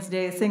Valentine's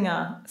Day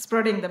singer,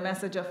 spreading the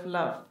message of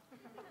love.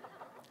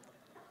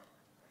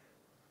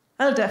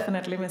 I'll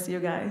definitely miss you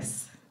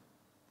guys.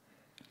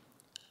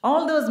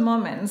 All those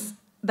moments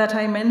that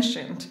I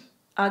mentioned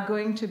are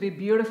going to be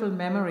beautiful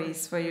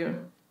memories for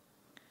you.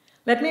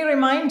 Let me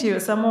remind you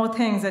some more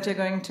things that you're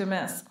going to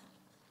miss.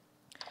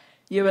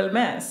 You will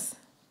miss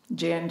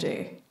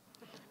J&J.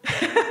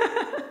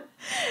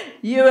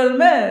 You will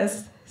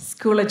miss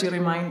Schoology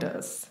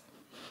reminders.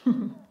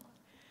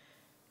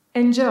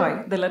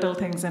 Enjoy the little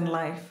things in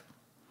life.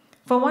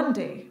 For one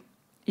day,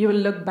 you will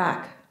look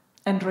back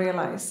and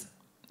realize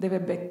they were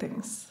big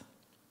things.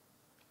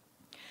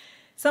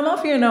 Some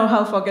of you know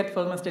how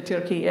forgetful Mr.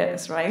 Turkey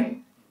is,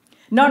 right?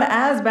 Not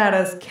as bad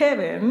as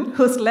Kevin,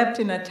 who slept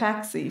in a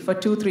taxi for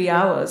 2-3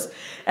 hours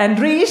and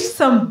reached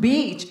some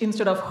beach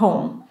instead of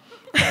home.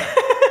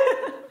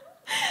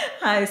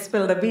 I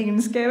spilled the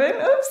beans, Kevin,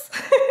 oops.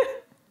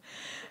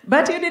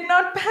 But you did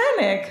not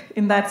panic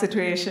in that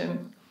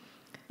situation.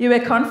 You were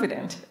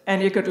confident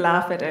and you could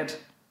laugh at it.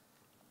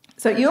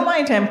 So you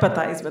might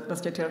empathize with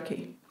Mr.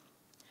 Turkey.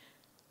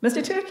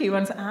 Mr. Turkey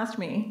once asked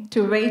me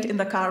to wait in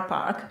the car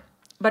park,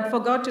 but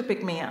forgot to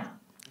pick me up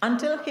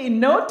until he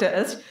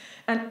noticed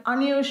an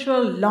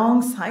unusual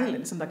long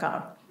silence in the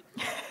car.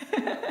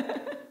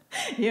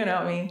 You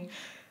know me.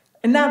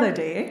 Another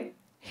day,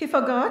 he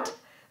forgot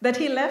that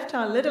he left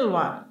our little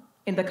one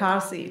in the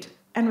car seat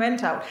and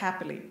went out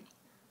happily.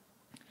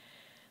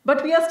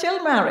 But we are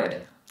still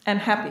married and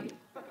happy.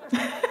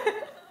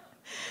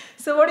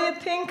 So what do you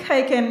think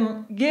I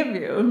can give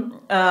you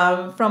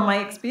from my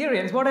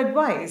experience? What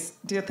advice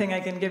do you think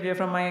I can give you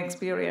from my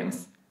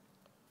experience?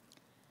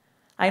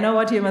 I know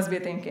what you must be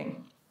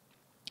thinking.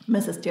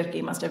 Mrs.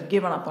 Turkey must have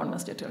given up on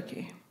Mr.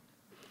 Turkey.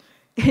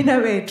 In a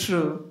way,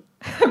 true.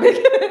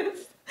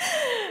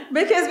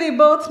 Because we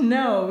both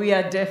know we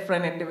are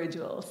different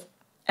individuals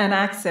and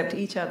accept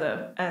each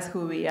other as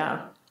who we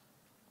are.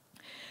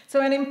 So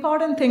an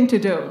important thing to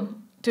do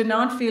to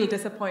not feel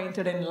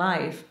disappointed in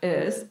life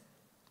is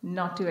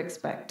not to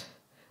expect,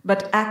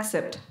 but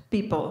accept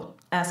people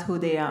as who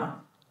they are.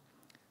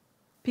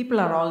 People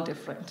are all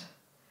different.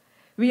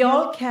 We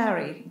all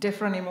carry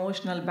different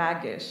emotional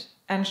baggage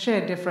and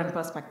share different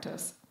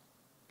perspectives.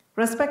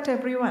 Respect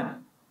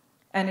everyone.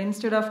 And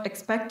instead of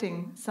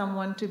expecting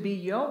someone to be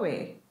your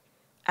way,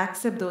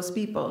 accept those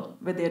people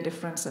with their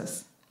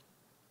differences.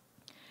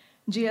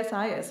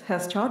 GSIS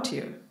has taught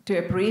you to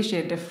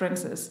appreciate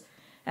differences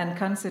and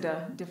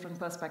consider different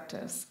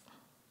perspectives.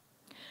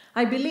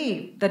 I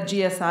believe that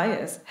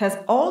GSIS has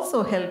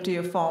also helped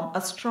you form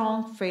a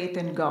strong faith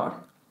in God.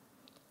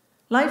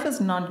 Life is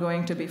not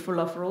going to be full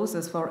of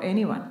roses for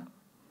anyone.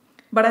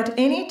 But at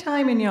any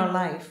time in your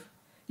life,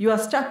 you are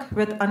stuck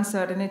with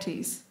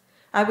uncertainties.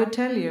 I would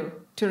tell you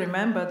to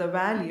remember the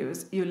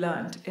values you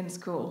learned in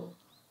school.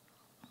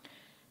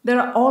 There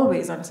are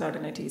always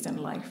uncertainties in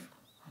life.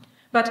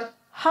 But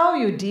how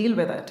you deal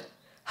with it,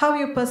 how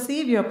you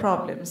perceive your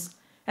problems,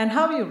 and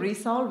how you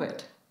resolve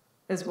it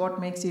is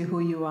what makes you who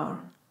you are.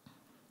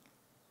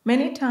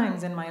 Many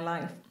times in my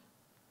life,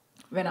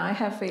 when I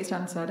have faced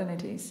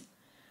uncertainties,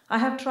 I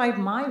have tried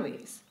my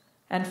ways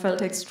and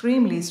felt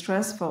extremely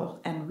stressful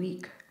and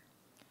weak.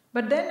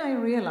 But then I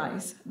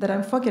realize that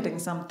I'm forgetting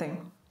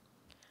something.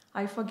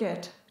 I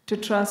forget to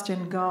trust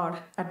in God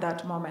at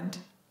that moment.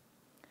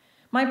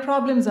 My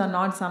problems are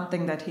not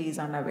something that He is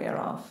unaware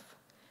of,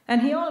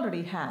 and He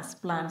already has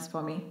plans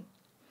for me.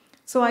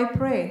 So I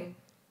pray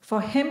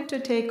for Him to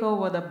take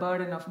over the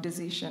burden of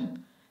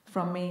decision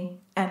from me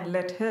and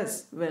let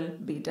His will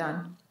be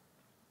done.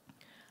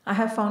 I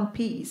have found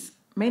peace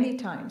many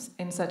times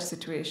in such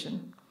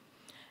situation,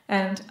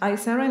 and I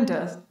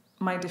surrender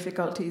my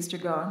difficulties to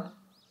God.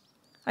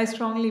 I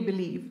strongly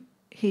believe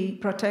He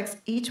protects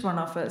each one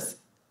of us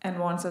and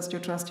wants us to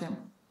trust Him.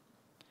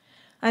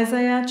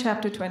 Isaiah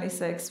chapter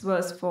 26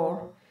 verse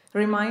 4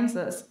 reminds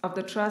us of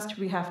the trust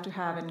we have to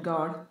have in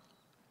God.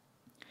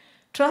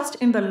 Trust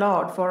in the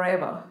Lord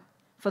forever,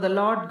 for the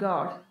Lord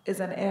God is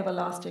an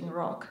everlasting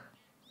rock.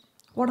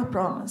 What a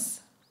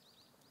promise.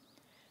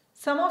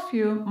 Some of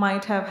you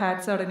might have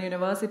had certain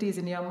universities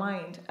in your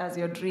mind as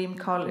your dream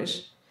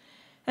college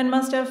and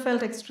must have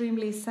felt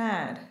extremely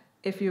sad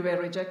if you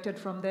were rejected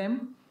from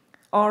them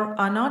or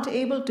are not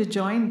able to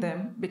join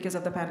them because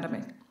of the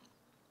pandemic.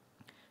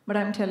 But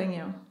I'm telling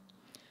you,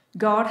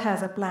 God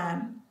has a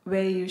plan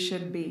where you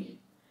should be,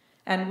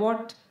 and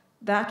what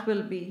that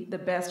will be the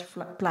best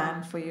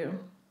plan for you.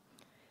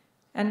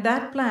 And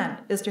that plan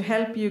is to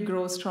help you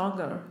grow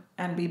stronger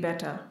and be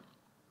better.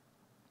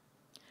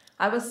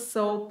 I was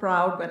so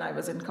proud when I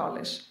was in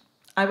college.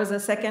 I was a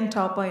second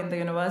topper in the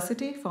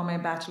university for my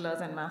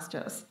bachelor's and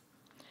master's.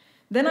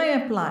 Then I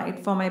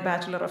applied for my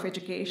Bachelor of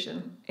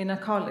Education in a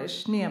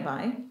college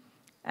nearby,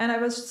 and I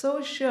was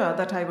so sure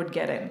that I would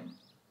get in.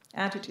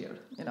 Attitude,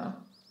 you know.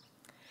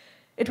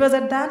 It was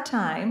at that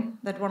time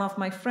that one of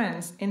my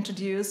friends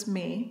introduced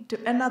me to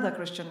another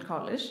Christian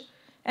college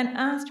and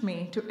asked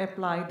me to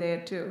apply there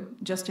too,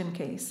 just in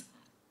case.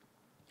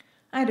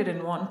 I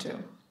didn't want to,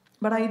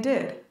 but I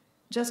did,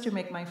 just to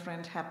make my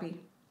friend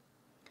happy.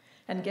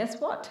 And guess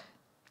what?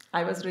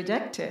 I was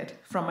rejected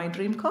from my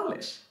dream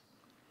college.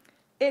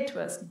 It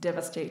was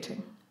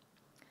devastating.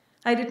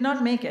 I did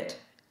not make it,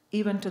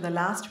 even to the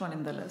last one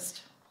in the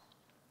list.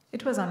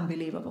 It was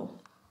unbelievable.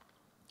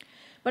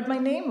 But my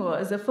name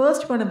was the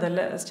first one in the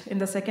list in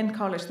the second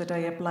college that I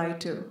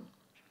applied to.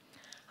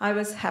 I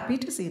was happy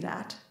to see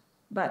that,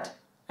 but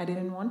I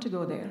didn't want to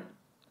go there.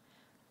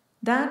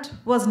 That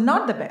was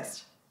not the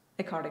best,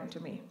 according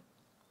to me.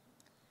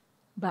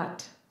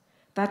 But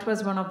that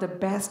was one of the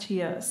best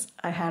years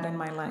I had in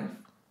my life.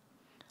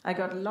 I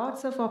got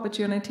lots of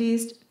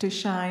opportunities to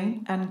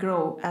shine and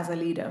grow as a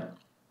leader.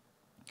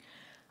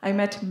 I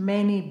met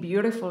many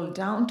beautiful,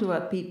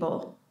 down-to-earth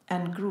people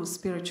and grew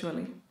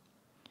spiritually.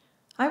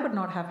 I would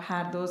not have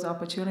had those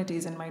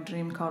opportunities in my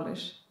dream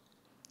college.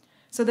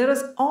 So there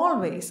is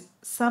always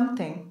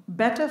something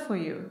better for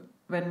you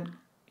when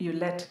you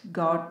let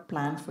God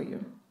plan for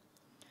you.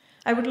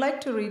 I would like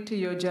to read to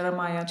you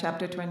Jeremiah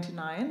chapter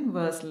 29,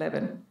 verse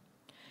 11.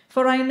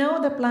 For I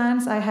know the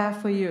plans I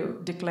have for you,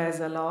 declares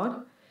the Lord,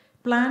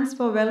 plans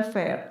for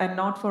welfare and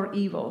not for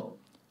evil,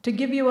 to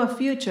give you a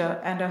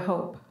future and a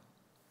hope.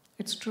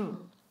 It's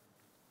true.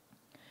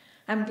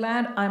 I'm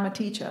glad I'm a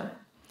teacher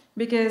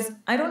because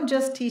I don't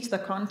just teach the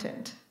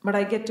content, but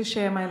I get to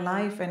share my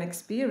life and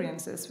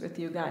experiences with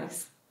you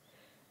guys.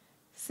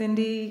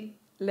 Cindy,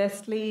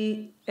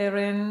 Leslie,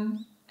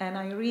 Erin, and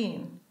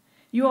Irene,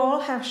 you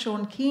all have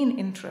shown keen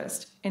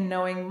interest in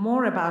knowing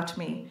more about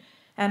me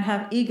and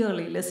have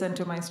eagerly listened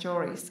to my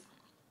stories.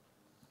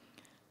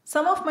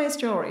 Some of my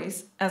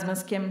stories, as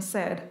Ms. Kim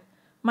said,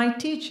 might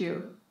teach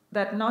you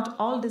that not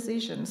all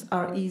decisions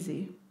are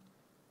easy.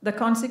 The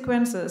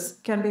consequences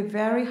can be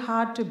very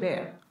hard to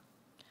bear.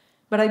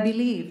 But I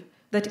believe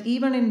that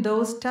even in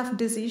those tough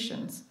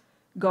decisions,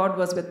 God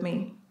was with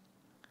me,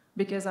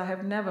 because I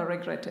have never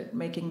regretted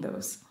making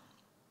those.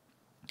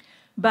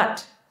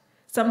 But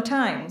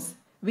sometimes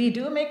we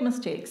do make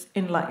mistakes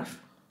in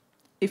life.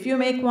 If you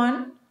make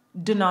one,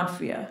 do not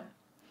fear.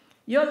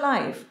 Your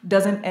life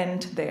doesn't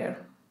end there.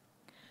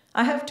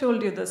 I have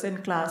told you this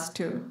in class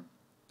too.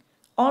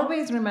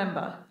 Always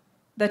remember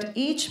that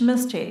each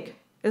mistake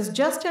is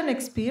just an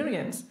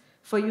experience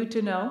for you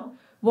to know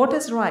what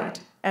is right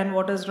and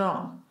what is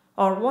wrong,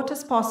 or what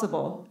is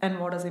possible and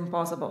what is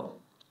impossible.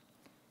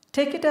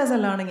 Take it as a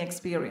learning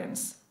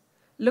experience.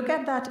 Look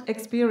at that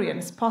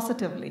experience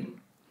positively.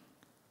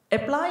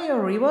 Apply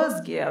your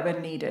reverse gear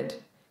when needed.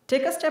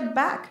 Take a step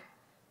back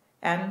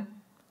and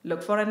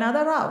look for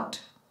another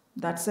route.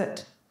 That's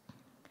it.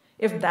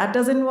 If that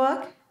doesn't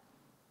work,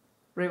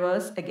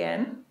 reverse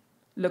again,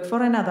 look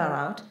for another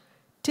route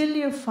till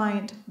you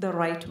find the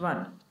right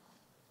one.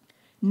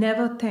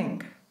 Never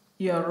think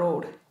your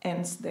road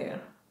ends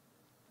there.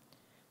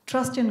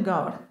 Trust in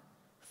God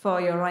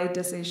for your right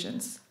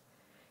decisions.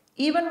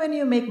 Even when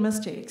you make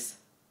mistakes,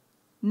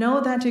 know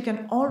that you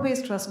can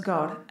always trust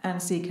God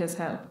and seek His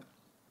help.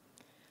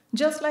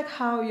 Just like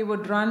how you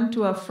would run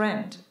to a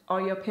friend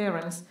or your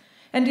parents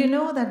and you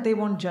know that they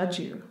won't judge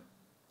you.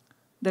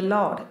 The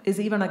Lord is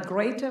even a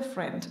greater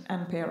friend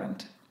and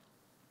parent.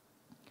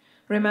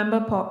 Remember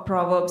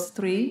Proverbs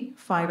 3,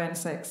 5 and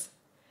 6.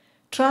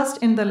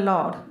 Trust in the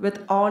Lord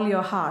with all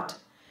your heart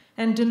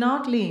and do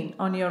not lean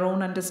on your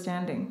own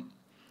understanding.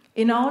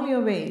 In all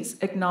your ways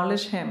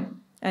acknowledge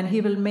Him and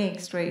He will make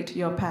straight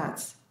your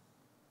paths.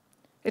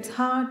 It's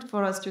hard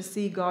for us to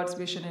see God's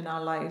vision in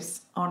our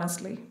lives,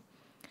 honestly.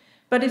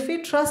 But if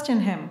we trust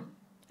in Him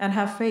and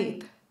have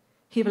faith,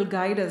 He will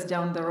guide us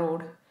down the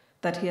road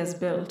that He has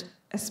built,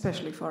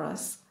 especially for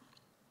us.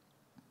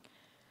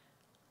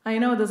 I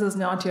know this is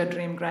not your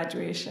dream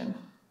graduation,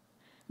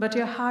 but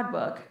your hard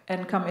work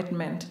and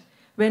commitment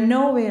were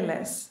no way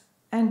less,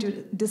 and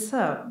you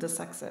deserve the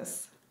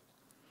success.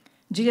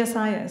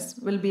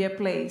 GSIS will be a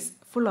place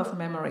full of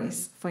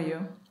memories for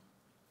you.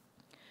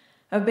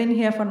 I've been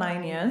here for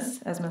 9 years,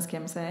 as Ms.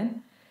 Kim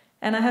said,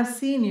 and I have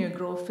seen you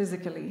grow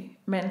physically,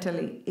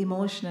 mentally,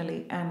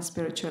 emotionally, and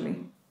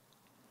spiritually.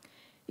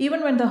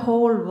 Even when the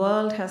whole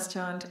world has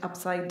turned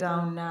upside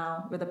down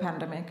now with the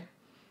pandemic,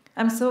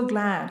 I'm so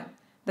glad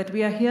that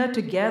we are here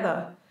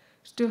together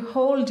to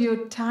hold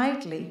you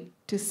tightly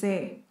to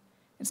say,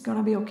 it's going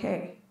to be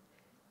okay.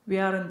 We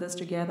are in this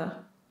together.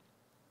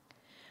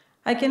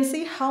 I can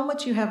see how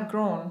much you have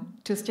grown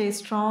to stay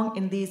strong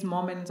in these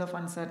moments of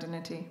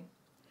uncertainty.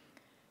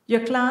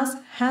 Your class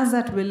has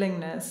that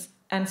willingness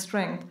and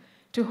strength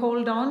to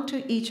hold on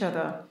to each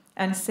other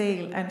and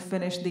sail and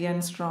finish the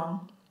end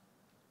strong.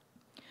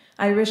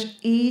 I wish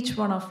each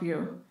one of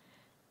you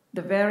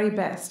the very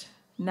best,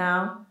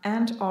 now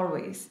and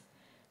always.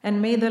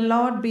 And may the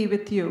Lord be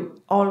with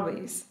you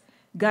always,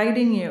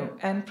 guiding you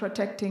and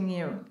protecting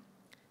you,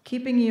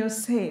 keeping you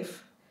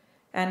safe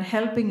and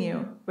helping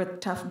you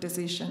with tough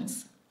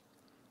decisions.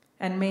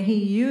 And may He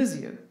use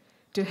you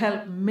to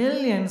help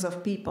millions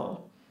of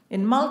people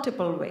in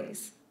multiple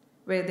ways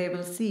where they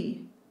will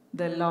see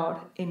the Lord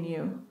in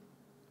you.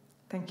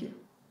 Thank you.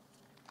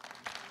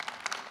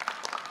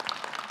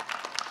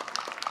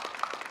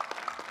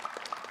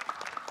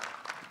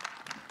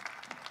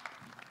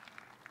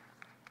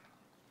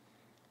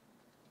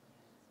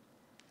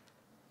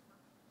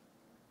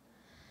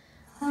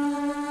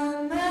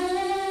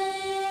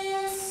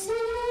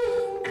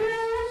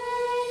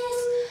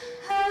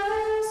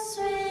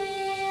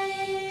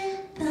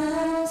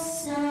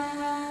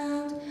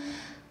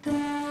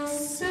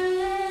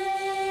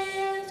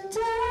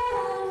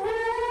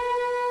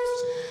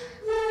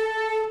 The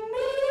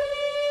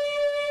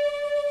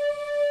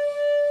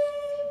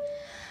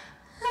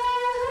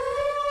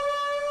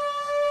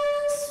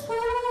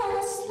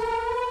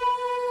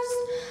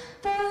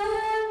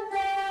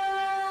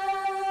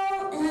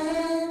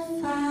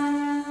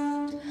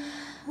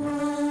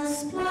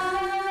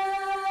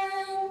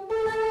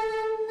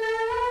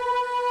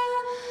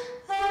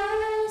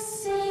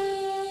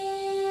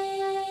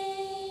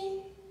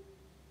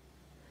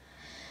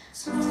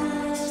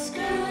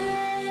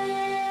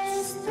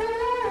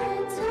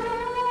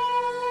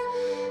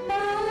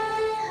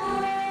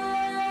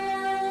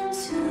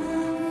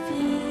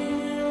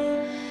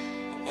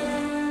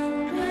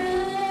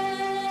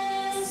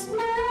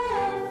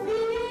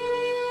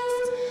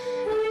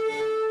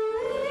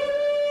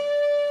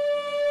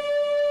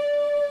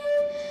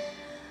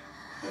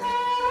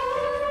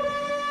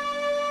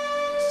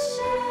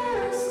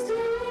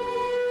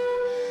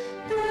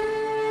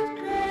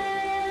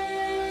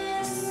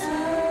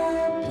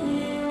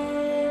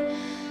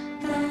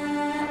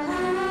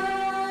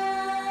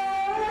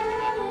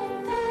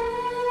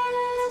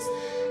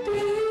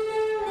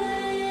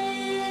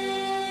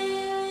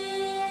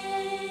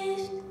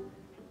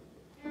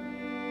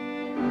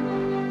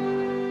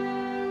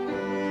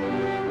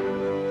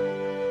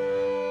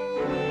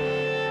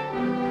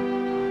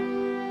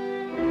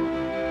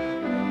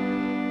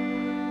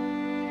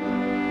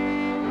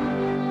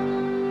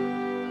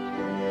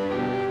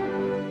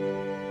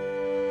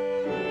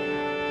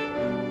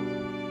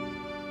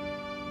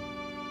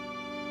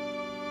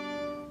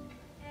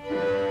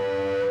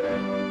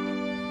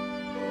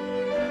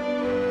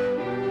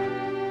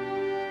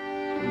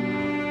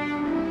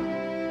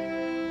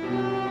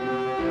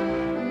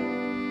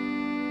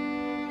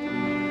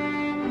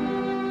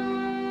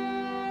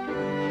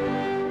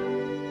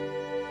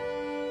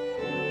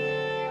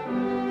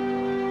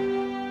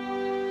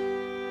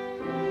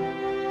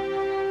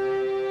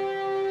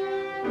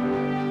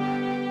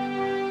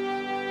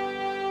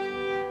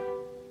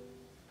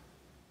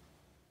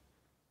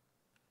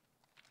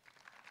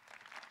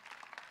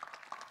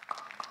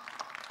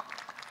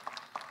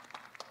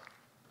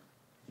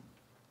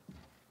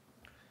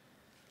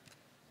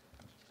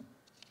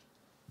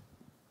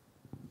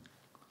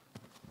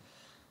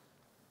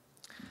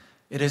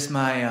It is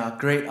my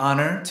great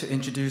honor to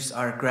introduce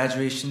our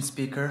graduation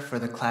speaker for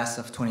the class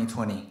of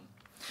 2020.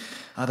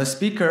 The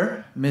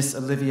speaker, Miss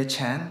Olivia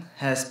Chan,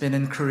 has been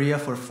in Korea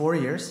for 4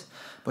 years,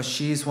 but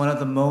she's one of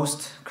the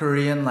most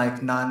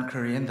Korean-like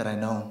non-Korean that I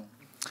know.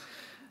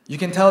 You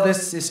can tell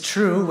this is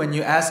true when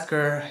you ask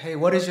her, hey,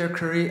 what is your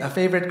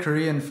favorite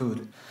Korean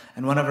food?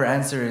 And one of her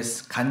answers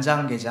is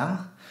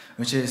간장게장,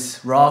 which is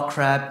raw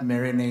crab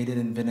marinated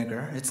in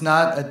vinegar. It's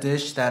not a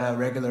dish that a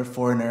regular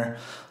foreigner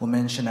will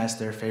mention as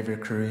their favorite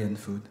Korean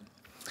food.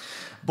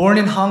 Born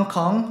in Hong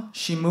Kong,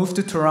 she moved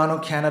to Toronto,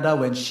 Canada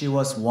when she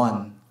was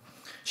 1.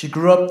 She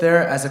grew up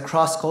there as a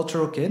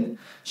cross-cultural kid.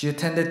 She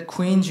attended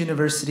Queen's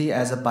University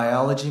as a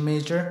biology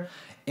major,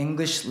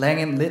 English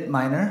Lang and Lit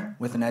minor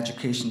with an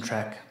education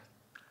track.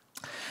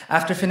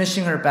 After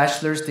finishing her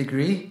bachelor's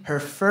degree, her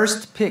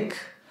first pick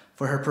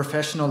for her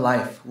professional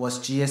life was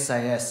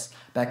GSIS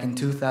back in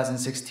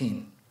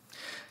 2016.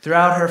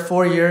 Throughout her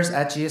 4 years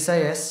at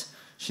GSIS,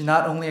 she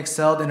not only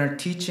excelled in her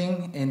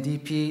teaching in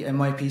DP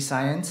MYP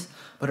science,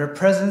 but her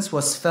presence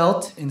was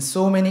felt in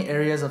so many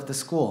areas of the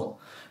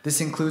school.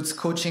 This includes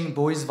coaching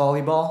boys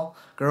volleyball,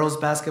 girls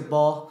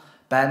basketball,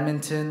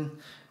 badminton,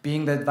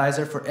 being the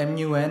advisor for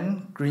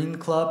MUN, Green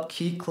Club,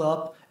 Key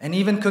Club, and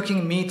even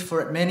cooking meat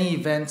for many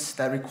events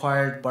that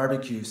required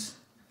barbecues.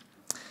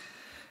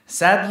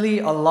 Sadly,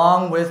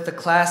 along with the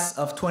class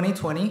of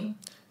 2020,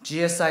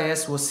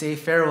 GSIS will say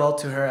farewell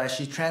to her as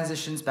she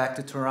transitions back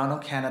to Toronto,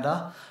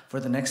 Canada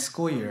for the next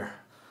school year.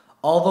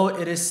 Although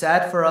it is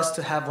sad for us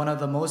to have one of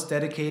the most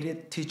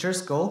dedicated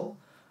teachers go,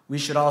 we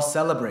should all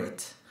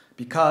celebrate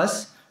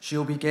because she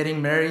will be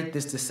getting married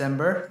this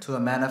December to a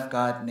man of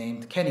God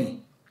named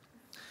Kenny.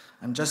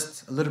 I'm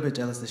just a little bit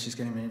jealous that she's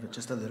getting married, but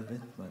just a little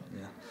bit, but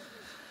yeah.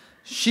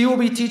 She will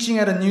be teaching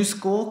at a new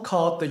school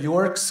called the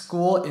York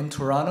School in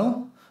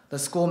Toronto, the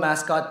school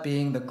mascot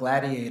being the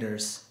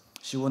Gladiators.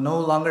 She will no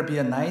longer be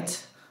a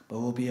knight, but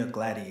will be a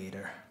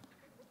gladiator.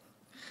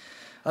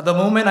 At the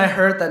moment I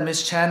heard that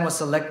Ms. Chan was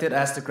selected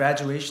as the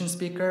graduation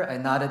speaker, I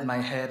nodded my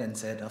head and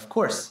said, of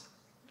course.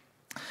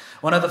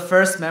 One of the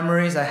first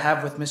memories I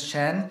have with Ms.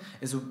 Chan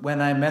is when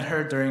I met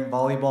her during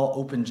volleyball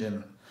open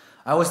gym.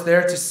 I was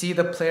there to see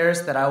the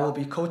players that I will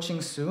be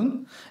coaching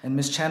soon, and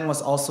Ms. Chan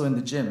was also in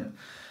the gym.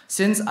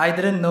 Since I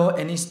didn't know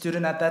any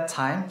student at that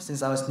time,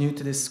 since I was new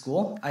to this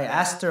school, I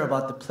asked her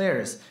about the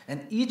players,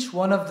 and each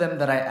one of them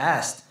that I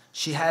asked,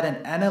 she had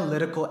an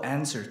analytical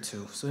answer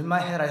to. So in my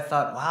head, I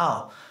thought,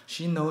 wow,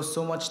 she knows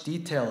so much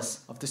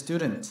details of the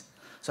student.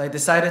 So I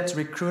decided to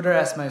recruit her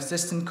as my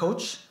assistant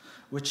coach,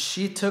 which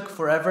she took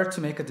forever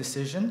to make a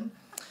decision.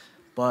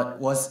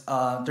 But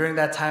during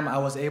that time, I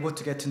was able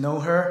to get to know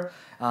her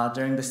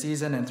during the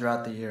season and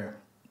throughout the year.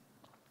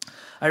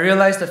 I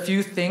realized a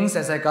few things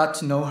as I got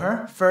to know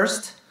her.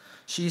 First,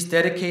 she's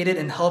dedicated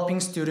in helping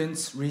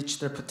students reach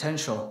their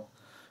potential.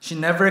 She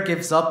never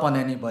gives up on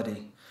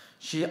anybody.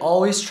 She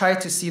always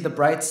tries to see the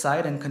bright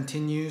side and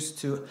continues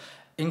to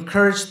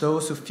encourage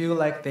those who feel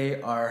like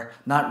they are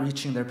not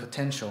reaching their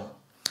potential.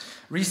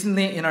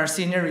 Recently, in our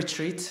senior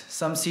retreat,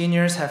 some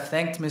seniors have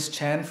thanked Ms.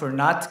 Chan for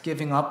not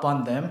giving up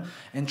on them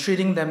and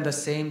treating them the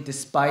same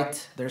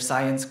despite their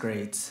science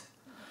grades.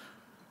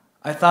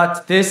 I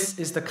thought this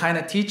is the kind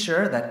of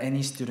teacher that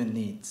any student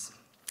needs.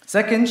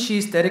 Second,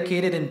 she's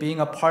dedicated in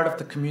being a part of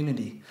the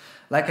community.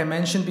 Like I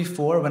mentioned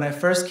before, when I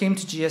first came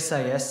to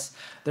GSIS,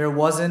 there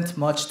wasn't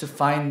much to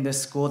find in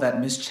this school that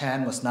Ms.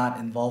 Chan was not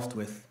involved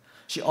with.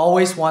 She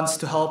always wants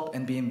to help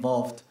and be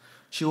involved.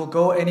 She will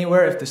go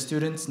anywhere if the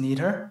students need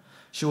her.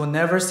 She will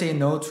never say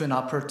no to an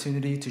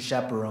opportunity to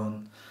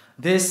chaperone.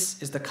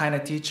 This is the kind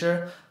of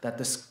teacher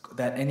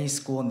that any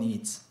school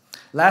needs.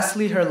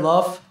 Lastly, her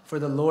love for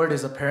the Lord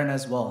is apparent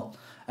as well.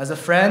 As a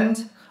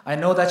friend, I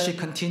know that she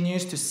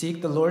continues to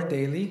seek the Lord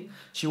daily.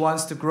 She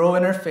wants to grow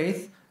in her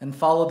faith and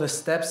follow the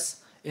steps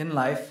in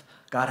life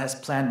God has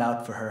planned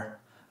out for her.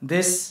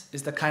 This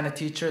is the kind of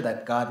teacher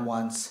that God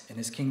wants in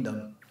His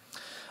kingdom.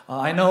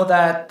 I know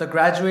that the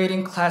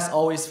graduating class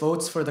always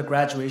votes for the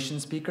graduation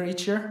speaker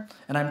each year,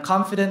 and I'm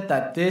confident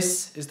that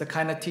this is the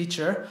kind of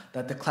teacher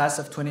that the class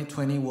of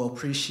 2020 will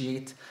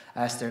appreciate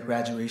as their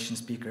graduation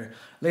speaker.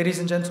 Ladies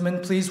and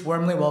gentlemen, please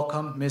warmly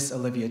welcome Miss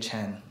Olivia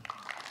Chan.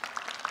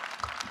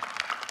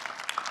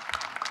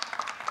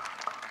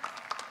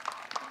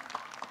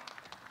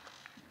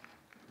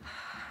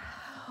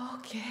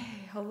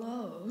 Okay,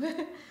 hello.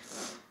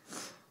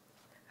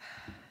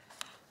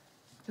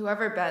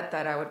 Whoever bet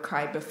that I would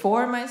cry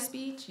before my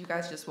speech, you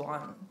guys just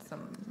want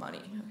some money.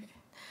 Okay.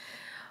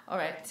 All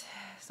right.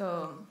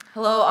 So,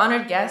 hello,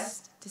 honored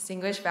guests,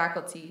 distinguished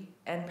faculty,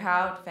 and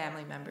proud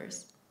family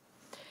members.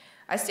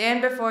 I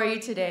stand before you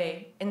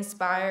today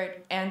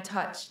inspired and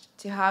touched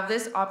to have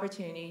this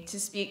opportunity to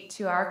speak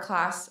to our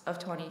class of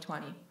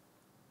 2020.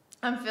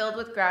 I'm filled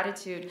with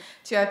gratitude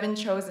to have been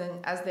chosen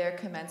as their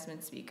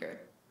commencement speaker.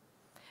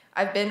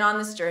 I've been on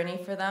this journey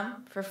for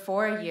them for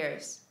 4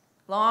 years.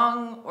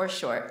 Long or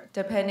short,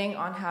 depending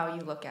on how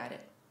you look at it.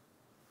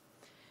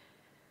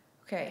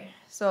 Okay,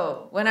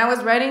 so when I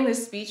was writing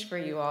this speech for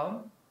you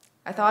all,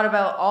 I thought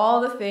about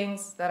all the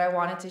things that I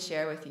wanted to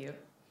share with you.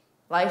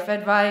 Life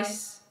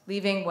advice,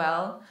 leaving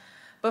well,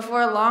 but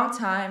for a long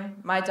time,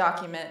 my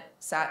document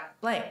sat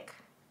blank.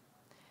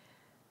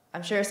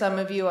 I'm sure some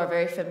of you are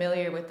very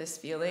familiar with this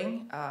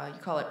feeling. You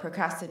call it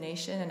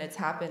procrastination, and it's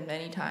happened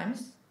many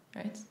times,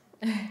 right?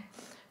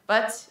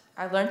 But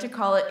I've learned to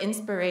call it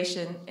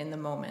inspiration in the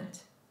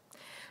moment.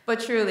 But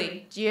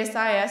truly,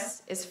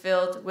 GSIS is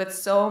filled with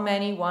so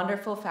many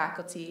wonderful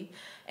faculty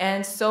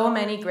and so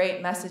many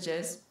great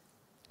messages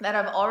that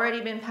have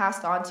already been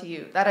passed on to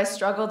you that I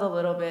struggled a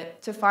little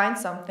bit to find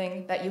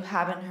something that you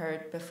haven't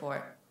heard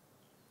before.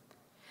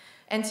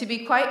 And to be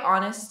quite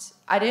honest,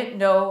 I didn't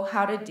know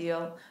how to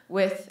deal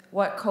with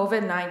what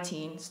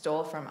COVID-19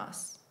 stole from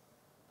us.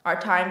 Our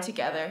time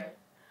together,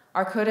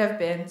 our could have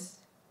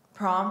beens,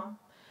 prom,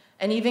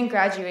 and even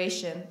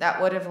graduation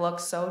that would have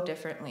looked so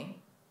differently.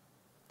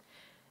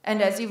 And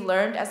as you've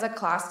learned as a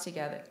class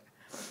together,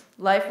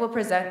 life will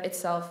present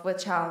itself with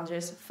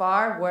challenges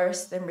far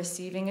worse than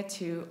receiving a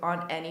 2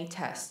 on any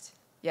test.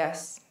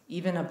 Yes,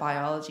 even a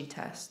biology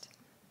test.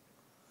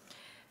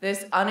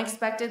 This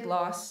unexpected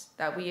loss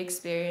that we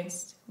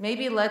experienced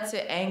maybe led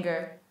to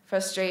anger,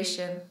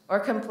 frustration, or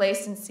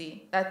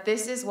complacency that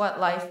this is what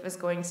life is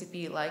going to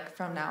be like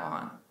from now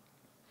on.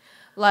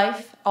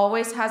 Life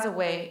always has a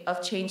way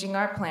of changing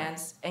our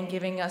plans and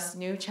giving us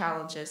new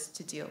challenges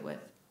to deal with.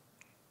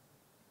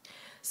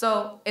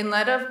 So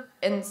instead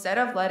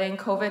of letting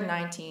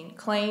COVID-19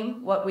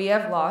 claim what we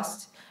have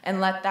lost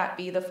and let that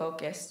be the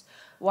focus,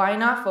 why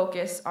not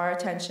focus our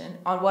attention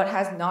on what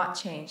has not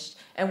changed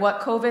and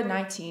what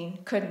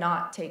COVID-19 could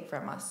not take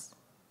from us?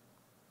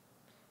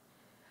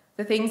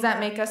 The things that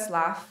make us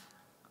laugh,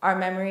 our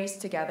memories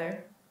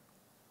together,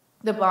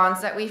 the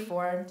bonds that we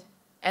formed,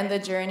 and the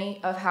journey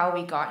of how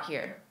we got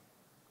here.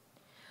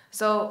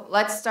 So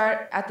let's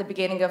start at the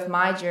beginning of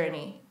my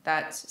journey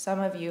that some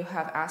of you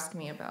have asked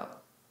me about.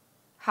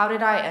 How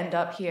did I end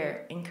up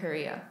here in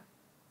Korea?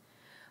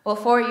 Well,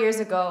 4 years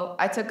ago,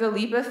 I took a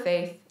leap of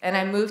faith and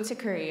I moved to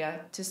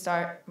Korea to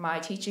start my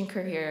teaching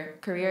career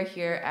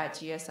here at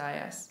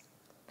GSIS.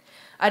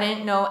 I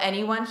didn't know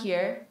anyone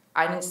here,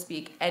 I didn't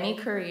speak any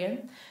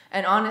Korean,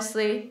 and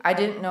honestly, I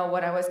didn't know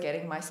what I was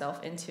getting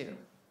myself into.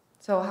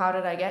 So how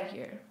did I get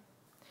here?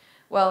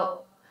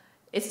 Well,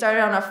 it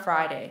started on a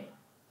Friday.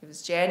 It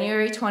was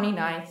January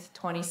 29th,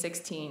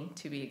 2016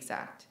 to be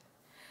exact.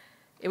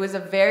 It was a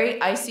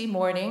very icy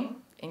morning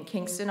in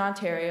Kingston,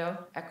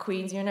 Ontario, at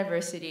Queen's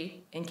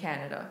University in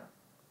Canada.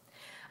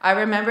 I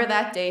remember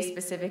that day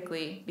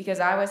specifically because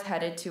I was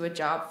headed to a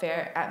job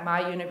fair at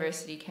my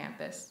university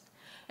campus.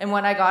 And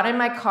when I got in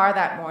my car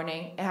that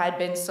morning, it had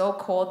been so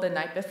cold the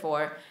night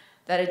before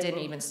that it didn't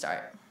even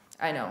start.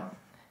 I know,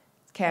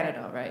 it's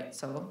Canada, right?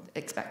 So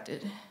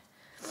expected.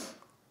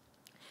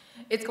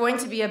 It's going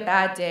to be a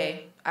bad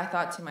day, I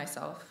thought to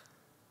myself.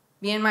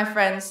 Me and my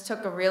friends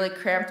took a really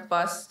cramped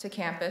bus to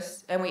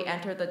campus and we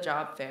entered the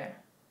job fair.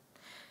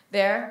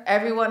 There,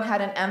 everyone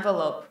had an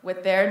envelope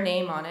with their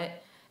name on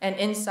it, and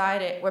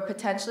inside it were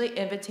potentially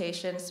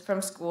invitations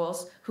from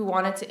schools who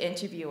wanted to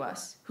interview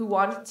us, who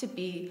wanted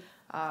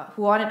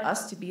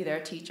us to be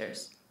their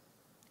teachers.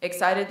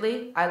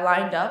 Excitedly, I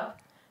lined up,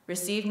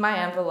 received my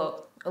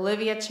envelope,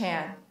 Olivia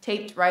Chan,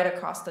 taped right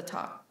across the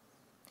top.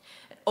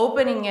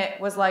 Opening it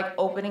was like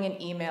opening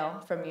an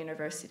email from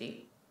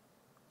university.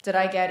 Did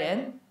I get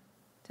in?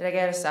 Did I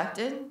get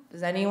accepted?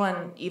 Does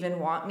anyone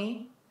even want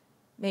me?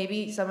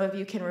 Maybe some of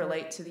you can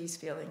relate to these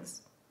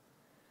feelings.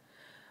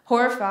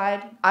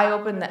 Horrified, I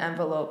opened the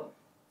envelope,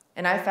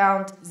 and I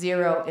found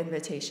 0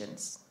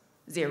 invitations.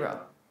 0.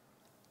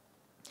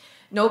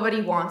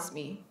 Nobody wants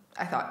me,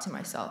 I thought to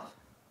myself.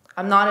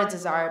 I'm not a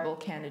desirable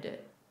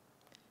candidate.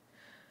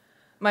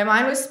 My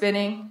mind was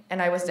spinning,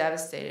 and I was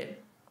devastated.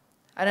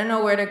 I didn't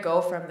know where to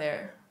go from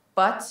there,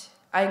 but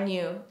I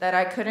knew that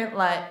I couldn't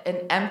let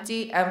an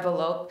empty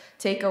envelope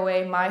take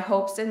away my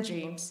hopes and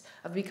dreams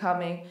of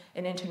becoming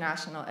an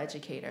international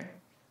educator.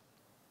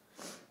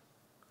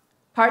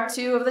 Part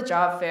 2 of the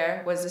job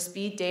fair was a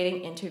speed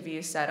dating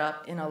interview set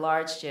up in a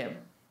large gym.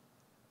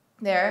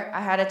 There,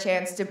 I had a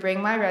chance to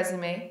bring my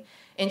resume,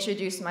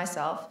 introduce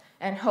myself,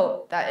 and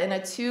hope that in a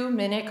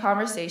 2-minute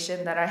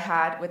conversation that I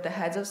had with the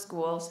heads of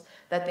schools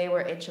that they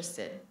were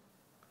interested.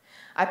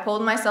 I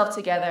pulled myself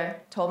together,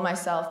 told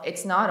myself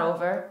it's not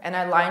over, and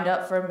I lined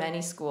up for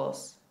many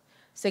schools.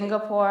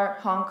 Singapore,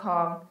 Hong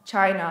Kong,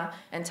 China,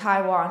 and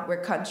Taiwan were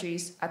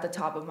countries at the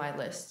top of my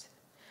list.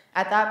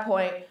 At that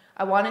point,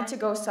 I wanted to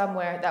go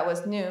somewhere that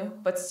was new,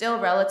 but still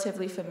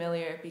relatively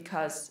familiar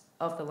because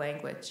of the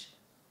language.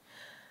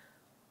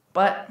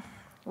 But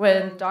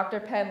when Dr.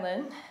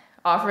 Penlin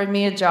offered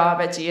me a job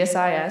at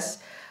GSIS,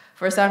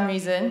 for some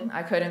reason,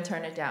 I couldn't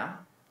turn it down.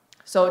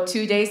 So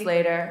 2 days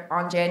later,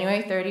 on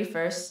January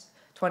 31st,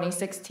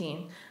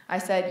 2016, I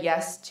said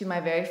yes to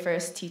my very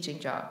first teaching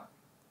job.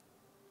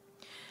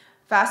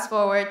 Fast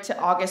forward to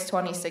August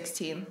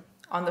 2016,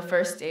 on the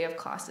first day of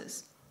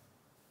classes.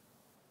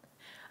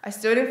 I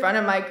stood in front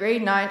of my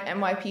grade 9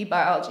 MYP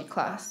biology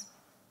class.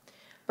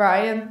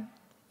 Brian,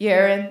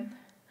 Yaren,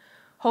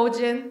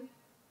 Hojin,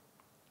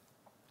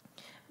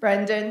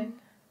 Brendan,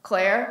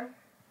 Claire,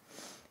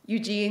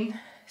 Eugene,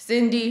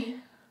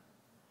 Cindy,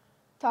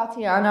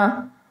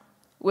 Tatiana,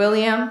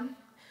 William,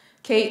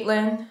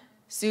 Caitlin,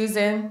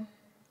 Susan,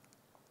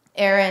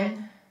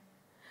 Aaron,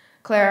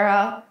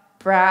 Clara,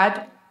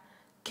 Brad,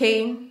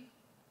 Kane,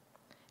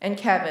 and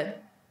Kevin.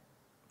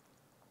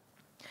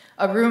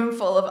 A room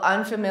full of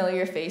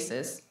unfamiliar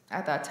faces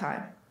at that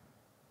time.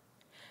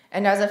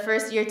 And as a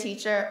first-year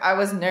teacher, I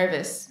was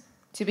nervous.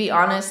 To be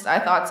honest, I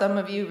thought some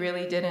of you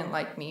really didn't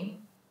like me.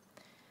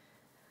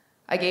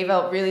 I gave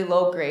out really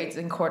low grades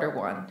in quarter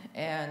one,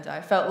 and I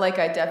felt like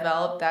I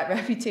developed that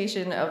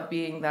reputation of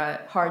being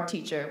that hard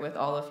teacher with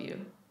all of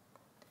you.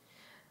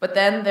 But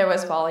then there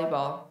was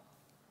volleyball,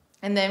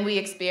 and then we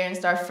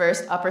experienced our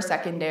first upper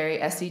secondary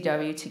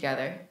SCW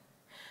together.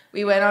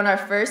 We went on our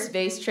first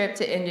base trip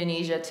to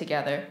Indonesia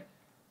together.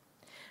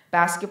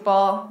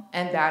 Basketball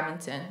and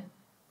badminton.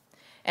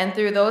 And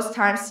through those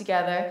times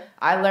together,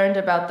 I learned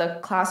about the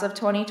class of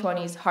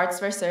 2020's hearts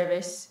for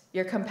service,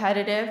 your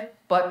competitive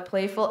but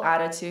playful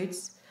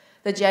attitudes,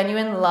 the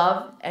genuine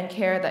love and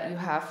care that you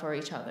have for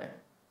each other.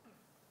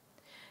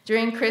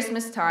 During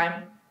Christmas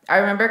time, I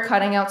remember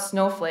cutting out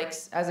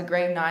snowflakes as a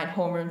grade 9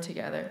 homeroom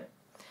together.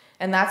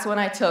 And that's when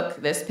I took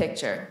this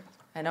picture.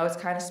 I know it's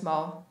kind of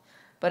small,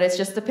 but it's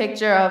just a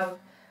picture of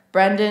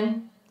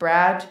Brendan,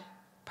 Brad,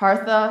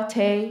 Partha,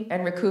 Tay,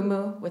 and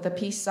Rikumu with a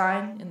peace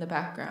sign in the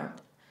background.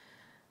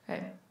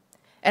 Okay.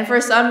 And for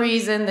some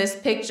reason, this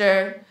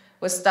picture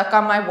was stuck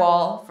on my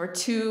wall for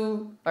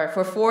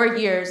 4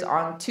 years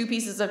on 2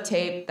 pieces of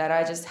tape that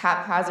I just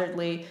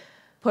haphazardly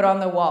put on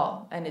the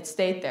wall, and it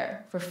stayed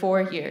there for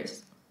 4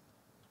 years.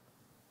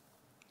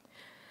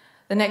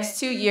 The next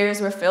 2 years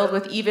were filled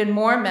with even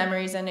more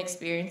memories and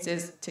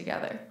experiences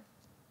together.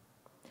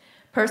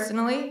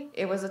 Personally,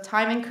 it was a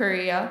time in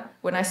Korea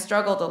when I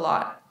struggled a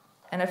lot,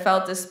 and I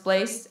felt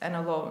displaced and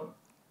alone.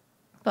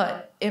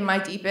 But in my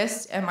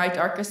deepest and my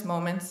darkest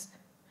moments,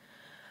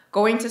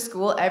 going to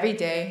school every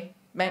day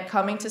meant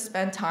coming to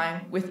spend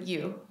time with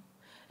you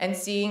and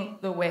seeing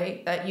the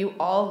way that you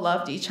all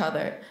loved each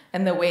other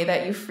and the way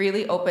that you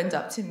freely opened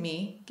up to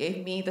me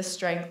gave me the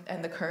strength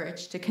and the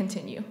courage to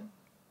continue.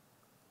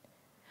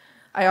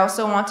 I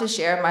also want to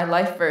share my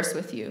life verse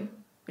with you,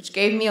 which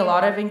gave me a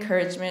lot of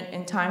encouragement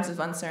in times of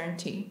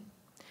uncertainty.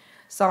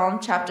 Psalm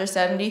chapter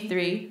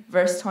 73,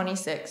 verse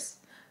 26.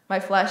 My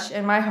flesh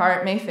and my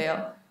heart may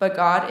fail, but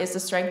God is the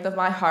strength of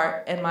my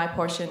heart and my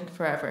portion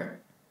forever.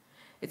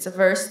 It's a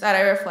verse that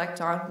I reflect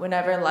on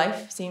whenever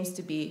life seems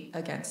to be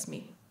against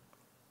me.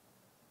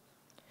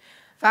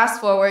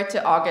 Fast forward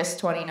to August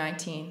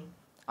 2019,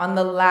 on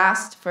the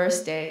last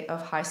first day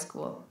of high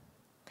school.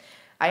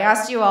 I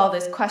asked you all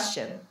this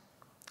question.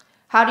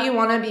 How do you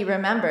want to be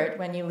remembered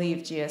when you leave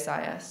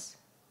GSIS?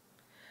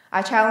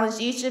 I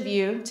challenged each of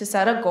you to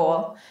set a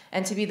goal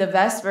and to be the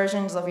best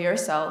versions of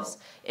yourselves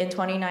in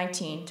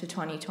 2019 to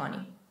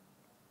 2020.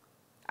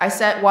 I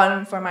set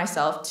one for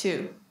myself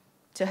too,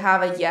 to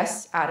have a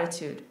yes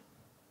attitude.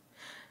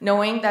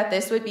 Knowing that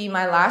this would be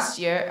my last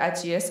year at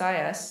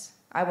GSIS,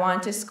 I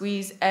wanted to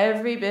squeeze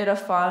every bit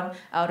of fun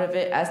out of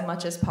it as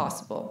much as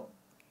possible.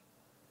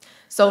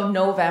 So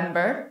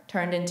November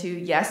turned into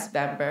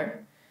Yes-vember,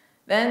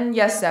 then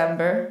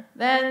Yes-ember,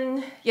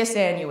 then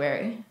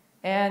Yes-January,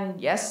 and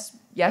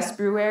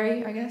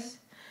Yes-Brewery, I guess.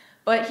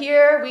 But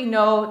here we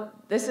know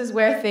this is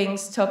where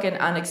things took an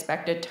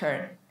unexpected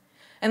turn.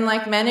 And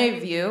like many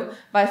of you,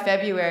 by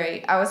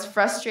February, I was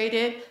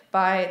frustrated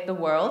by the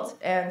world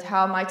and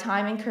how my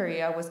time in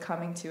Korea was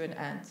coming to an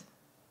end.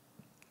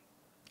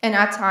 And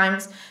at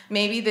times,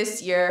 maybe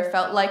this year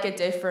felt like it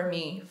did for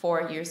me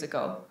 4 years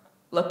ago,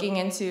 looking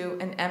into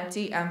an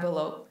empty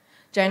envelope,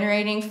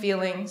 generating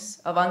feelings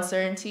of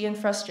uncertainty and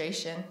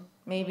frustration,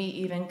 maybe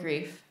even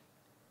grief.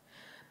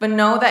 But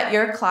know that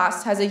your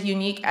class has a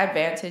unique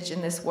advantage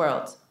in this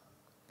world,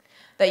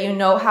 that you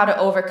know how to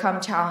overcome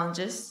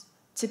challenges,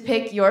 to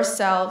pick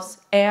yourselves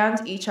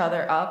and each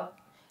other up,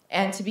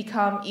 and to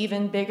become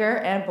even bigger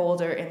and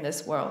bolder in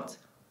this world.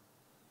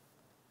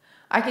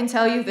 I can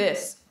tell you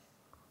this,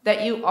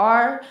 that you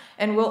are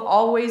and will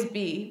always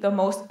be the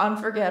most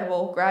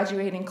unforgettable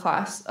graduating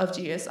class of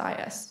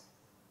GSIS.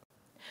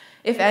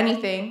 If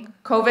anything,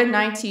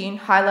 COVID-19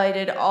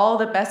 highlighted all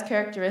the best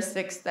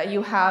characteristics that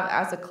you have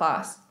as a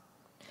class.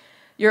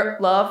 Your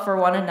love for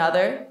one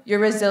another, your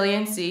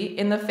resiliency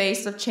in the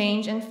face of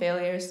change and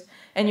failures,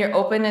 and your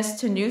openness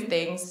to new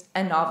things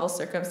and novel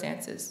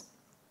circumstances.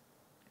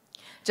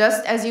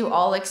 Just as you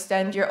all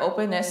extend your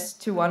openness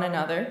to one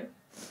another,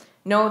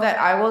 know that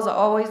I will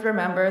always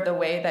remember the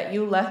way that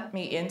you let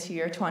me into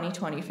your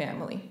 2020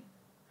 family.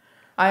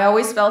 I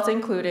always felt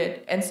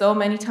included, and so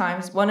many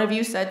times one of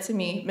you said to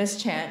me, Miss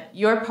Chan,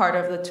 you're part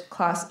of the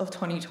class of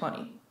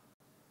 2020.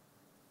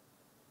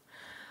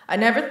 I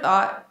never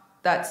thought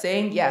that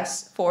saying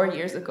yes 4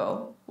 years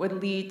ago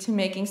would lead to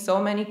making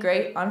so many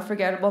great,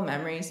 unforgettable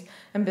memories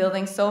and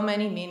building so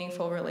many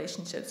meaningful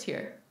relationships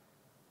here.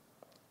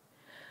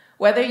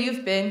 Whether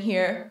you've been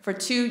here for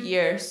 2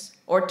 years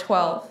or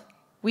 12,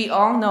 we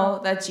all know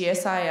that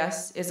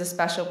GSIS is a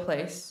special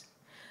place.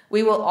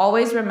 We will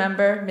always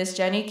remember Miss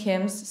Jenny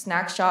Kim's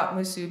snack shop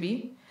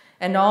musubi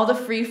and all the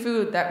free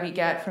food that we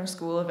get from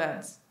school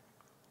events.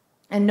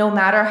 And no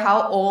matter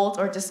how old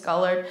or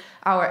discolored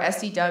our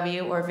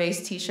SEW or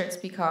VASE t-shirts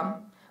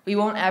become, we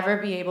won't ever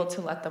be able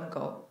to let them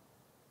go.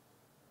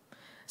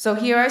 So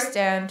here I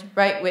stand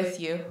right with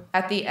you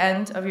at the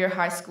end of your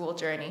high school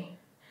journey.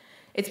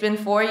 It's been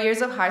 4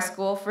 years of high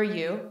school for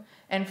you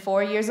and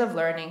 4 years of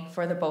learning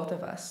for the both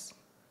of us.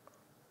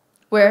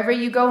 Wherever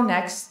you go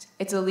next,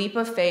 it's a leap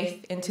of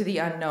faith into the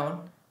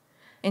unknown,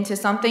 into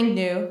something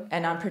new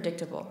and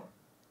unpredictable.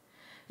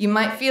 You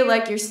might feel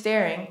like you're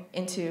staring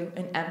into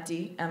an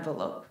empty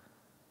envelope.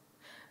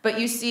 But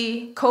you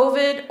see,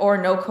 COVID or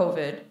no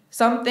COVID,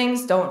 some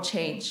things don't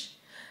change.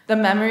 The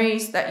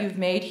memories that you've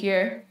made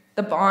here,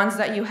 the bonds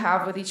that you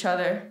have with each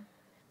other,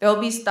 they'll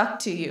be stuck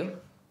to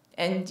you,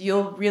 and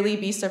you'll really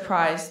be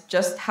surprised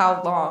just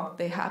how long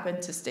they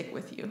happen to stick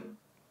with you.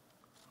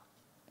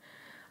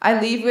 I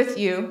leave with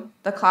you,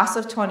 the class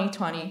of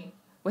 2020,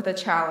 with a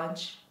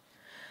challenge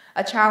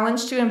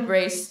to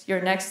embrace your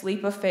next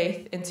leap of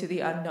faith into the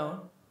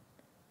unknown.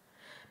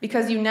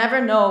 Because you never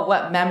know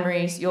what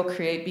memories you'll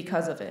create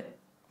because of it.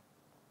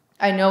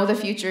 I know the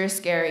future is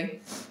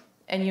scary,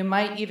 and you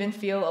might even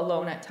feel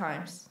alone at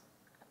times.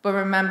 But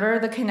remember,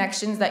 the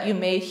connections that you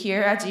made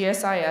here at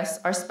GSIS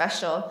are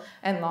special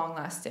and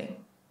long-lasting.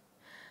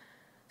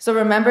 So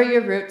remember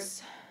your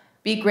roots.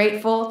 Be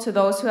grateful to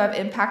those who have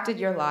impacted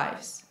your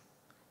lives.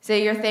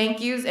 Say your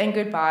thank yous and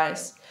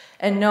goodbyes,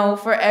 and know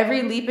for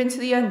every leap into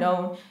the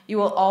unknown, you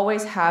will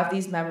always have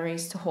these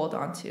memories to hold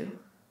on to.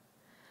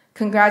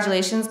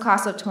 Congratulations,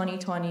 class of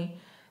 2020.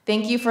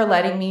 Thank you for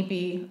letting me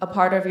be a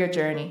part of your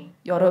journey.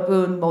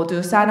 여러분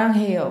모두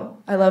사랑해요.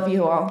 I love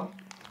you all.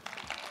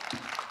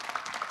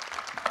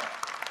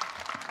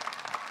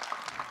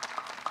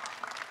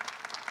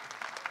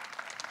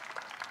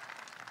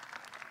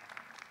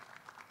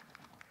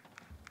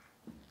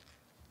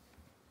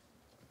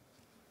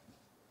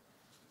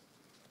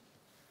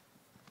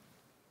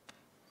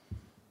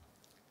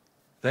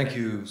 Thank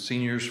you,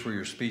 seniors, for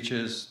your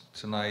speeches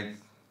tonight,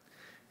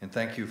 and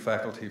thank you,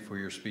 faculty, for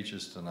your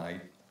speeches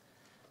tonight.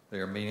 They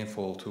are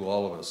meaningful to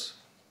all of us.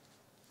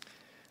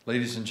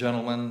 Ladies and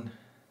gentlemen,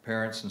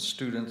 parents and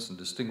students and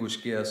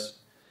distinguished guests,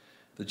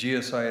 the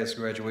GSIS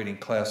graduating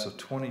class of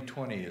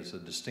 2020 is a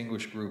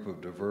distinguished group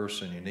of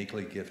diverse and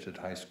uniquely gifted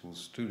high school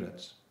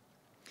students.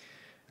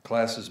 The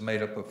class is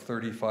made up of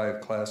 35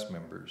 class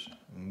members,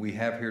 and we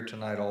have here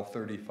tonight all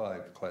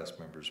 35 class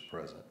members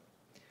present.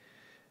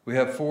 We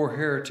have 4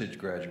 heritage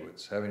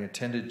graduates, having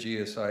attended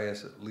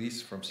GSIS at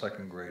least from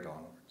 2nd grade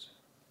onwards.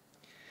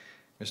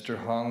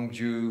 Mr.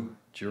 Hongju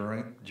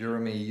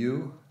Jeremy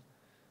Yu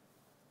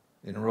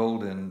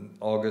enrolled in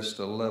August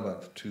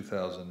 11th,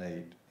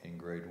 2008 in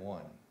grade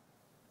 1.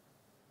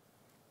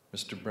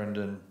 Mr.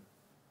 Brendan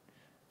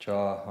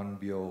Cha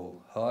Hunbyo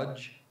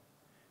Hodge,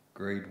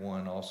 grade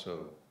 1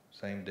 also,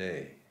 same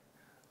day,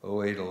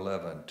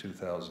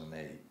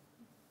 08/11/2008.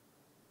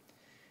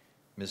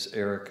 Miss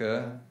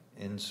Erica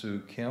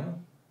Insu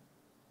Kim,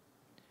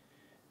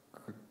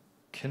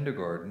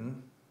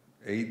 kindergarten,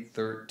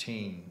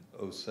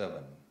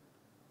 8/13/07.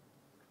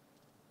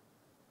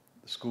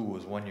 The school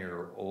was 1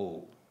 year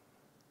old.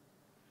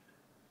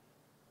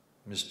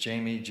 Miss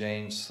Jamie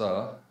Jane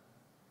Suh,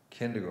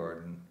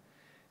 kindergarten,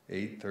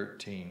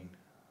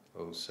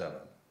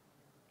 8/13/07.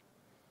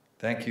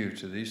 Thank you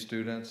to these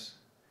students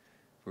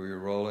for your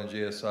role in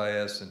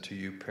GSIS, and to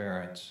you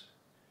parents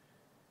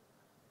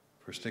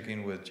for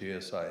sticking with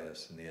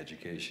GSIS and the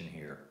education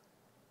here.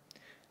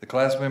 The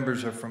class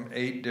members are from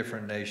 8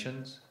 different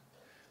nations,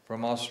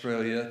 from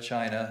Australia,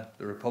 China,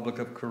 the Republic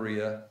of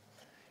Korea,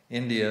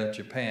 India,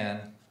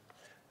 Japan,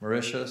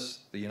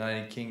 Mauritius, the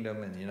United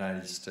Kingdom, and the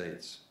United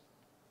States.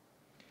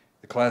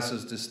 The class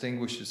has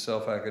distinguished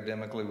itself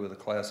academically with a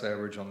class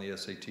average on the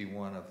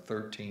SAT-1 of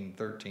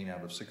 1313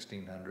 out of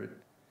 1600,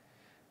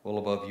 well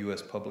above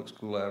U.S. public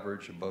school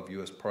average, above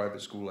U.S. private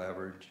school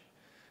average,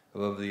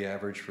 above the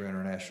average for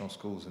international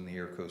schools in the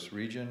Irkutsk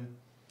region,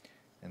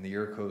 and the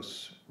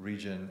Irkutsk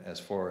region, as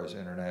far as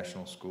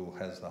international school,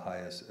 has the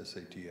highest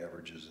SAT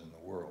averages in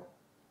the world.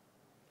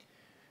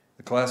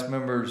 The class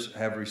members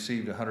have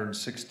received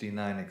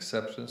 169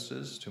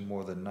 acceptances to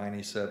more than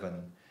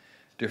 97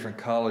 different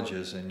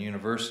colleges and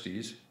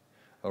universities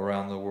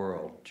around the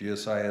world.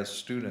 GSIS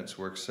students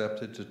were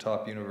accepted to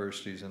top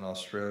universities in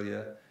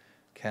Australia,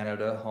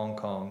 Canada, Hong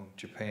Kong,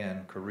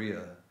 Japan,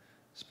 Korea,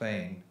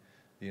 Spain,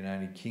 the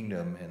United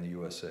Kingdom, and the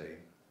USA.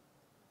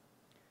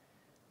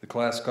 The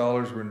class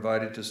scholars were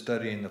invited to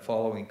study in the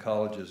following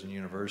colleges and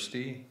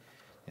universities.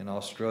 In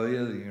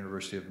Australia, the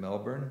University of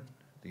Melbourne,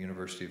 the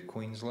University of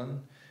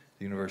Queensland,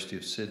 the University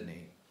of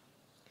Sydney.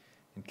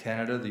 In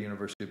Canada, the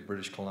University of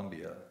British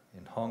Columbia.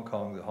 In Hong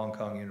Kong, the Hong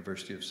Kong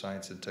University of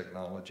Science and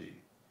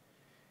Technology.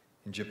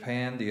 In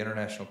Japan, the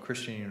International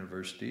Christian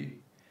University,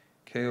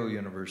 Keio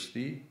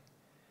University,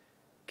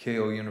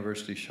 Keio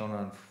University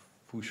Shonan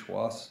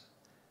Fushwas,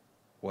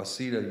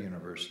 Waseda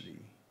University.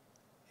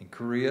 In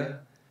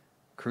Korea,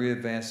 Korea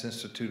Advanced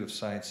Institute of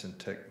Science and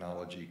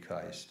Technology,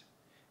 KAIST.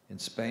 In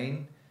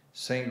Spain,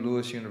 St.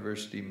 Louis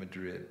University,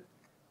 Madrid.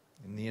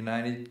 In the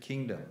United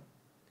Kingdom,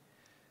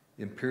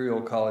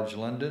 Imperial College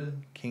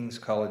London, King's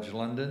College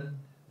London,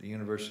 the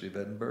University of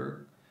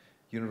Edinburgh,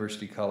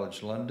 University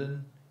College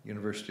London,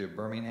 University of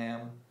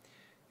Birmingham,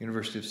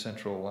 University of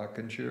Central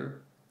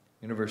Lancashire,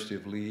 University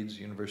of Leeds,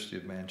 University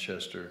of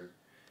Manchester,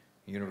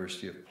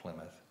 University of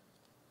Plymouth.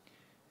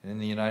 And in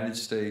the United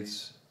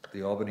States,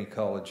 the Albany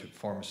College of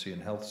Pharmacy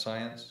and Health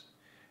Science,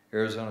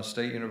 Arizona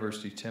State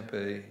University,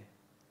 Tempe,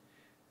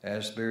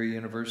 Asbury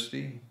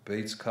University,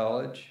 Bates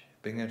College,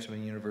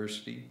 Binghamton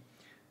University,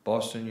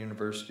 Boston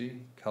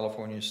University,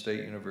 California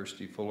State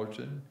University,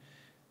 Fullerton,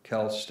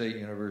 Cal State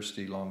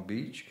University, Long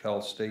Beach,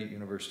 Cal State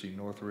University,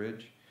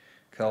 Northridge,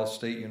 Cal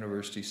State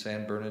University,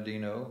 San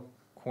Bernardino,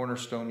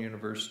 Cornerstone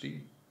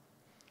University,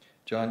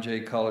 John Jay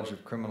College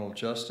of Criminal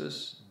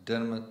Justice,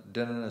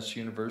 Denison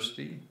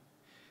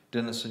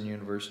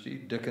University,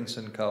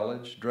 Dickinson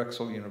College,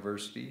 Drexel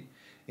University,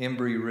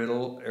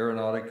 Embry-Riddle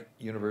Aeronautic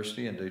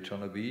University in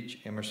Daytona Beach,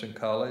 Emerson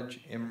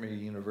College, Emory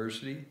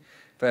University,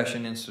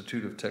 Fashion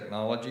Institute of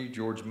Technology,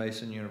 George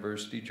Mason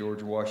University,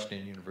 George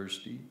Washington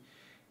University,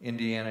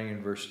 Indiana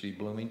University,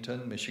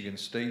 Bloomington, Michigan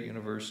State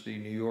University,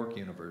 New York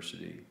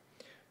University,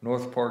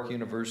 North Park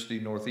University,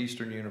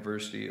 Northeastern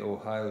University,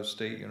 Ohio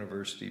State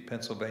University,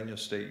 Pennsylvania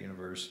State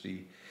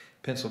University,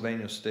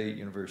 Pennsylvania State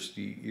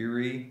University,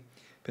 Erie,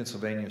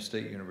 Pennsylvania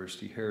State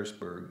University,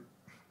 Harrisburg,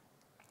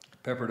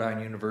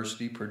 Pepperdine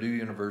University, Purdue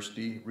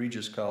University,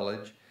 Regis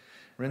College,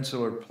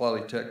 Rensselaer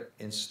Polytech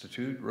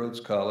Institute, Rhodes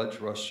College,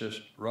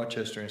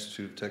 Rochester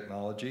Institute of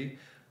Technology,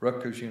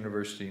 Rutgers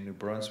University, New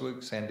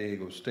Brunswick, San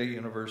Diego State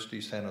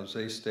University, San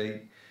Jose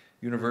State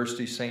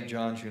University, St.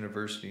 John's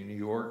University, New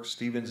York,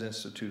 Stevens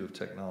Institute of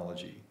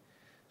Technology,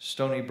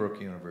 Stony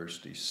Brook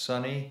University,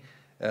 SUNY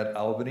at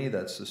Albany,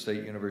 that's the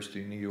State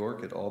University of New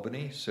York at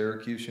Albany,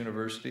 Syracuse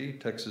University,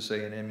 Texas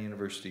A&M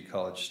University,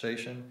 College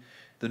Station,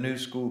 the New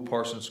School,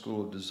 Parsons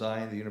School of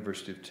Design, the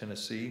University of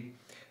Tennessee,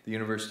 the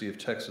University of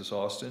Texas,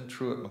 Austin,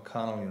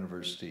 Truett-McConnell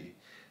University,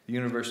 the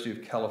University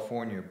of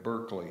California,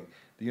 Berkeley,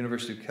 the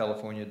University of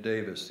California,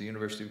 Davis, the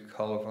University of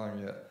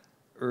California,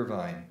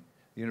 Irvine,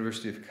 the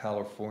University of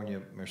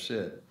California,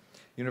 Merced,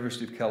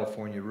 University of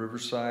California,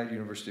 Riverside,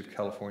 University of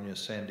California,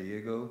 San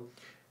Diego,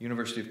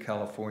 University of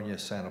California,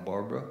 Santa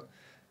Barbara,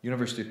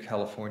 University of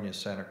California,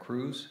 Santa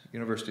Cruz,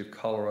 University of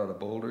Colorado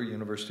Boulder,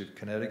 University of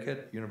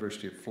Connecticut,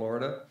 University of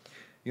Florida,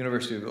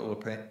 University of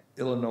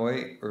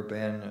Illinois,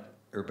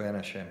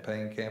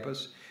 Urbana-Champaign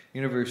campus,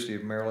 University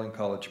of Maryland,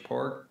 College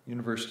Park,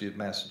 University of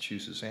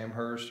Massachusetts,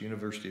 Amherst,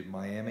 University of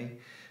Miami,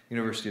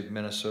 University of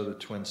Minnesota,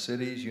 Twin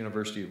Cities,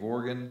 University of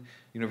Oregon,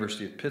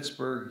 University of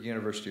Pittsburgh,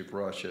 University of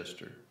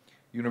Rochester,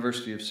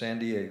 University of San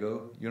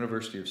Diego,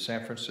 University of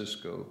San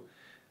Francisco,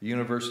 the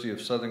University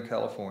of Southern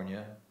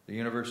California, the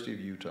University of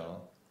Utah,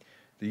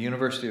 the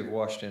University of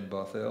Washington,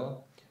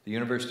 Bothell, the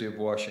University of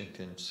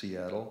Washington,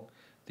 Seattle,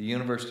 the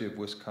University of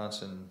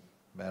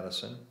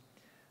Wisconsin-Madison,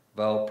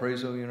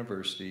 Valparaiso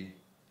University,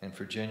 and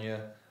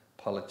Virginia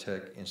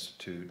Polytech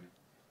Institute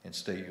and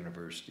State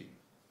University.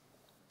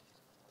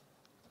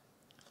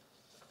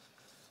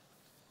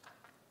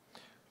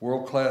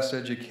 World-class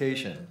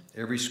education.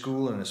 Every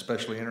school, and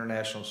especially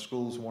international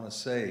schools, want to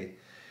say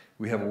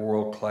we have a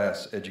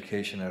world-class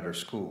education at our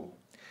school.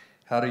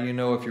 How do you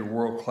know if you're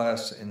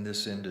world-class in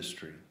this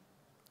industry?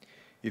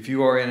 If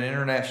you are in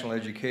international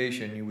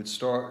education, you would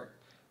start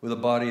with a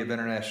body of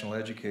international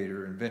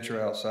educators and venture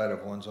outside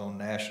of one's own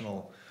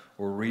national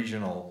or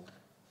regional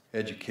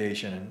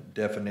education and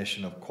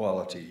definition of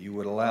quality. You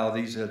would allow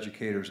these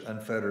educators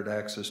unfettered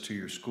access to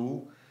your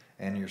school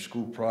and your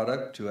school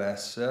product to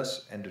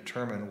assess and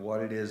determine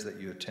what it is that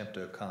you attempt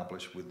to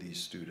accomplish with these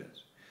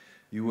students.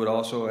 You would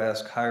also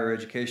ask higher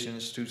education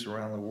institutes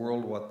around the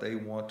world what they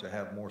want to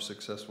have more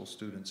successful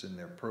students in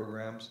their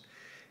programs,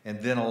 and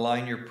then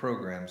align your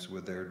programs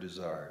with their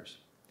desires.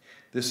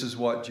 This is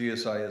what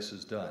GSIS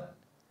has done.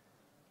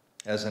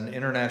 As an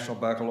international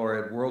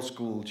baccalaureate world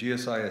school,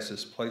 GSIS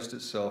has placed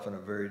itself in a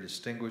very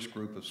distinguished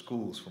group of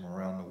schools from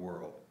around the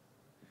world.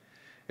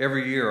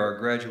 Every year, our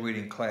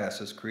graduating class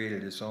has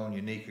created its own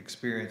unique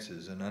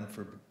experiences and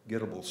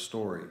unforgettable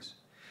stories.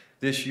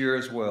 This year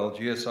as well,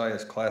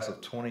 GSIS class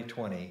of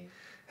 2020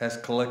 has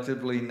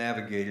collectively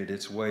navigated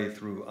its way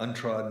through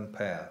untrodden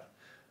path,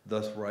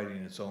 thus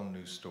writing its own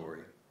new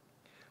story.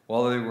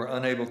 While they were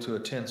unable to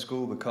attend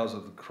school because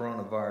of the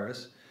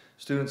coronavirus,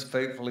 students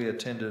faithfully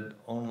attended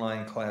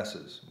online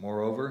classes.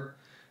 Moreover,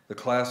 the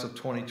class of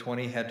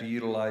 2020 had to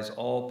utilize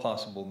all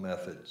possible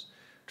methods,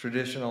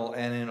 traditional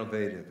and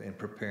innovative, in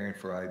preparing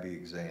for IB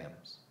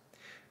exams.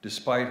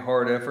 Despite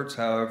hard efforts,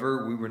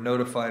 however, we were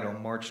notified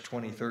on March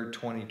 23,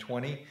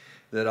 2020,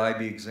 that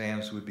IB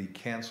exams would be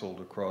canceled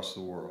across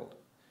the world.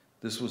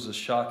 This was a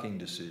shocking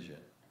decision.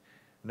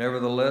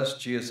 Nevertheless,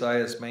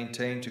 GSIS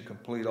maintained to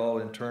complete all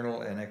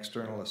internal and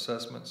external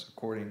assessments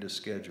according to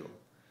schedule.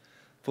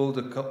 Full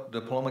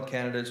diploma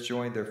candidates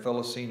joined their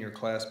fellow senior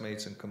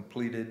classmates and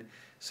completed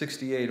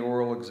 68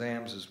 oral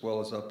exams, as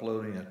well as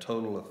uploading a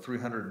total of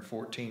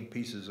 314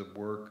 pieces of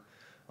work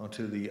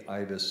onto the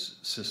IBIS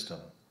system.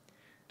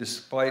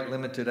 Despite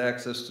limited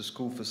access to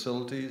school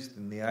facilities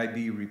and the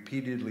IB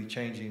repeatedly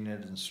changing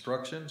its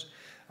instructions,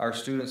 our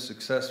students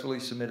successfully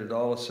submitted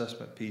all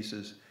assessment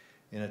pieces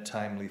in a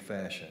timely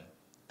fashion.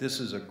 This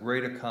is a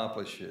great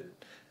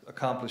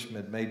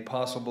accomplishment made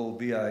possible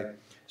via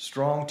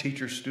strong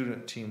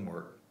teacher-student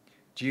teamwork.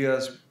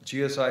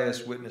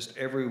 GSIS witnessed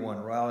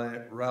everyone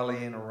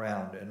rallying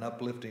around and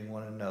uplifting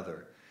one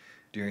another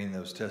during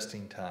those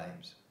testing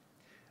times.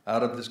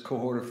 Out of this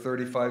cohort of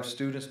 35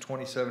 students,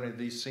 27 of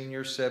these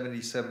seniors,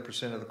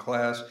 77% of the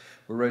class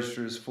were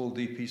registered as full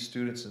DP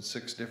students in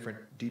 6 different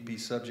DP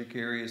subject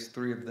areas,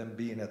 3 of them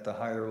being at the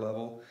higher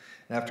level.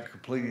 And after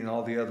completing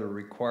all the other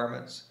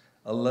requirements,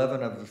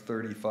 11 of the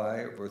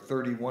 35, or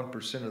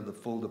 31% of the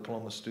full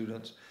diploma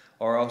students,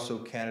 are also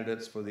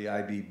candidates for the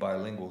IB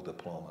bilingual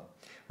diploma,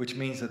 which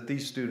means that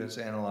these students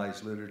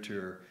analyze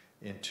literature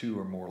in 2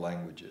 or more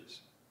languages.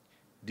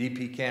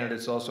 DP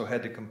candidates also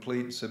had to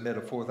complete and submit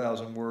a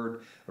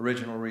 4,000-word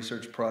original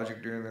research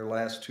project during their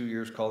last 2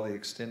 years called the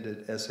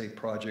Extended Essay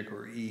Project,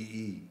 or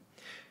EE.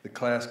 The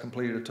class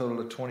completed a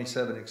total of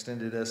 27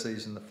 extended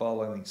essays in the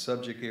following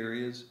subject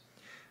areas: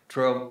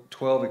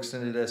 12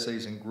 extended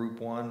essays in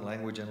Group 1,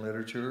 Language and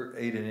Literature,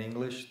 8 in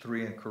English,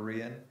 3 in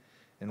Korean,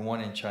 and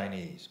 1 in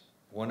Chinese.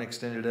 1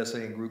 extended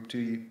essay in Group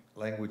 2,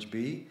 Language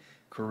B,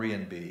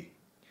 Korean B.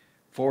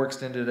 4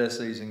 extended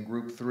essays in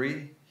Group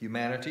 3,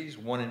 Humanities,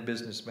 1 in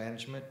Business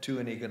Management, 2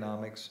 in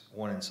Economics,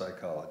 1 in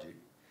Psychology.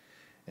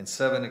 And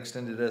 7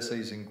 extended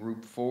essays in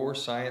Group 4,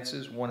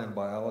 Sciences, 1 in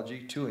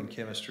Biology, 2 in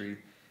Chemistry,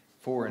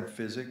 4 in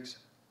Physics,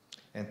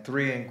 and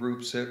 3 in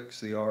Group 6,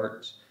 the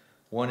Arts,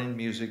 1 in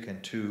Music,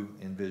 and 2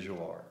 in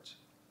Visual Arts.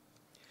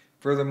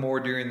 Furthermore,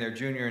 during their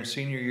junior and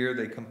senior year,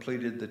 they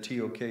completed the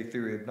TOK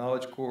Theory of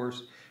Knowledge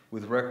course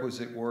with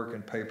requisite work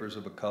and papers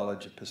of a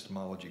college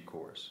epistemology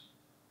course.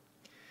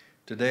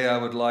 Today, I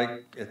would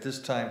like at this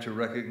time to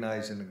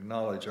recognize and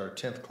acknowledge our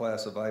 10th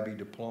class of IB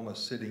Diploma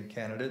sitting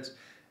candidates,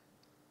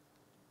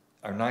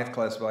 our 9th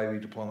class of IB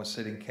Diploma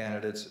sitting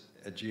candidates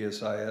at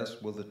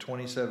GSIS. Will the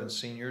 27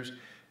 seniors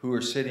who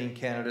are sitting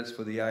candidates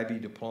for the IB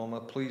Diploma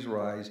please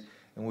rise,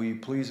 and will you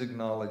please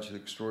acknowledge the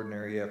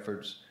extraordinary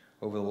efforts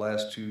over the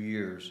last 2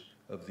 years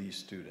of these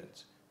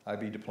students.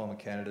 IB Diploma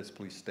candidates,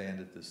 please stand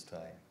at this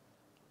time.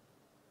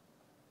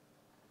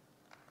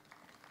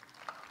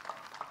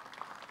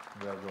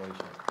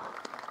 Congratulations.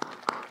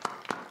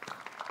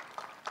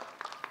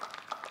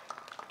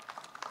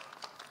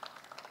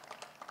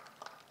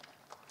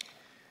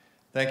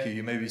 Thank you.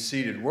 You may be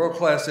seated.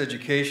 World-class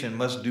education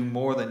must do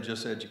more than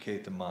just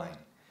educate the mind.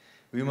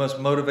 We must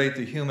motivate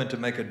the human to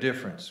make a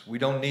difference. We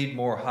don't need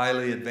more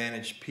highly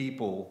advantaged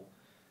people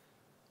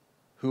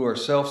who are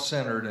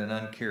self-centered and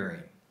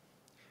uncaring.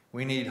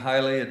 We need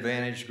highly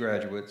advantaged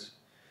graduates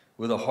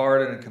with a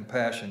heart and a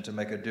compassion to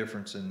make a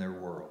difference in their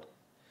world.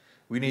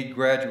 We need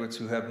graduates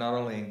who have not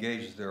only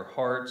engaged their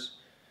hearts,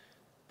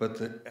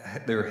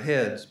 their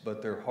heads,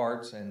 but their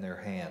hearts and their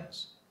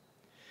hands.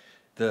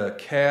 The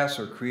CAS,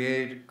 or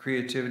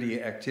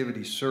Creativity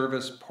Activity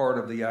Service, part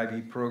of the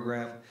IB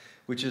program,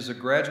 which is a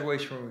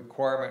graduation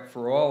requirement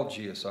for all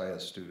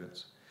GSIS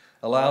students,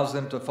 allows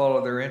them to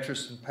follow their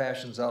interests and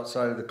passions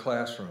outside of the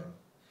classroom.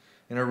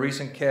 In a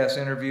recent CAS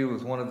interview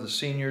with one of the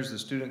seniors, the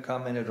student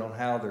commented on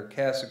how their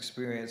CAS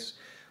experience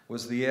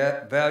was the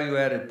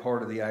value-added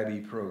part of the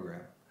IB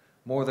program.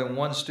 More than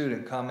one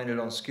student commented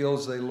on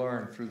skills they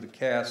learned through the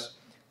CAS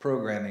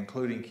program,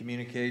 including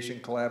communication,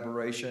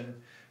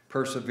 collaboration,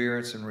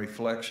 perseverance, and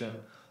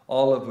reflection,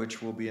 all of which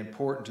will be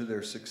important to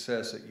their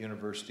success at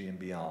university and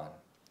beyond.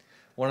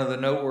 One of the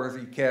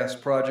noteworthy CAS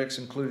projects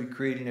included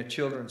creating a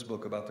children's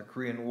book about the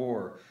Korean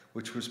War,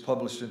 which was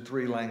published in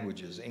 3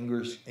 languages,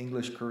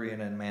 English, Korean,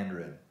 and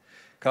Mandarin.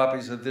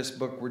 Copies of this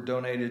book were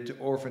donated to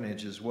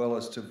orphanages as well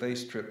as to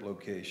vase trip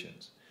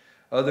locations.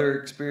 Other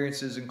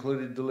experiences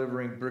included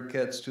delivering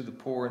briquettes to the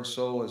poor in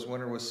Seoul as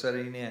winter was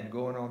setting in,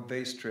 going on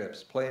vase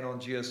trips, playing on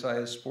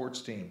GSIS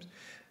sports teams,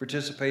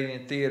 participating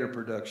in theater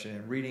production,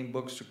 and reading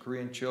books to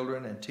Korean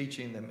children and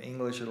teaching them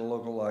English at a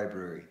local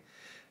library.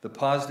 The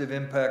positive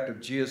impact of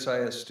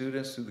GSIS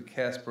students through the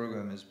CAS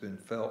program has been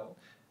felt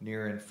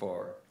near and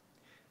far.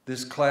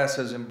 This class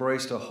has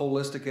embraced a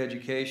holistic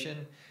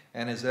education,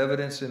 and as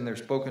evidenced in their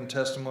spoken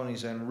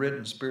testimonies and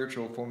written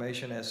spiritual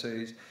formation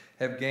essays,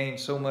 have gained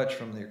so much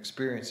from their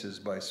experiences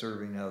by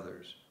serving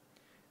others.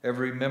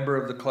 Every member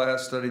of the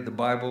class studied the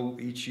Bible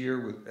each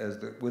year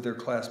with their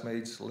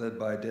classmates, led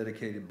by a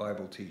dedicated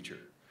Bible teacher.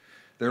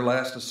 Their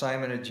last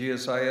assignment at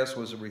GSIS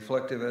was a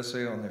reflective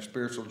essay on their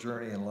spiritual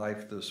journey and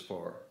life thus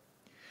far.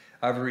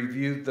 I've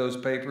reviewed those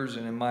papers,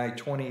 and in my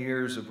 20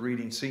 years of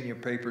reading senior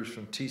papers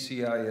from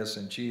TCIS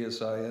and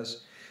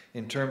GSIS,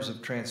 in terms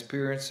of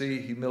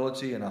transparency,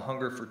 humility, and a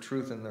hunger for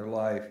truth in their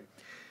life,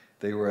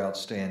 they were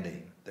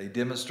outstanding. They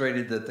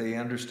demonstrated that they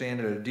understand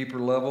at a deeper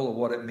level of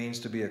what it means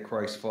to be a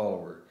Christ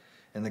follower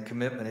and the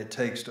commitment it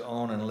takes to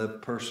own and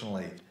live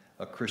personally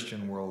a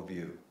Christian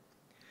worldview.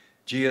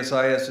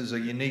 GSIS is a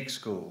unique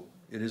school.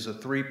 It is a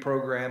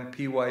 3-program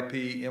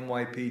PYP,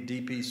 MYP,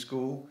 DP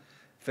school,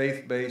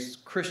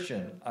 faith-based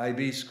Christian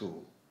IB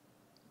school.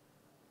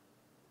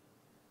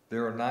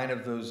 There are 9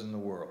 of those in the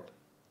world.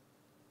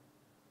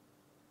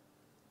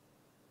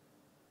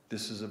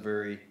 This is a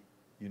very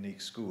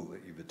unique school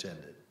that you've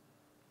attended.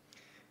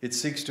 It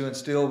seeks to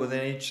instill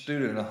within each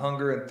student a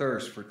hunger and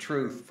thirst for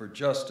truth, for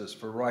justice,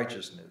 for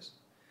righteousness.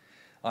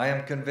 I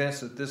am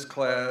convinced that this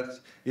class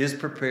is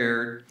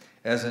prepared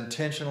as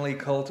intentionally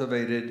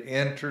cultivated,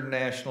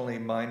 internationally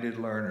minded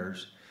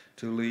learners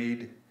to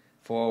lead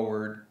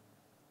forward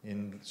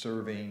in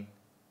serving,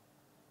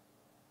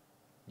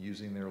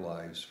 using their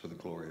lives for the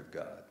glory of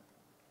God.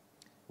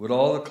 Would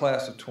all the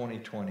class of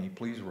 2020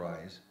 please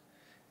rise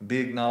and be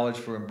acknowledged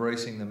for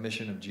embracing the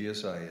mission of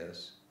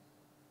GSIS.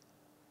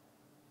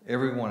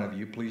 Every one of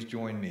you, please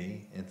join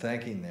me in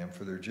thanking them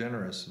for their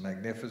generous,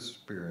 magnificent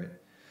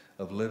spirit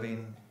of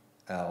living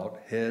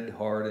out head,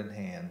 heart, and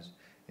hands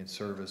in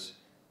service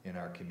in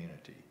our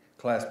community.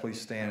 Class, please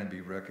stand and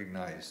be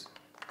recognized.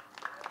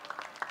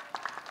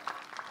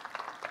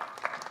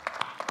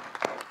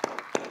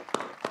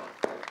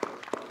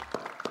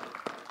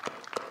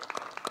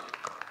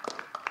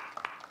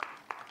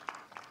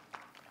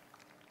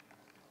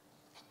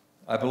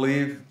 I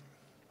believe,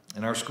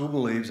 and our school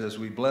believes, as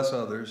we bless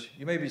others,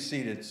 you may be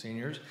seated,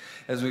 seniors,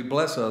 as we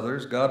bless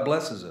others, God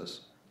blesses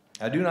us.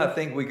 I do not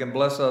think we can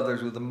bless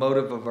others with the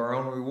motive of our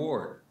own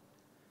reward,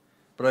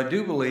 but I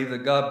do believe that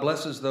God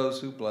blesses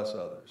those who bless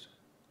others.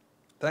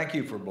 Thank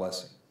you for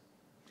blessing.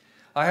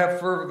 I have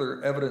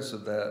further evidence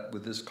of that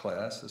with this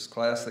class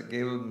that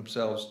gave of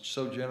themselves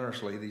so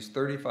generously. These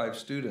 35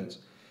 students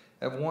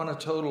have won a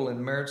total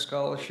in merit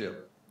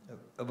scholarship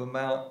of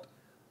amount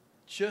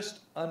just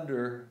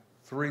under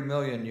 $3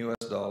 million US,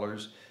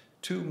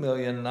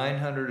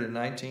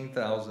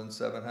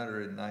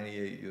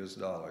 $2,919,798 US.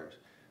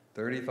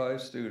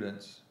 35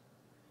 students.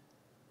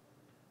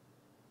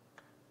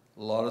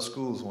 A lot of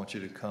schools want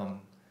you to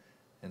come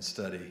and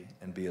study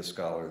and be a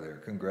scholar there.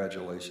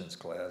 Congratulations,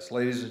 class.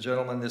 Ladies and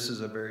gentlemen, this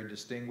is a very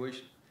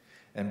distinguished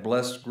and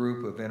blessed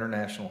group of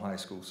international high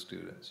school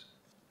students.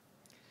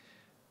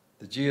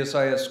 The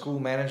GSIS School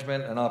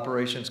Management and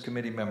Operations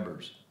Committee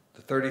members,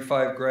 the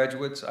 35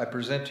 graduates I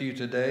present to you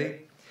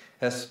today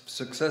has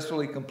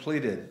successfully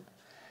completed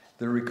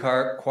the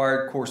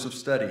required course of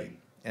study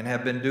and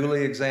have been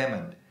duly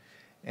examined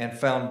and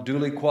found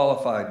duly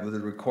qualified with the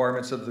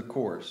requirements of the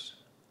course.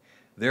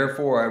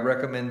 Therefore, I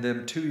recommend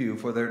them to you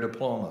for their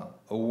diploma,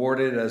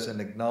 awarded as an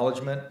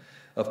acknowledgement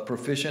of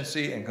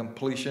proficiency and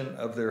completion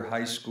of their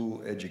high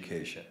school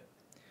education.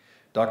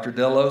 Dr.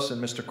 Delos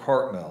and Mr.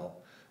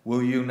 Cartmel,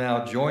 will you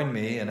now join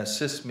me and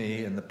assist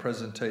me in the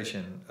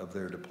presentation of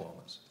their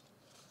diplomas?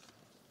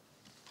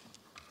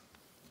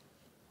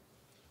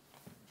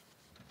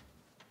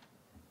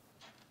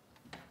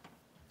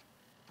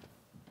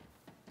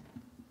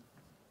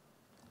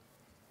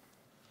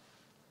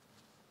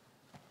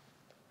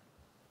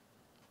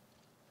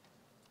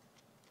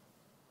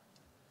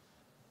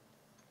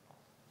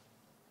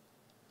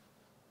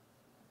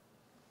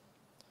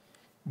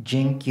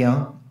 Jin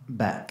Kyung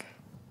Baek.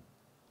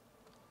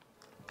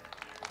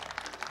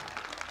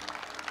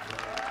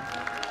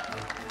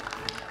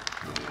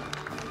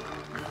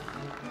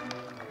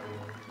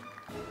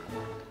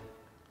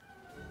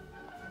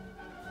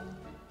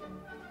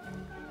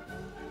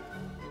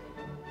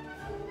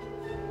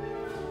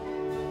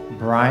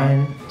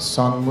 Brian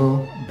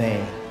Sunwoo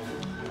Bae.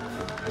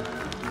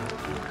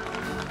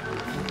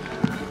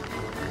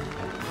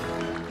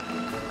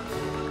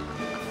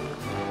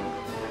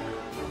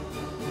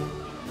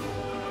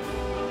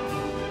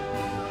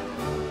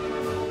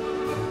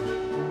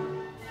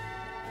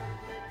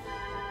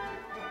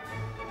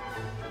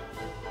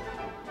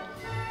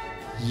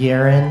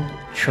 Yeren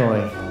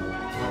Choi.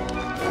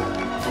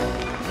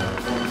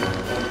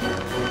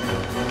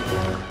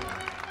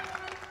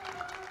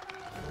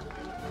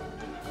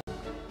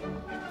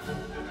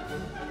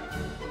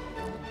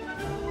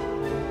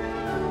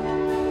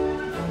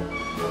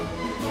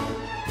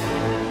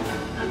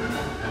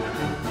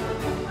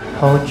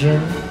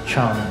 Hojin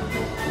Chung.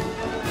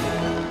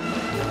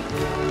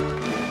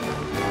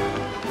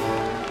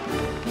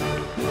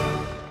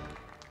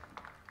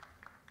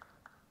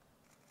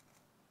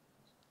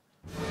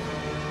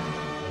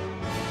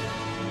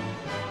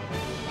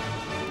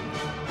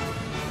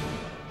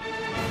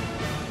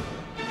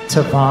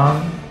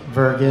 Tavon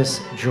Vergas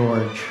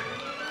George.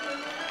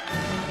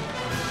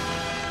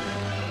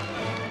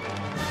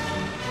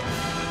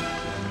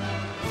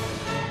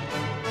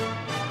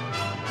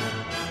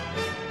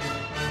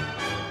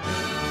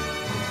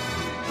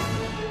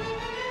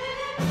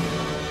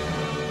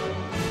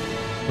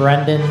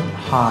 Brendan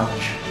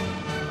Hodge.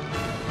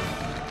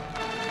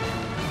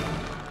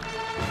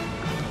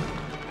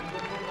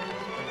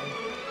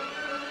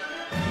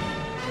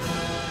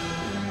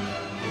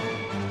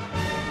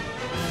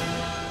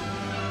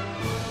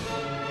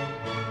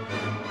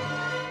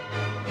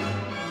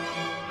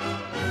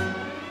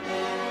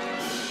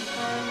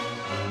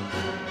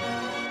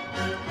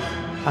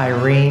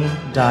 Irene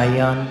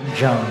Diane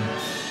Jones.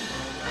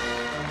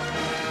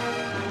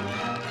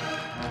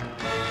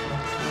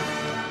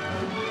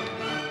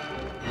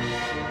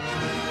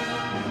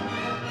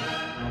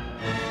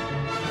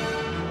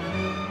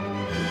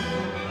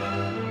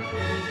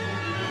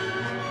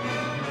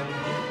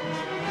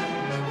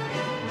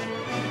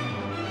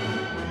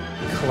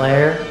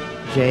 Claire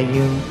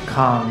Jae-yoon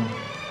Kang.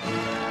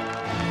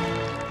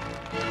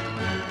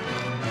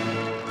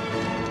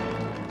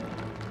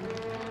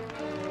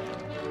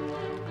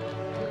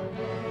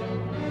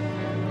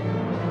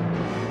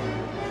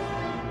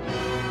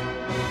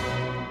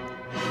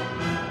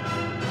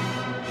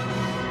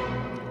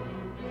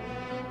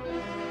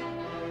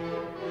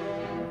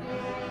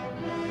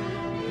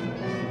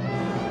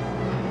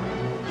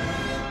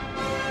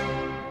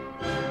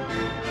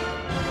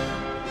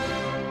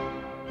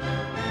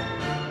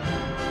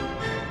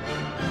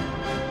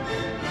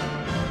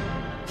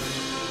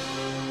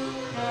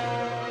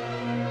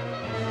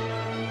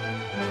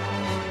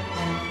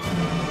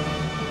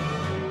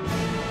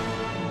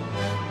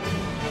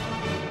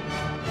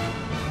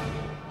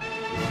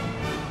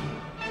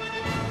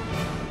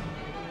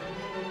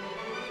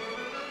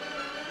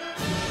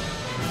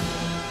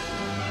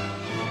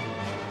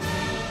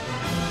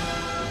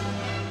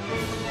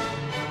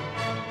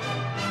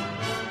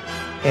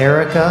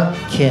 Erica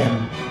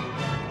Kim.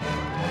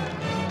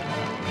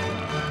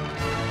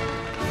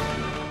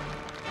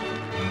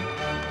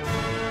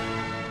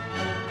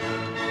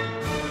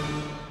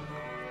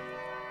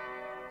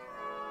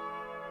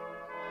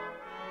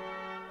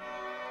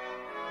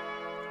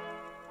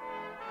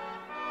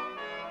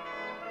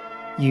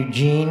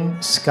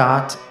 Eugene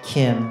Scott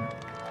Kim.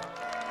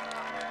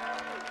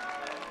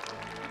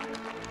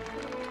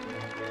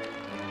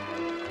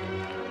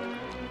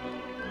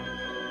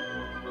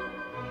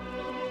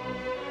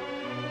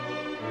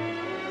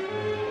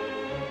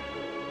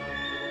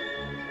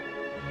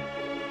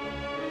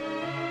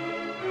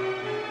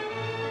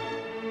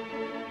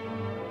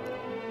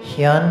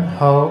 Hyun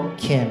Ho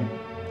Kim.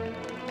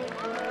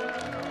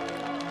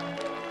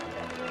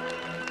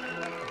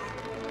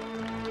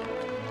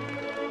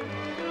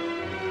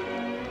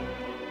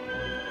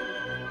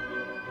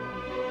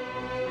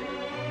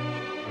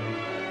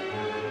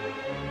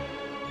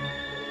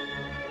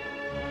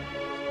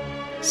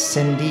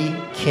 Cindy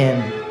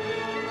Kim.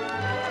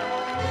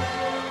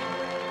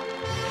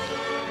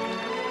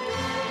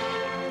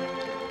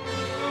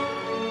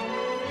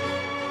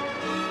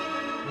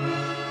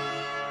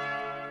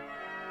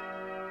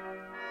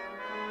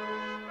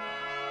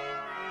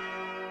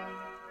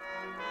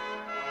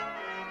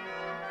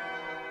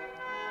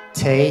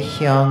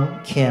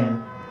 Taehyung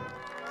Kim.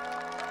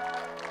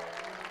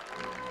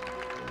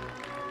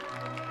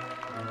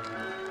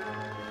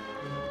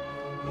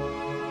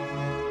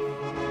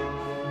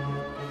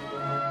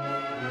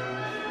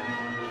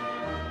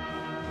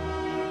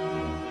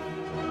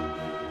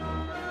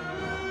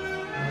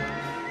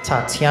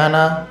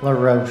 Tatiana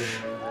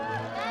LaRoche.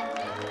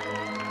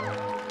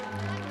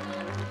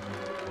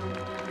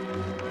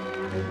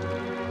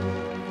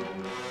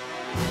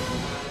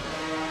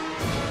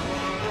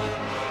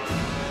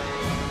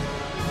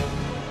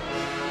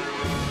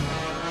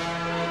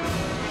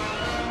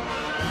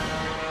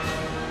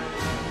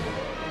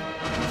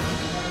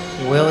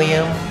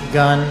 William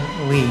Gunn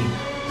Lee.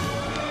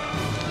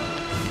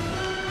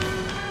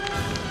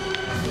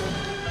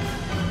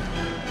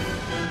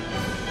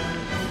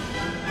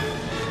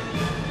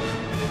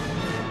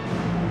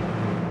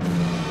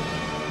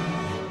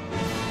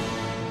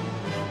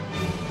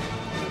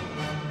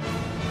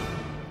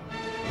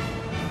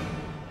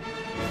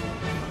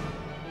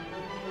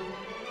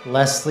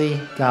 Leslie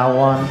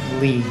Gawon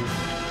Lee.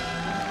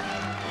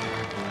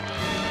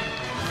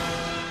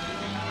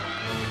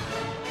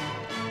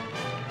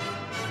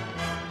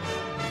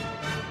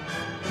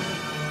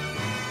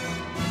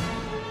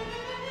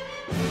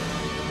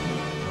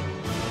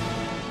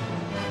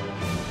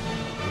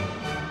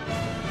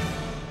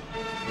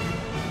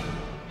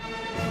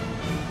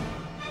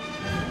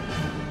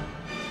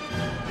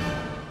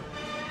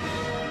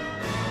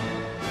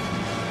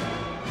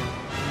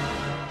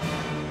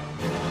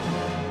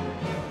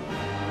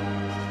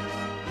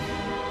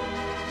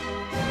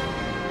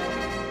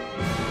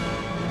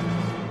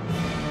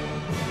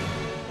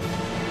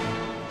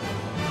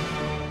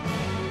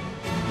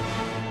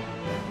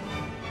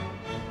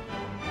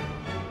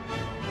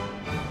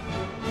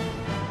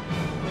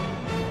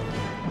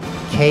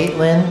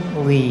 Caitlin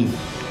Lee.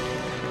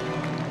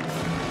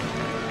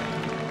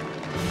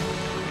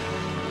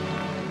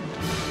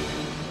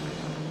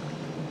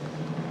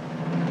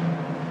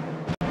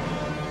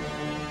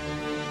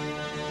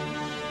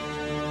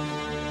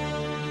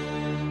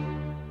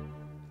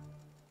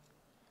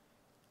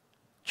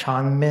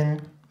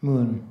 Changmin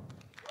Moon.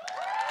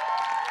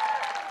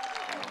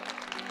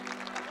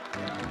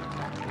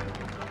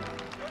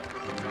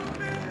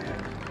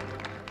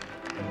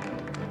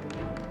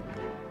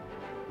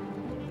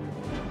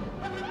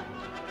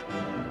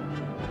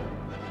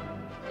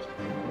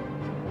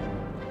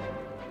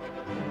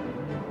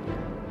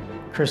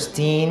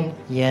 Christine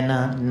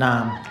Yena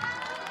Nam.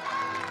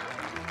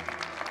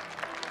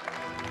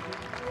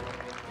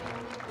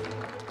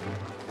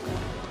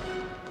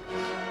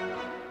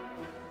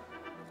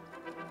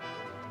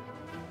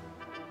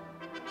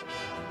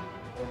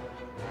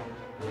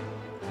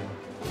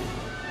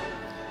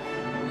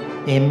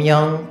 Im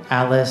Young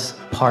Alice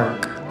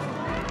Park.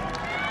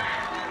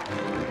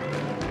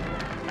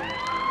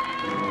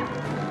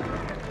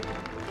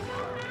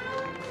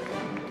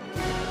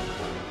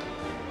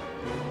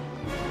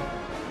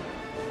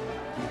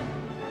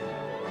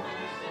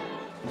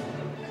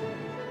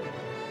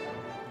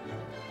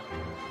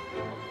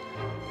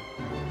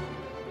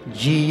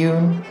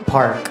 Ji-yoon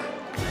Park.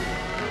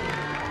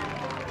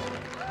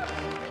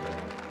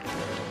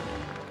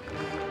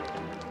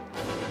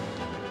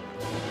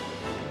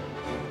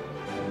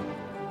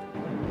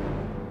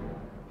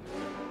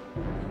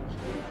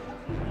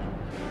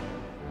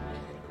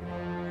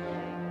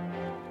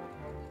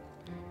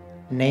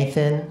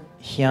 Nathan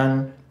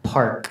Hyun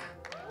Park.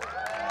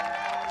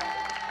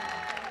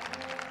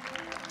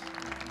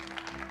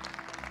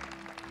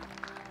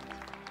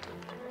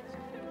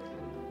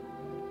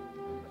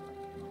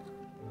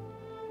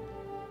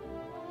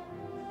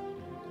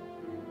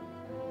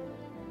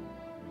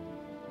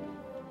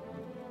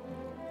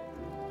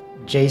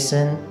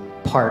 Jason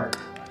Park.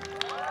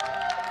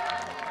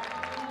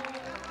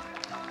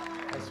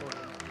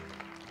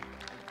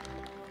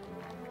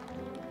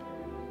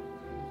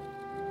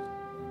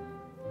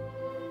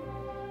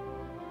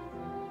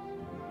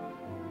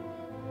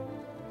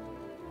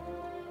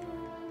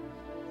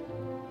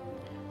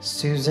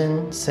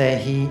 Susan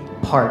Sehi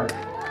Park.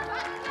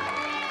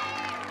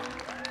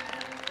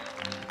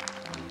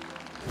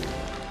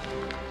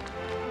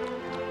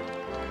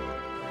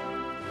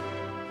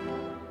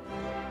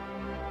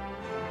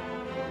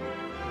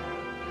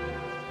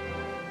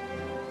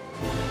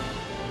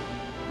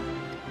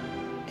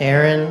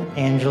 Erin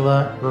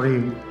Angela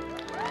Ryu.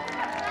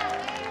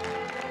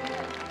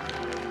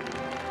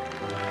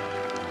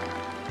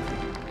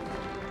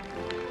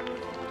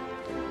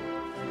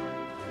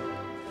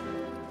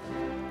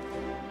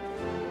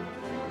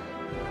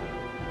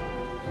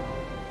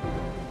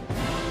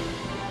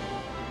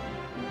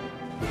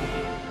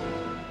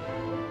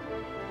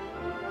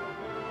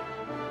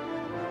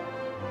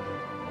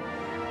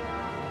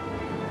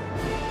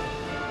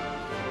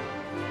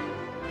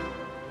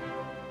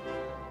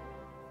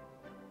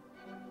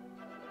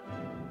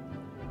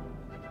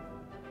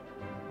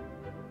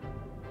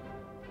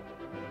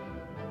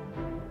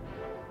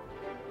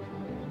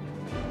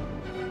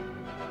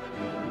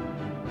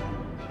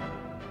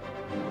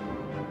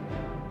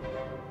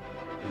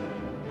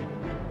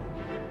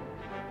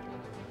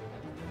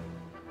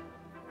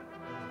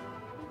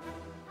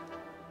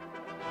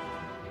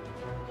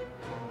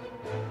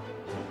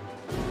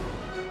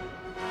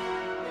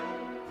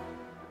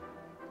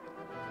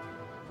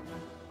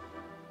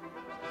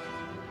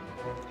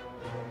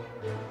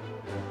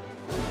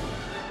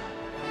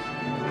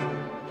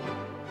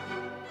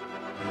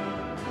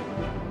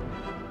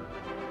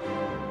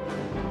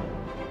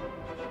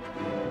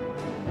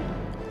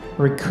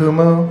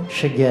 Rikumu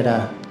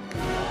Shigeta.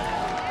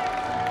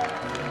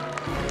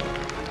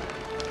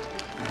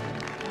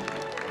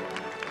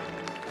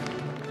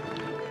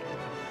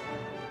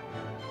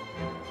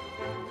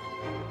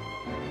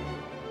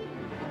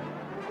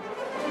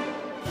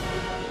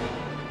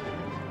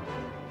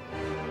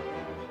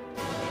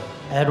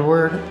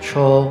 Edward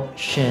Chol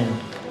Shin.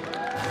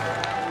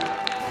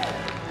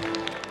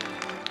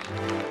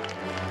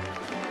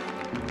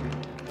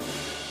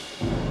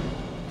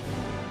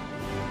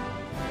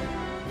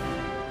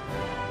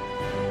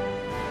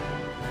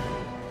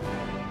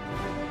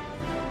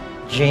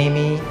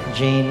 Jamie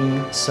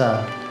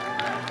Suh.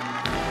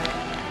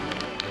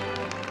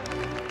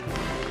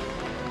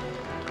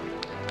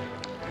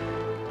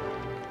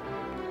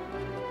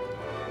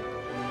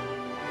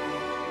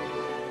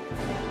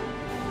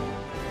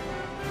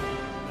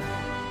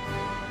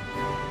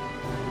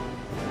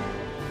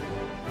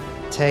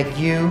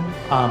 Taegyu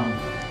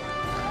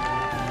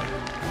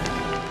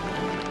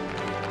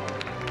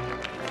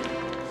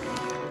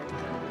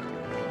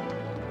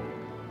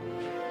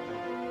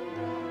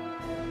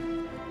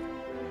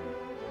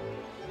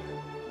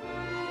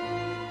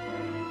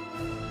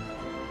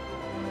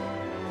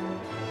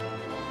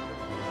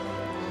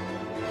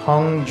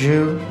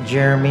Hongju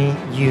Jeremy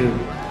Yu.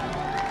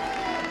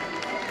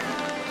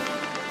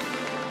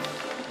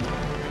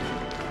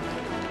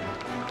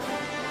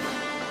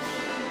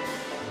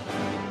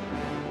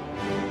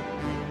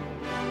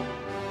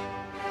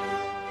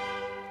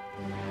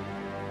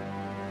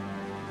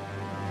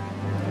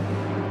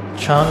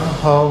 Chung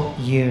Ho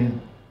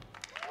Yoon.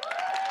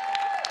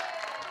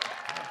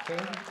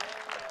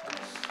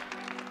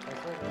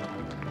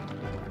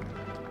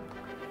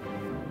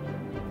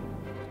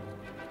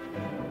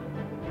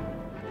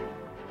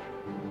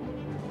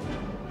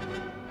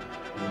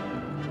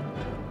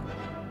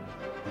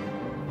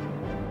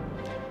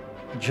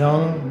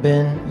 Jung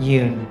Bin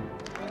Yoon.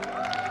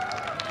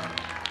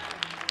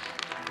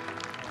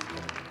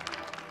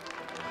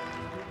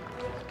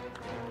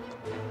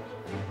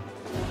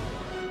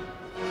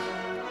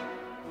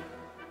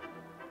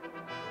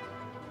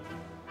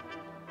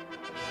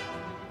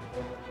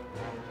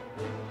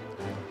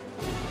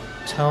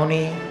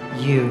 Tony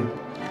Yu.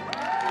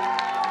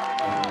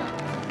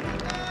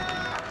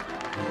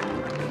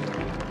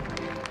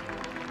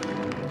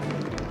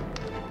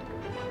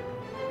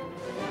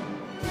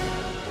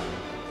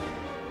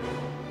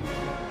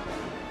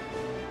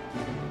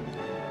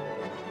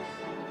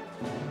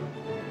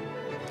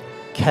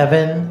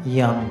 Kevin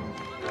Young.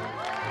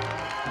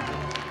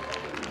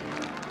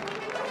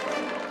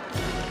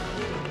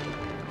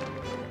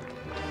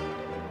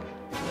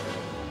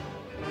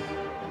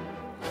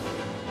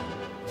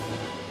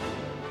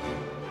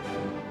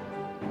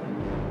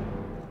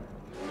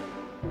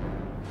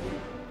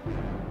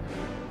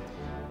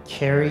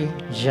 Carrie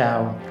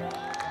Zhao.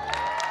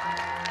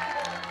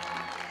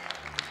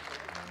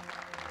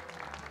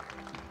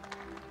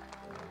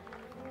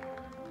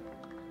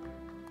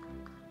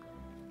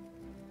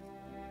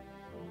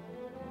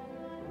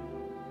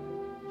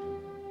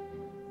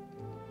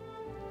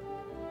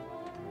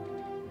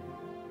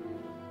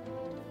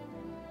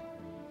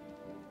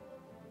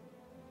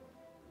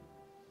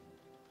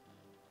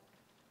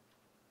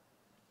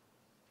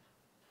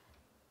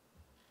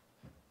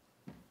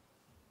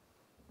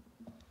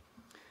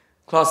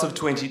 Class of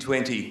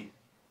 2020,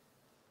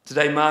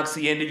 today marks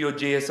the end of your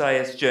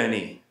GSIS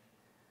journey,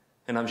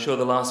 and I'm sure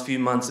the last few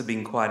months have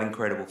been quite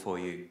incredible for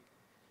you.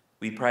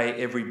 We pray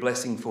every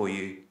blessing for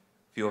you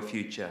for your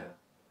future.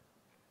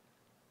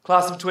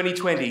 Class of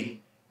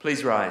 2020,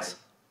 please rise.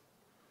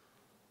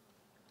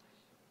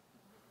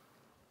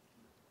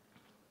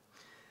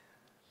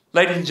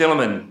 Ladies and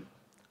gentlemen,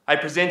 I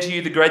present to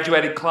you the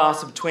graduated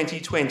class of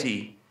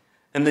 2020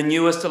 and the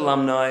newest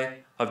alumni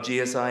of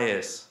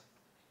GSIS.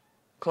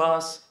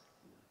 Class,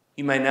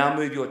 you may now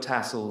move your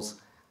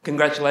tassels.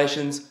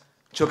 Congratulations,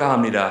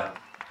 축하합니다.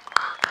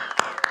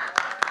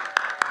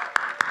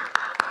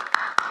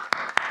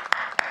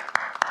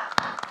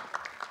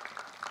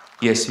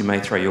 Yes, you may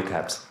throw your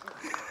caps.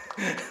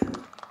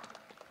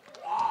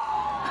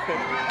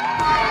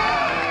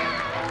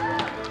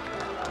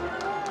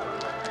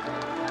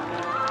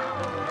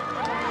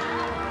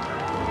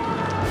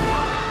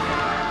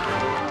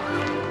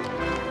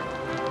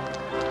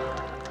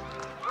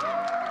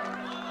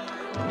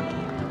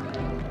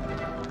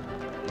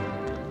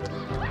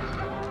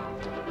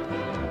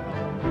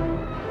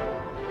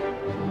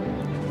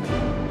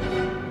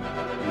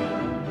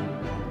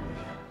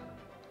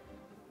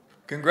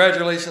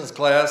 Congratulations,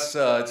 class.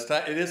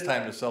 It is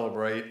time to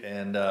celebrate,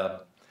 and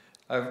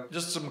I've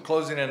just some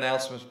closing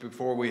announcements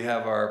before we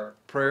have our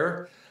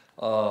prayer.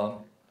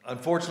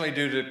 Unfortunately,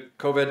 due to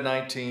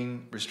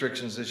COVID-19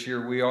 restrictions this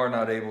year, we are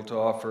not able to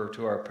offer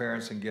to our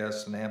parents and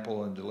guests an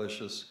ample and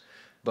delicious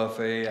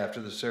buffet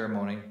after the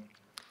ceremony.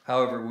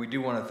 However, we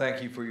do want to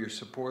thank you for your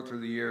support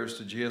through the years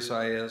to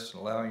GSIS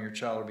and allowing your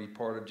child to be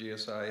part of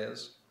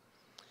GSIS.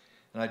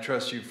 And I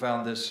trust you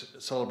found this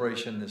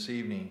celebration this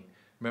evening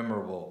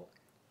memorable.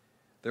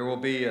 There will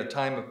be a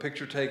time of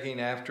picture taking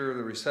after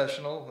the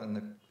recessional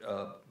and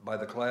by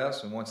the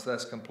class, and once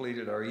that's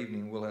completed, our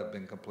evening will have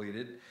been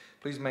completed.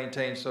 Please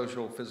maintain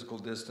social physical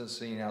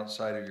distancing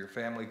outside of your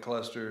family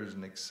clusters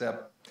and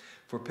accept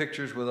for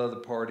pictures with other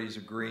parties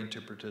agreeing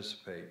to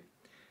participate.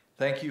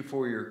 Thank you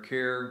for your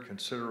care and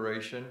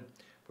consideration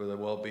for the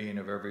well-being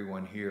of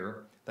everyone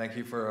here. Thank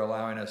you for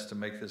allowing us to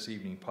make this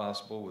evening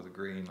possible with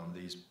agreeing on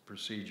these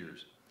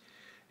procedures.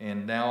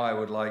 And now I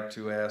would like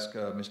to ask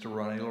Mr.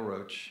 Ronnie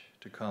LaRoche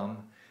to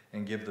come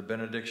and give the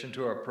benediction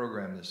to our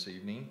program this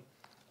evening.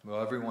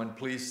 Will everyone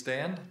please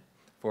stand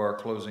for our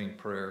closing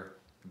prayer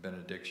and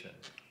benediction.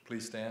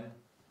 Please stand.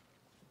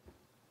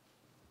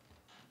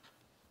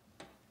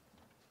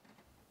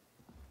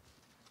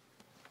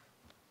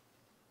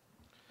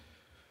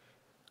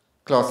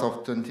 Class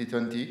of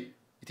 2020,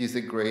 it is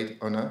a great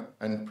honor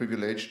and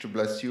privilege to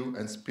bless you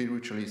and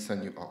spiritually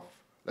send you off.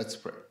 Let's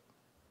pray.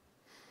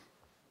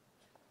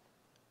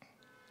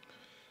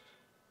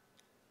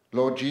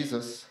 Lord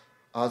Jesus,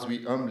 as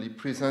we humbly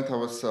present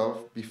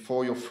ourselves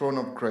before your throne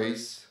of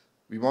grace,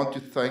 we want to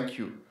thank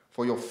you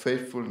for your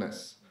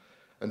faithfulness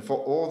and for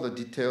all the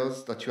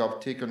details that you have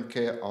taken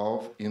care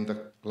of in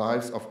the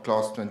lives of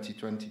Class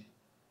 2020.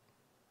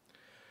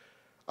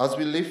 As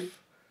we lift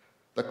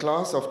the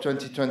Class of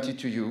 2020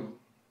 to you,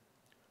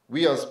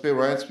 we as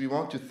parents, we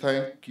want to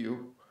thank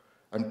you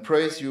and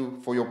praise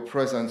you for your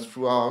presence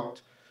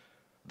throughout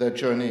their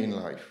journey in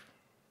life.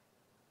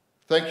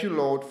 Thank you,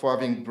 Lord, for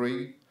having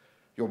breathed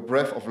your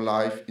breath of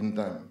life in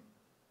them.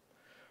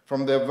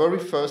 From their very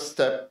first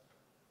step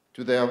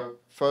to their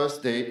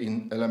first day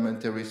in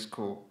elementary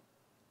school,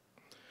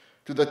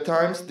 to the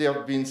times they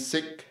have been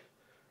sick,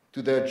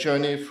 to their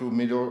journey through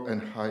middle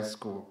and high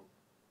school.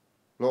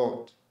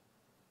 Lord,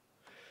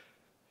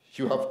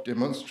 you have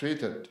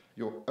demonstrated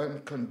your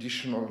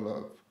unconditional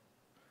love,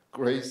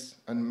 grace,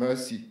 and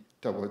mercy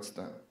towards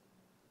them.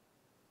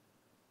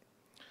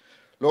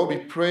 Lord, we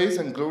praise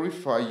and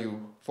glorify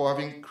you for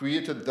having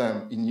created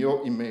them in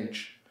your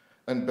image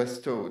and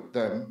bestowed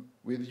them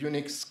with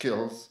unique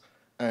skills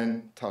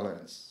and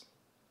talents.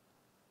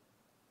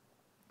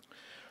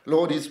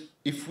 Lord,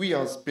 if we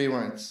as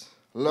parents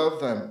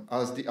love them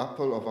as the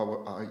apple of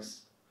our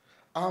eyes,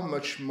 how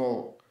much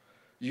more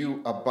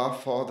you, Abba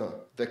Father,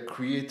 the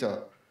Creator,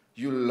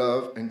 you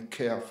love and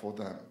care for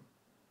them.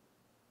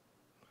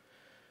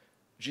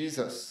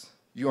 Jesus,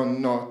 you are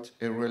not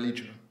a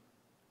religion.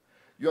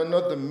 You are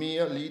not the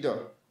mere leader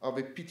of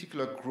a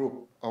particular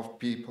group of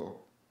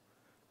people.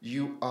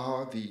 You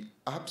are the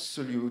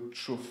absolute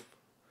truth,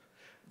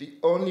 the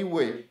only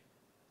way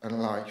and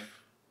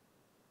life.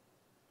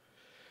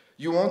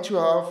 You want to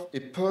have a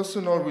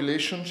personal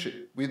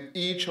relationship with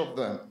each of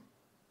them.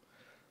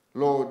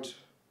 Lord,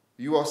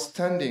 you are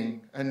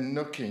standing and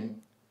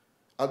knocking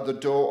at the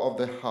door of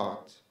their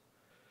heart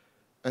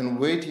and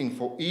waiting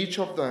for each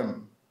of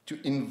them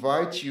to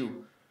invite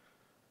you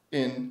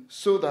in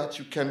so that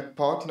you can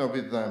partner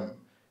with them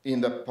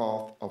in the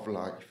path of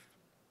life.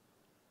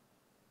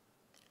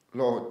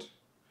 Lord,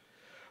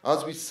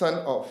 as we send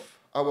off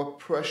our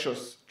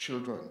precious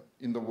children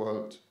in the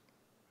world,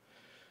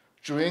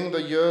 during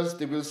the years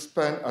they will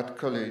spend at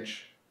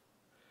college,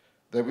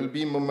 there will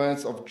be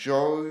moments of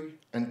joy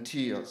and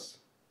tears,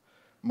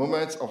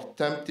 moments of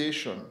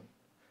temptation,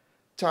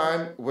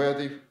 time where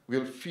they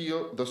will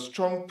feel the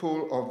strong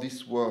pull of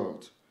this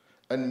world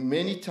and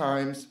many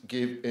times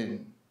give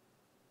in.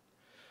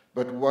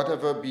 But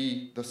whatever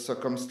be the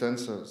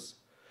circumstances,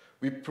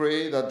 we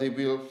pray that they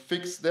will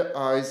fix their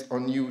eyes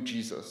on you,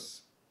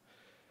 Jesus.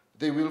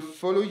 They will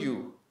follow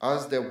you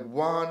as their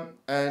one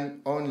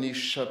and only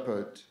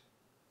shepherd.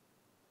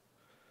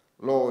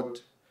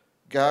 Lord,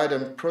 guide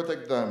and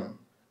protect them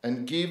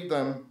and give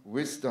them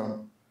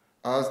wisdom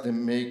as they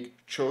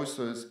make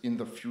choices in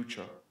the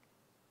future.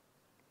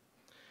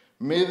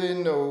 May they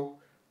know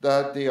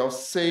that they are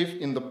safe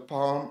in the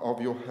palm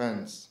of your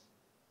hands.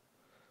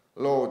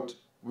 Lord,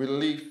 we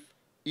leave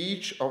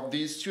each of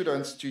these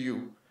students to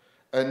you,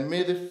 and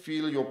may they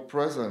feel your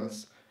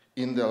presence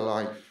in their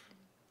life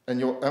and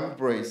your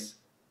embrace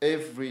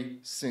every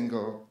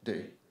single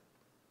day.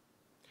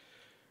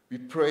 We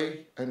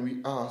pray and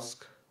we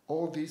ask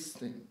all these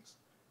things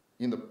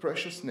in the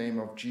precious name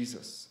of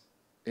Jesus.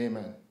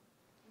 Amen.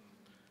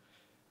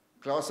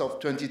 Class of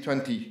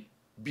 2020,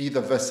 be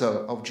the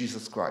vessel of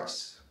Jesus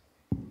Christ.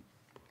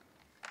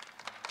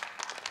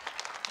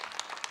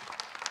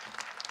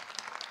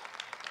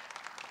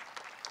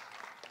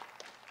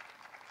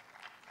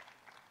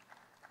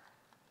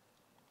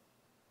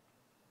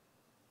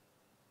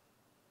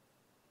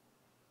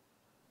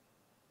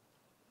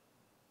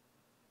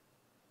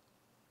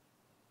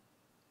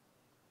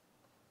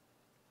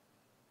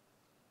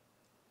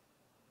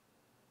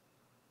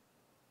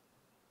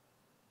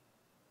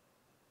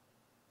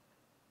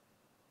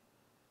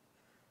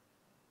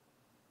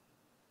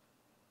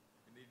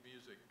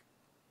 Music.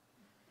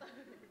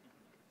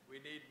 We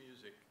need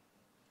music.